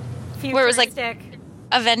 Futuristic. Where it was like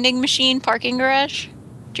a vending machine parking garage.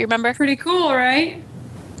 Do you remember? Pretty cool, right?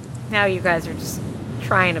 Now you guys are just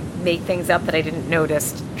trying to make things up that I didn't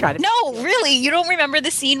notice. No, really? You don't remember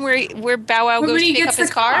the scene where Bow Wow goes to pick up his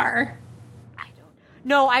car? I don't.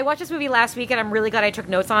 No, I watched this movie last week, and I'm really glad I took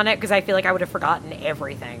notes on it, because I feel like I would have forgotten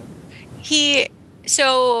everything.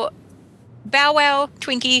 So Bow Wow,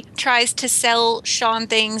 Twinkie, tries to sell Sean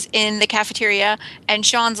things in the cafeteria, and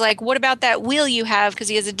Sean's like, what about that wheel you have? Because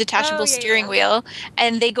he has a detachable steering wheel.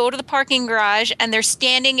 And they go to the parking garage, and they're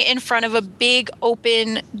standing in front of a big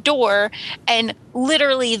open door, and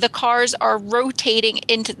literally the cars are rotating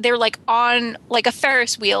they're like on like a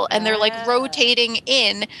Ferris wheel, and they're like rotating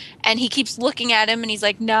in, and he keeps looking at him, and he's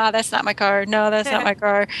like, nah, that's not my car. No, that's not my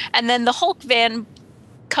car. And then the Hulk van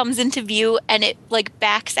comes into view, and it like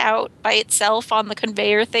backs out by itself on the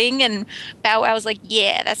conveyor thing, and Bow Wow's like,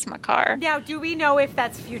 yeah, that's my car. Now, do we know if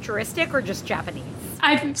that's futuristic or just Japanese?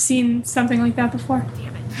 I've seen something like that before.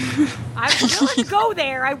 Damn it. I was willing to go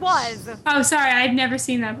there. I was. Oh, sorry. I'd never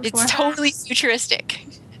seen that before. It's totally futuristic.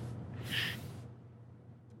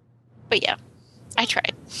 But yeah, I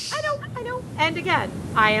tried. I know. And again,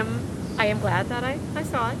 I am glad that I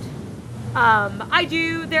saw it. I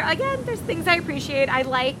do. There's things I appreciate. I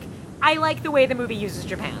like the way the movie uses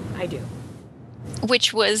Japan. I do.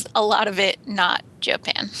 Which was a lot of it not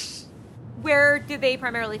Japan. Where do they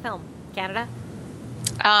primarily film? Canada?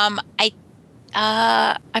 I'm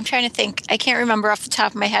trying to think. I can't remember off the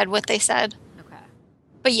top of my head what they said. Okay.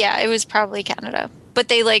 But yeah, it was probably Canada. But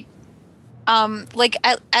they Like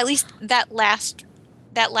at least that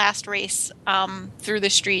last race through the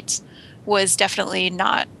streets was definitely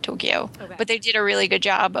not Tokyo, but they did a really good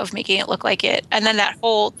job of making it look like it. And then that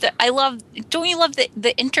whole, don't you love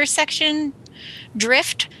the intersection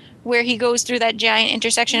drift where he goes through that giant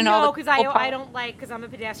intersection? And no, because I don't like, because I'm a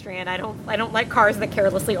pedestrian. I don't like cars that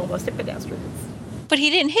carelessly almost hit pedestrians. But he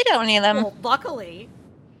didn't hit any of them. Well, luckily,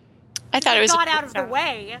 I thought it was got out of the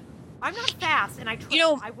way. I'm not fast, and I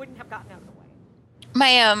wouldn't have gotten out of the way.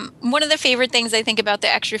 My one of the favorite things I think about the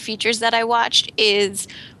extra features that I watched is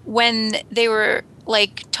when they were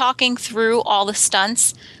like talking through all the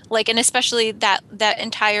stunts, like, and especially that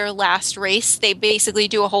entire last race. They basically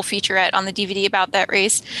do a whole featurette on the DVD about that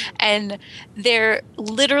race, and they're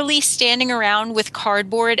literally standing around with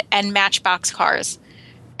cardboard and Matchbox cars.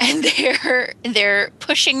 And they're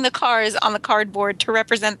pushing the cars on the cardboard to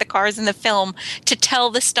represent the cars in the film to tell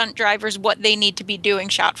the stunt drivers what they need to be doing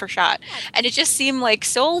shot for shot. And it just seemed like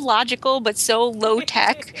so logical but so low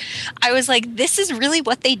tech. I was like, this is really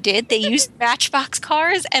what they did. They used Matchbox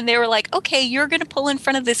cars and they were like, okay, you're going to pull in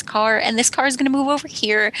front of this car and this car is going to move over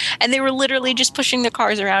here. And they were literally just pushing the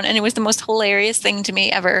cars around, and it was the most hilarious thing to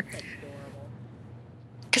me ever.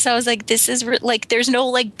 Because I was like, this is like, there's no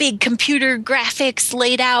like big computer graphics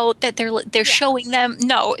laid out that they're showing them.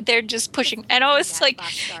 No, they're just pushing. And I was like,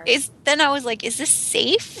 is this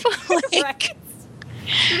safe? Like,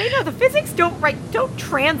 do they know the physics don't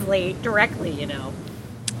translate directly? You know.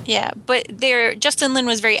 Yeah, but Justin Lin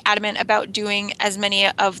was very adamant about doing as many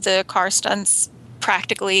of the car stunts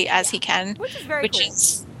practically as he can, which is very cool.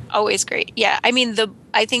 Is always great. Yeah, I mean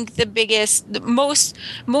I think most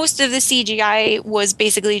of the CGI was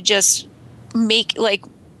basically just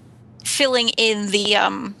filling in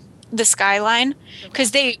the skyline,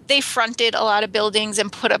 because they fronted a lot of buildings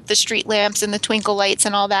and put up the street lamps and the twinkle lights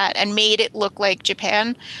and all that and made it look like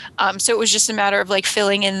Japan. So it was just a matter of like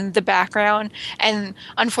filling in the background, and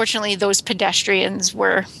unfortunately those pedestrians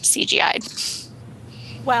were CGI'd.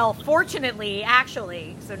 Well, fortunately,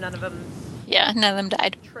 actually, so none of them. Yeah, none of them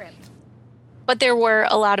died. Tripped. But there were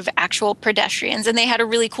a lot of actual pedestrians, and they had a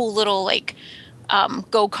really cool little like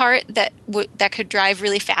go-kart that could drive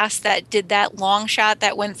really fast, that did that long shot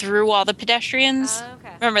that went through all the pedestrians.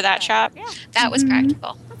 Okay. Remember that shot? Yeah. That was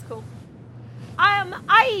practical. That's cool.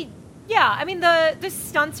 I mean the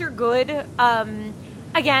stunts are good.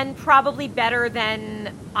 Again, probably better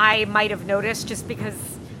than I might have noticed, just because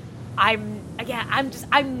I'm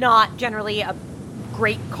not generally a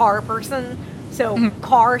great car person. So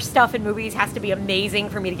car stuff in movies has to be amazing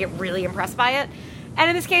for me to get really impressed by it. And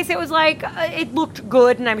in this case, it was like, it looked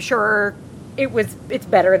good, and I'm sure it's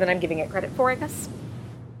better than I'm giving it credit for, I guess.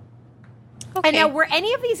 Okay. And now, were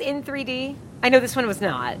any of these in 3D? I know this one was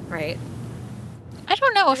not, right? I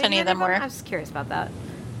don't know if any of them were. I was just curious about that.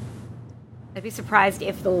 I'd be surprised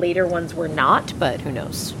if the later ones were not, but who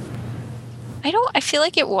knows? I feel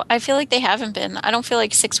like they haven't been. I don't feel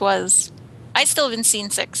like 6 was. I still haven't seen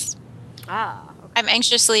 6. Ah. Okay. I'm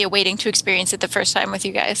anxiously awaiting to experience it the first time with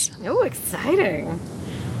you guys. Oh, exciting.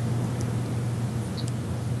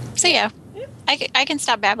 So yeah, I can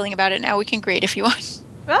stop babbling about it now. We can grade if you want.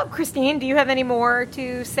 Well, Christine, do you have any more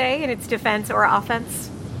to say in its defense or offense?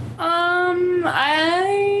 I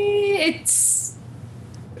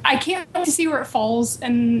can't wait to see where it falls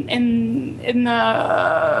in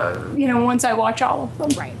the once I watch all of them.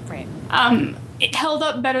 Right. It held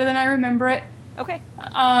up better than I remember it. Okay.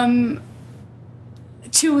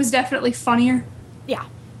 2 was definitely funnier. Yeah.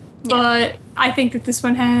 But I think that this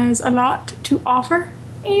one has a lot to offer.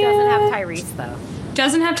 It doesn't have Tyrese, though.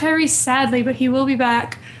 Doesn't have Tyrese, sadly, but he will be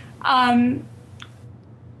back. I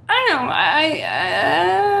don't know.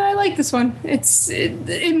 I like this one.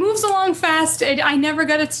 It moves along fast. I never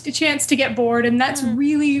got a chance to get bored, and that's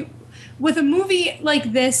really, with a movie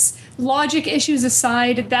like this, logic issues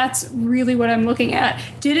aside, that's really what I'm looking at.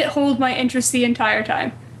 Did it hold my interest the entire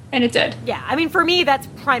time? And it did. Yeah, I mean, for me, that's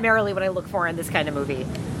primarily what I look for in this kind of movie.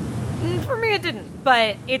 For me, it didn't,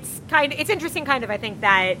 but it's interesting, kind of. I think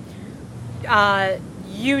that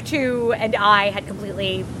you two and I had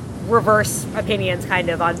completely reverse opinions, kind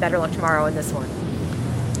of, on Better Luck Tomorrow and this one.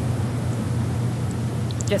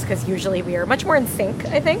 Just because usually we are much more in sync,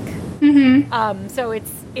 I think. Mm-hmm. So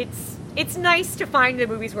it's nice to find the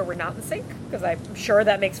movies where we're not in sync, because I'm sure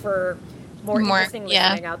that makes for more interesting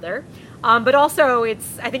listening out there. But also,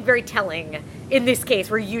 it's, I think, very telling in this case,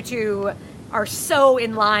 where you two are so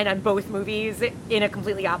in line on both movies in a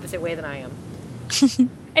completely opposite way than I am.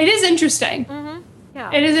 It is interesting. Mm-hmm.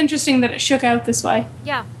 Yeah. It is interesting that it shook out this way.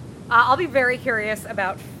 Yeah. I'll be very curious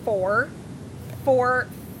about 4. 4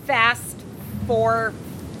 Faster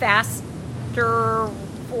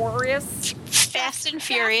Furious. Fast and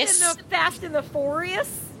Furious. Fast and the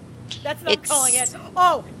Furious? That's what I'm calling it.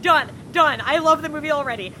 Oh, done. I love the movie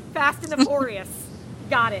already. Fast and the Furious.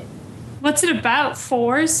 Got it. What's it about?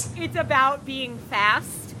 Fours? It's about being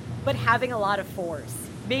fast, but having a lot of fours.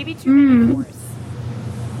 Maybe too many fours.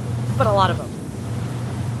 But a lot of them.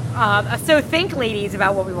 So think, ladies,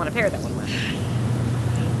 about what we want to pair that one with.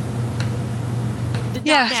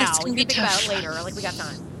 Yeah, Not now. it's gonna We be can think about tough. it later. Like, we got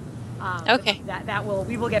time. Okay.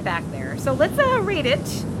 We will get back there. So let's rate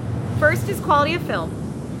it. First is quality of film.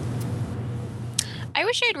 I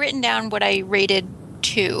wish I had written down what I rated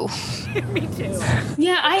 2. Me too.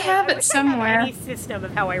 Yeah, I have it wish somewhere. I had any system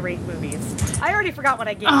of how I rate movies. I already forgot what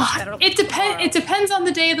I gave. It depends on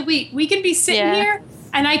the day of the week. We can be sitting here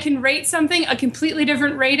and I can rate something a completely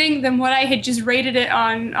different rating than what I had just rated it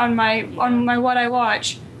on my what I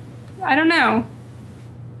watch. I don't know.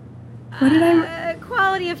 What did I?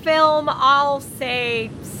 Quality of film, I'll say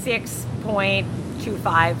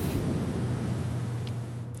 6.25.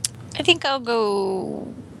 I think I'll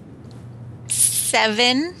go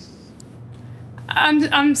 7. I'm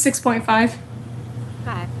 6.5.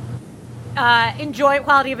 Okay.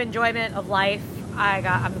 Quality of enjoyment of life.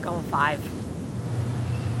 I'm going 5.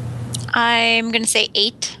 I'm gonna say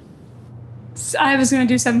 8. I was gonna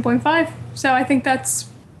do 7.5. So I think that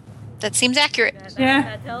seems accurate.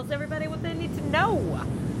 That tells everybody what they need to know.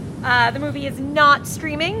 The movie is not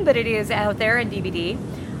streaming, but it is out there in DVD.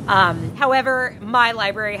 However, my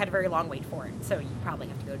library had a very long wait for it, so you probably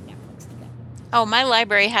have to go to Netflix to get it. Oh, my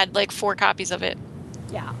library had like 4 copies of it.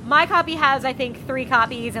 Yeah. My copy has, I think, 3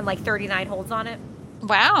 copies and like 39 holds on it.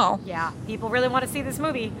 Wow. Yeah. People really want to see this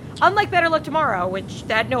movie. Unlike Better Luck Tomorrow, which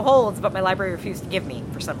had no holds, but my library refused to give me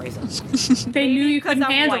for some reason. They knew you couldn't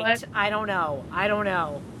handle it. I don't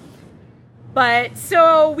know. But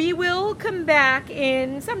so we will come back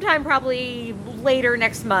in sometime probably later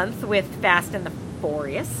next month with Fast and the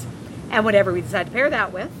Furious and whatever we decide to pair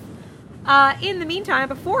that with. In the meantime,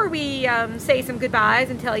 before we say some goodbyes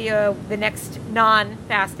and tell you the next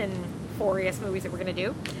non-Fast and Furious movies that we're going to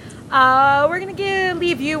do, we're going to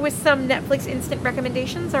leave you with some Netflix instant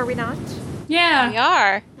recommendations, are we not? Yeah. We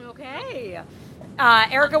are. Okay.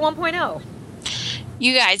 Erica 1.0.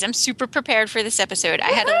 You guys, I'm super prepared for this episode. I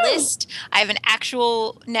had a list. I have an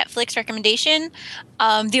actual Netflix recommendation.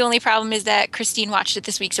 The only problem is that Christine watched it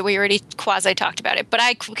this week, so we already quasi-talked about it. But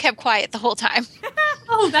I kept quiet the whole time.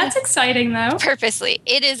 Oh, that's exciting, though. Purposely.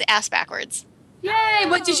 It is Ass Backwards. Yay!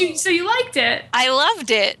 What did you? So you liked it? I loved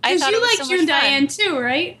it. I thought you it was like so June much fun. Diane too,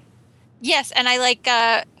 right? Yes, and I like.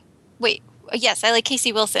 Yes, I like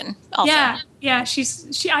Casey Wilson. Also. Yeah.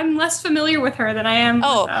 I'm less familiar with her than I am.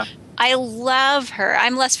 Oh, I love her.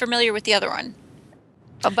 I'm less familiar with the other one.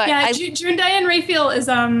 But yeah, June Diane Raphael is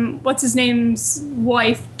what's his name's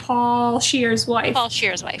wife, Paul Scheer's wife. Paul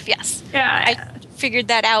Scheer's wife. Yes. Yeah. I figured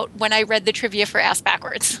that out when I read the trivia for Ass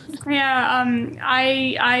Backwards. Yeah.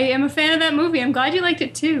 I am a fan of that movie. I'm glad you liked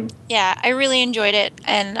it too. Yeah, I really enjoyed it,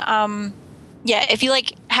 and yeah, if you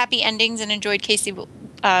like happy endings and enjoyed Casey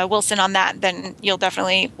Wilson on that, then you'll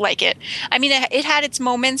definitely like it. I mean, it had its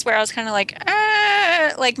moments where I was kind of like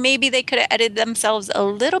maybe they could have edited themselves a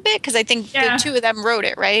little bit, because I think the two of them wrote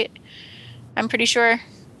it, right? I'm pretty sure.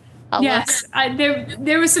 Yes,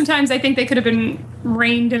 there was some times I think they could have been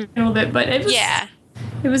reined a little bit, but it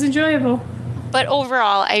was enjoyable. But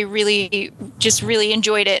overall, I really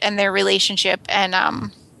enjoyed it and their relationship, and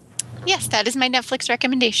yes, that is my Netflix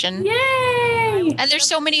recommendation. Yay! And there's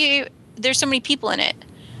so many people in it.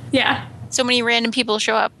 Yeah. So many random people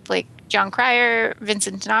show up, like John Cryer,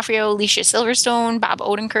 Vincent D'Onofrio, Alicia Silverstone, Bob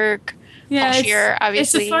Odenkirk, Paul Scheer,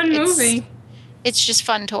 obviously. It's a fun movie. It's just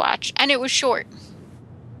fun to watch. And it was short.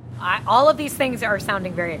 All of these things are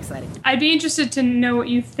sounding very exciting. I'd be interested to know what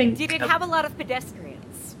you think. Did it have a lot of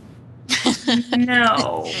pedestrians?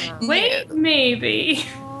 No. Wait, maybe.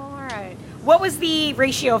 All right. What was the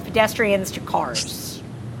ratio of pedestrians to cars?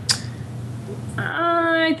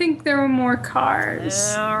 I think there were more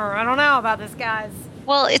cars. I don't know about this, guys.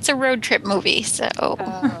 Well, it's a road trip movie, so. Oh, okay.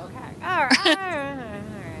 All right.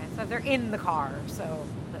 So they're in the car, so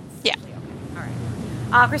that's okay. All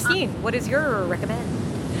right. Christine, what is your recommend?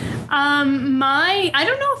 I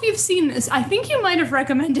don't know if you've seen this. I think you might have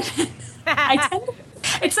recommended it.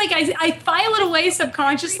 It's like I file it away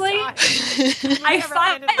subconsciously.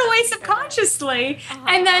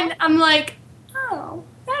 And then I'm like, oh,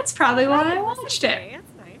 that's probably why I watched it.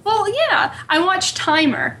 That's nice. Well, yeah, I watched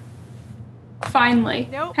Timer. Finally.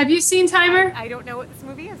 Nope. Have you seen Timer? I don't know what this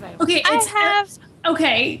movie is. Okay,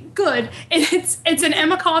 okay, good. It's an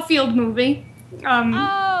Emma Caulfield movie.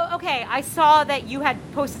 Okay. I saw that you had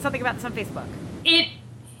posted something about this on Facebook.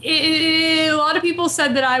 A lot of people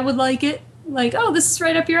said that I would like it. like, oh, this is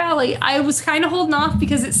right up your alley. I was kind of holding off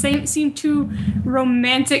because it seemed too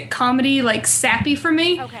romantic comedy, like sappy for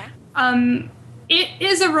me. Okay. It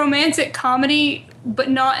is a romantic comedy, but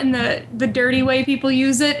not in the dirty way people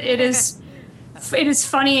use it. It is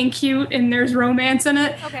funny and cute, and there's romance in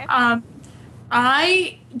it. Okay.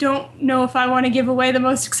 I don't know if I want to give away the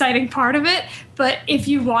most exciting part of it, but if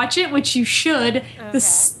you watch it, which you should,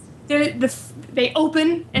 they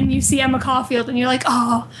open and you see Emma Caulfield and you're like,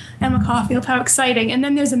 oh, Emma Caulfield, how exciting. And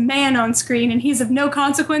then there's a man on screen and he's of no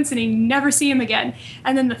consequence and you never see him again.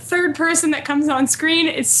 And then the third person that comes on screen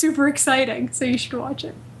is super exciting, so you should watch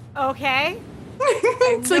it. Okay.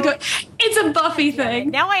 It's a Buffy thing.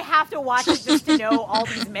 Now I have to watch it just to know all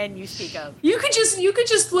these men you speak of. You could just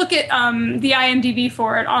look at the IMDb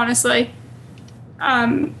for it, honestly.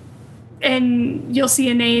 And you'll see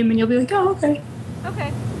a name and you'll be like, oh, okay.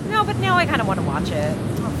 Okay. No, but now I kind of want to watch it.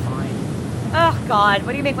 Oh, fine. Oh, God.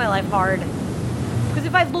 Why do you make my life hard? Because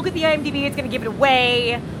if I look at the IMDb, it's going to give it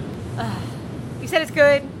away. You said it's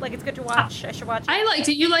good? Like, it's good to watch? I should watch it? I liked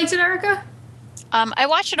it. You liked it, Erica? I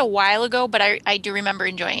watched it a while ago, but I do remember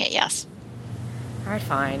enjoying it, yes. All right,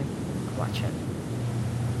 fine. I'll watch it.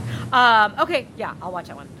 Okay, yeah, I'll watch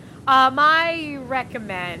that one. My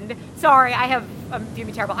recommend... Sorry, I'm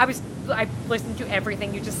doing terrible. I listened to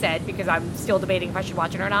everything you just said because I'm still debating if I should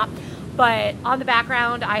watch it or not. But on the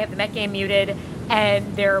background, I have the Met game muted,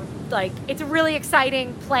 and they're like... It's a really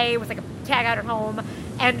exciting play with like a tag out at home,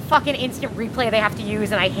 and fucking instant replay they have to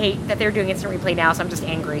use, and I hate that they're doing instant replay now, so I'm just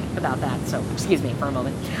angry about that. So, excuse me for a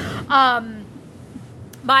moment.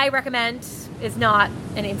 My recommend is not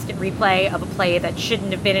an instant replay of a play that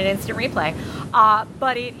shouldn't have been an instant replay,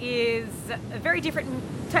 but it is a very different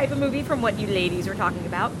type of movie from what you ladies were talking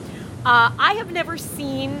about. I have never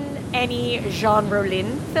seen any Jean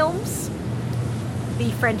Rollin films,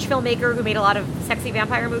 the French filmmaker who made a lot of sexy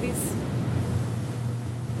vampire movies.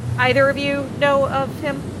 Either of you know of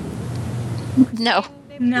him? No.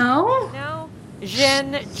 No?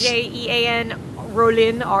 Jean, Jean,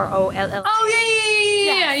 Rollin, R-O-L-L. Oh,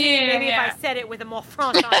 yeah. Maybe if I said it with a more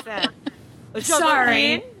French accent.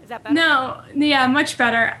 Sorry. Is that better? No. Yeah, much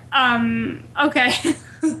better. Okay.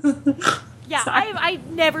 Yeah,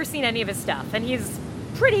 I've never seen any of his stuff, and he's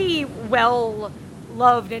pretty well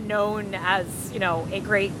loved and known as, a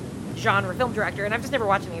great genre film director, and I've just never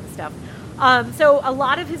watched any of his stuff. So a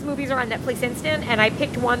lot of his movies are on Netflix Instant, and I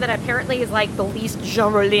picked one that apparently is like the least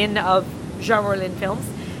Jean Rollin of Jean Rollin films,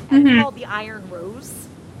 and it's called The Iron Rose,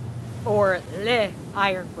 or Le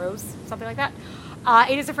Iron Rose, something like that.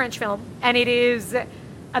 It is a French film, and it is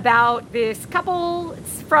about this couple.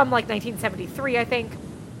 It's from like 1973, I think.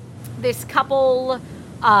 This couple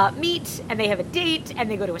meet, and they have a date, and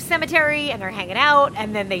they go to a cemetery, and they're hanging out,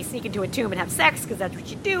 and then they sneak into a tomb and have sex, because that's what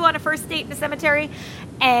you do on a first date in a cemetery.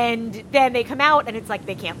 And then they come out, and it's like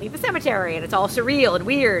they can't leave the cemetery, and it's all surreal and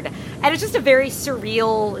weird. And it's just a very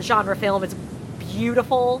surreal genre film. It's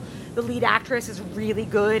beautiful. The lead actress is really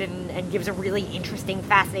good and gives a really interesting,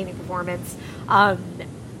 fascinating performance.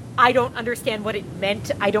 I don't understand what it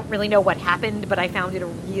meant. I don't really know what happened, but I found it a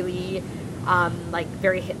really,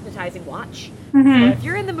 very hypnotizing watch. Mm-hmm. So if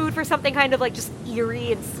you're in the mood for something kind of like just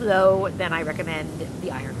eerie and slow, then I recommend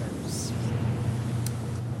The Iron Rose.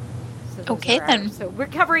 So okay, then. So we're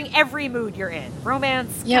covering every mood you're in.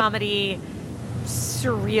 Romance, comedy,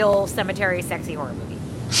 surreal, cemetery, sexy horror movie.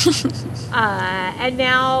 And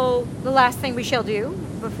now the last thing we shall do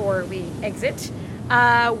before we exit,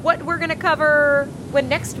 what we're going to cover when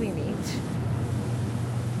next we meet.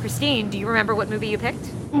 Christine, do you remember what movie you picked?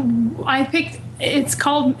 I picked,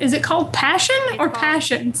 is it called Passion or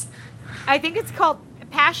Passions? I think it's called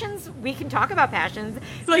Passions. We can talk about Passions.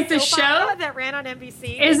 Like the show? That ran on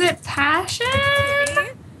NBC. Is it Passion?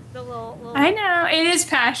 The little... I know, it is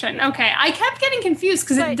Passion. Okay, I kept getting confused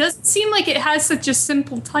because it doesn't seem like it has such a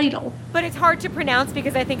simple title. But it's hard to pronounce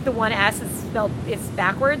because I think the one S is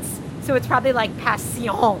backwards, so it's probably like Passion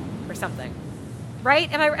or something.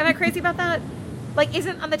 Right? Am I crazy about that? Like,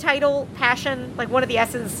 isn't on the title Passion, like one of the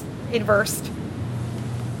S's inversed?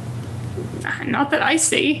 Not that I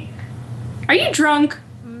see. Are you drunk?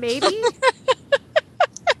 Maybe? Let's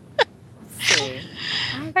see.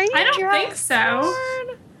 I don't think so.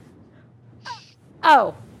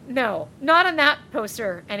 Oh, no. Not on that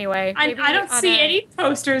poster, anyway. I don't see any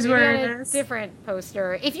posters where it is. Different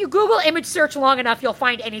poster. If you Google image search long enough, you'll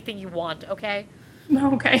find anything you want, okay?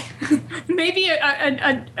 Okay. Maybe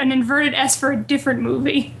an inverted S for a different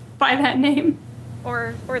movie by that name.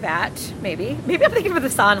 Or that, maybe. Maybe I'm thinking of the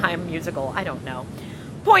Sondheim musical. I don't know.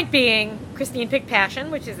 Point being, Christine picked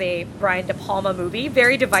Passion, which is a Brian De Palma movie.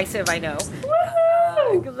 Very divisive, I know.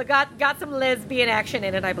 Woohoo! Got some lesbian action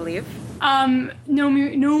in it, I believe.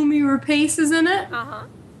 Noomi Rapace is in it.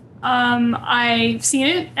 I've seen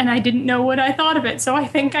it, and I didn't know what I thought of it, so I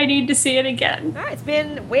think I need to see it again. All right, it's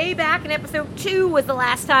been way back in episode 2 was the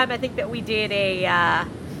last time I think that we did a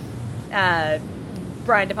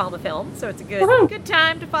Brian De Palma film, so it's a good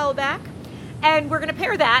time to follow back. And we're going to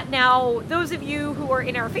pair that. Now, those of you who are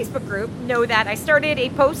in our Facebook group know that I started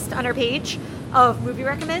a post on our page of movie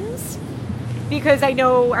recommends, because I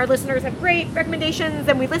know our listeners have great recommendations,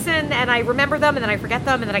 and we listen, and I remember them, and then I forget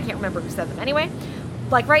them, and then I can't remember who said them anyway.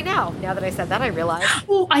 Like right now that I said that, I realized.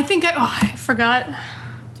 Oh, I forgot.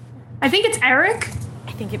 I think it's Eric.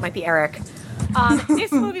 I think it might be Eric.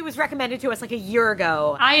 This movie was recommended to us like a year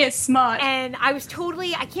ago. I is smart. And I was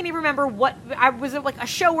I can't even remember what, I was like a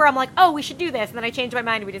show where I'm like, oh, we should do this. And then I changed my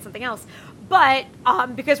mind and we did something else. But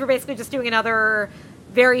because we're basically just doing another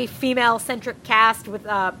very female-centric cast with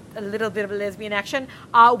a little bit of a lesbian action,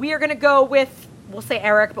 we are going to go with, we'll say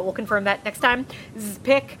Eric, but we'll confirm that next time,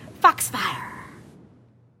 pick Foxfire.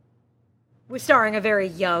 We're starring a very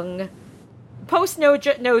young,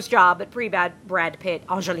 post-nose job, but pre-bad Brad Pitt,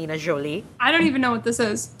 Angelina Jolie. I don't even know what this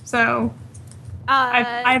is, so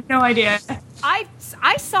I have no idea. I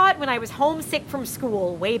saw it when I was homesick from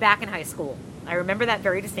school way back in high school. I remember that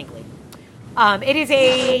very distinctly. It is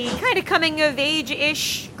a kind of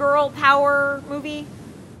coming-of-age-ish girl power movie.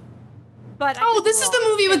 But this is the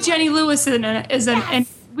movie with Jenny Lewis in it, isn't it? And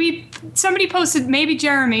somebody posted, maybe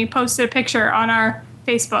Jeremy posted a picture on our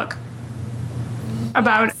Facebook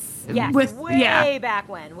about it. Yes, way back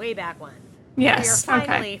when. Yes, we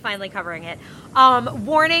are finally covering it.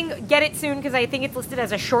 Warning, get it soon, because I think it's listed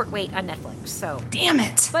as a short wait on Netflix. So damn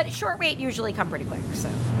it. But short wait usually come pretty quick, so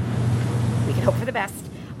we can hope for the best.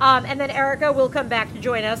 And then Erica will come back to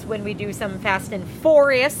join us when we do some Fast and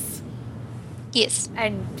Furious. Yes.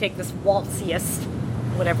 And take this waltziest,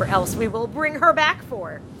 whatever else we will bring her back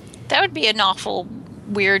for. That would be an awful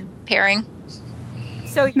weird pairing.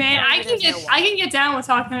 So man, I can get down with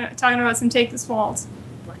talking about some Take This Waltz.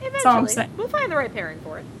 Eventually, we'll find the right pairing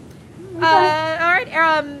for it. Okay. All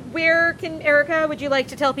right. Where can Erica? Would you like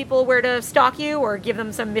to tell people where to stalk you, or give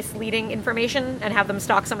them some misleading information and have them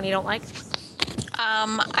stalk someone you don't like?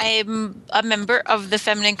 I'm a member of the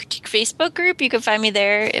Feminine Critique Facebook group. You can find me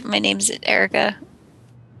there. My name's Erica.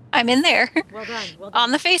 I'm in there. Well done.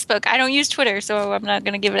 On the Facebook. I don't use Twitter, so I'm not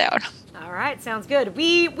going to give it out. All right, sounds good.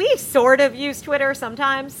 We sort of use Twitter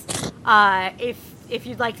sometimes. If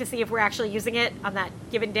you'd like to see if we're actually using it on that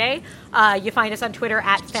given day, you find us on Twitter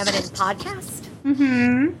at Feminine Podcast.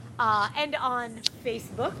 Mm-hmm. And on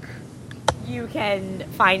Facebook, you can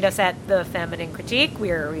find us at the Feminine Critique,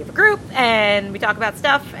 where we have a group and we talk about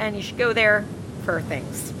stuff, and you should go there for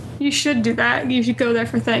things. You should do that. You should go there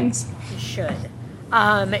for things. You should.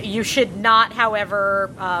 You should not,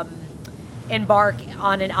 however, embark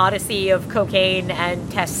on an odyssey of cocaine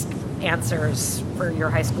and test answers for your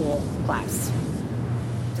high school class.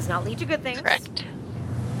 It does not lead to good things. Correct.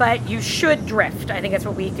 But you should drift. I think that's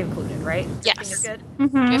what we concluded, right? Yes. Drifting is good?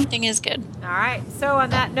 Mm-hmm. Drifting is good. All right. So on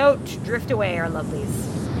that note, drift away, our lovelies.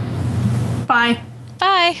 Bye.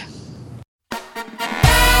 Bye.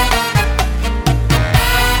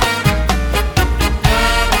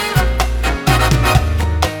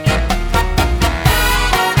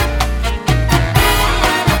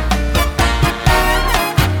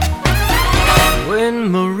 When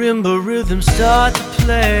marimba rhythms start to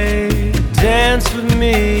play, dance with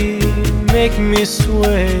me, make me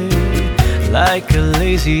sway. Like a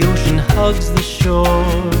lazy ocean hugs the shore,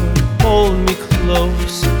 hold me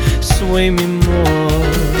close, sway me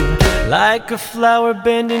more. Like a flower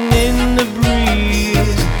bending in the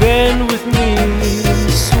breeze, bend with me,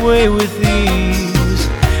 sway with ease.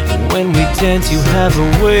 When we dance you have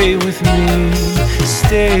a way with me,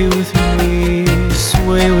 stay with me,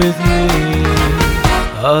 sway with me.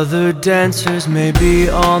 Other dancers may be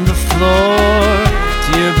on the floor,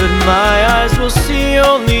 dear, but my eyes will see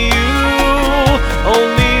only you.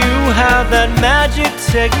 Only you have that magic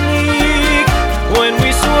technique. When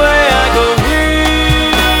we sway, I go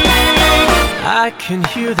weak. I can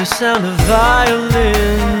hear the sound of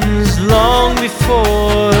violins long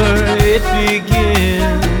before it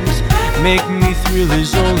begins. Make me thrill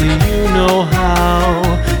as only you know how.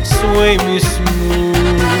 Sway me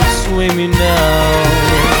smooth, sway me now.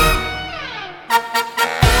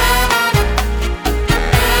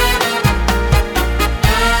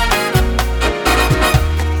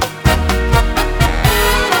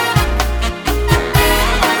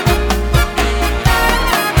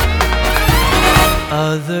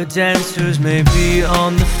 Other dancers may be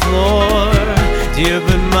on the floor, dear,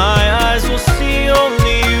 but my eyes will see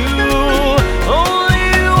only you. Only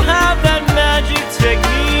you have that magic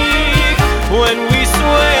technique.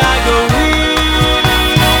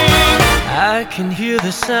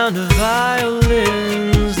 sound of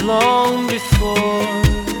violins long before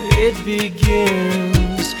it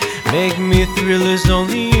begins. Make me thrill as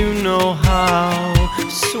only you know how.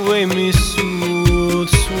 Sway me smooth,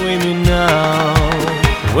 sway me now.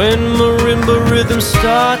 When marimba rhythms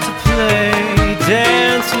start to play,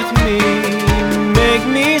 dance with me, make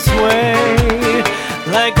me sway.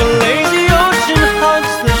 Like a lazy ocean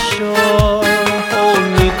hugs the shore. Hold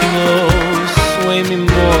me close, sway me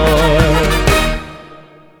more.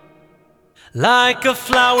 Like a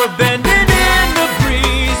flower bending in the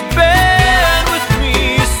breeze, bend with me,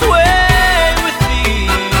 sway with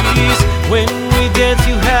ease. When we dance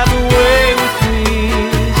you have a way with me.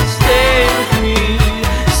 Stay with me,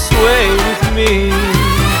 sway with me.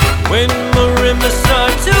 When marimba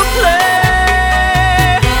start to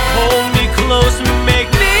play, hold me close,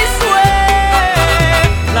 make me sway.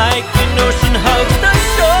 Like an ocean hugs the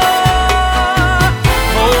shore.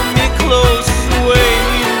 Hold me close, sway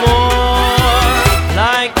me more.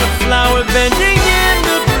 Like a flower bending in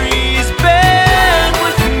the breeze, bend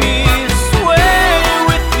with me, sway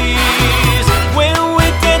with ease. When we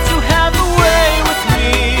dance you have a way with me.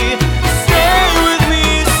 Stay with me,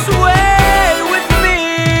 sway with me.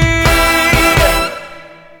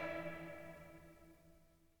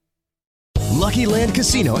 Lucky Land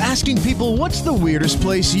Casino, asking people, what's the weirdest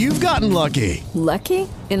place you've gotten lucky? Lucky?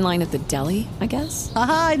 In line at the deli, I guess?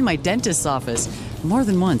 Aha, in my dentist's office. More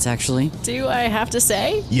than once, actually. Do I have to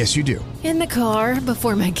say? Yes, you do. In the car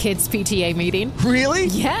before my kids' PTA meeting. Really?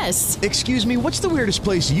 Yes. Excuse me, what's the weirdest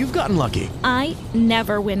place you've gotten lucky? I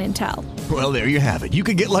never win and tell. Well, there you have it. You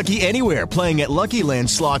can get lucky anywhere, playing at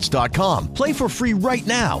LuckyLandSlots.com. Play for free right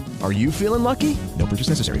now. Are you feeling lucky? No purchase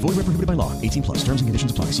necessary. Void where prohibited by law. 18 plus. Terms and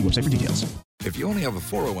conditions apply. See website for details. If you only have a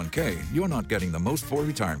 401k, you're not getting the most for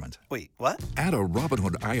retirement. Wait, what? Add a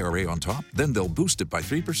Robinhood IRA on top, then they'll boost it by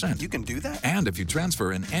 3%. You can do that? And if you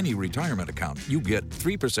transfer in any retirement account, you get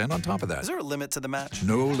 3% on top of that. Is there a limit to the match?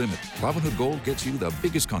 No limit. Robinhood Gold gets you the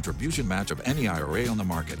biggest contribution match of any IRA on the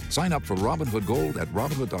market. Sign up for Robinhood Gold at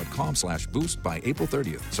Robinhood.com/boost by April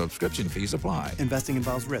 30th. Subscription fees apply. Investing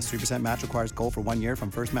involves risk. 3% match requires gold for 1 year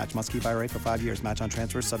from first match. Must keep IRA for 5 years. Match on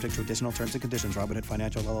transfers subject to additional terms and conditions. Robinhood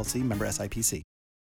Financial LLC, member SIPC.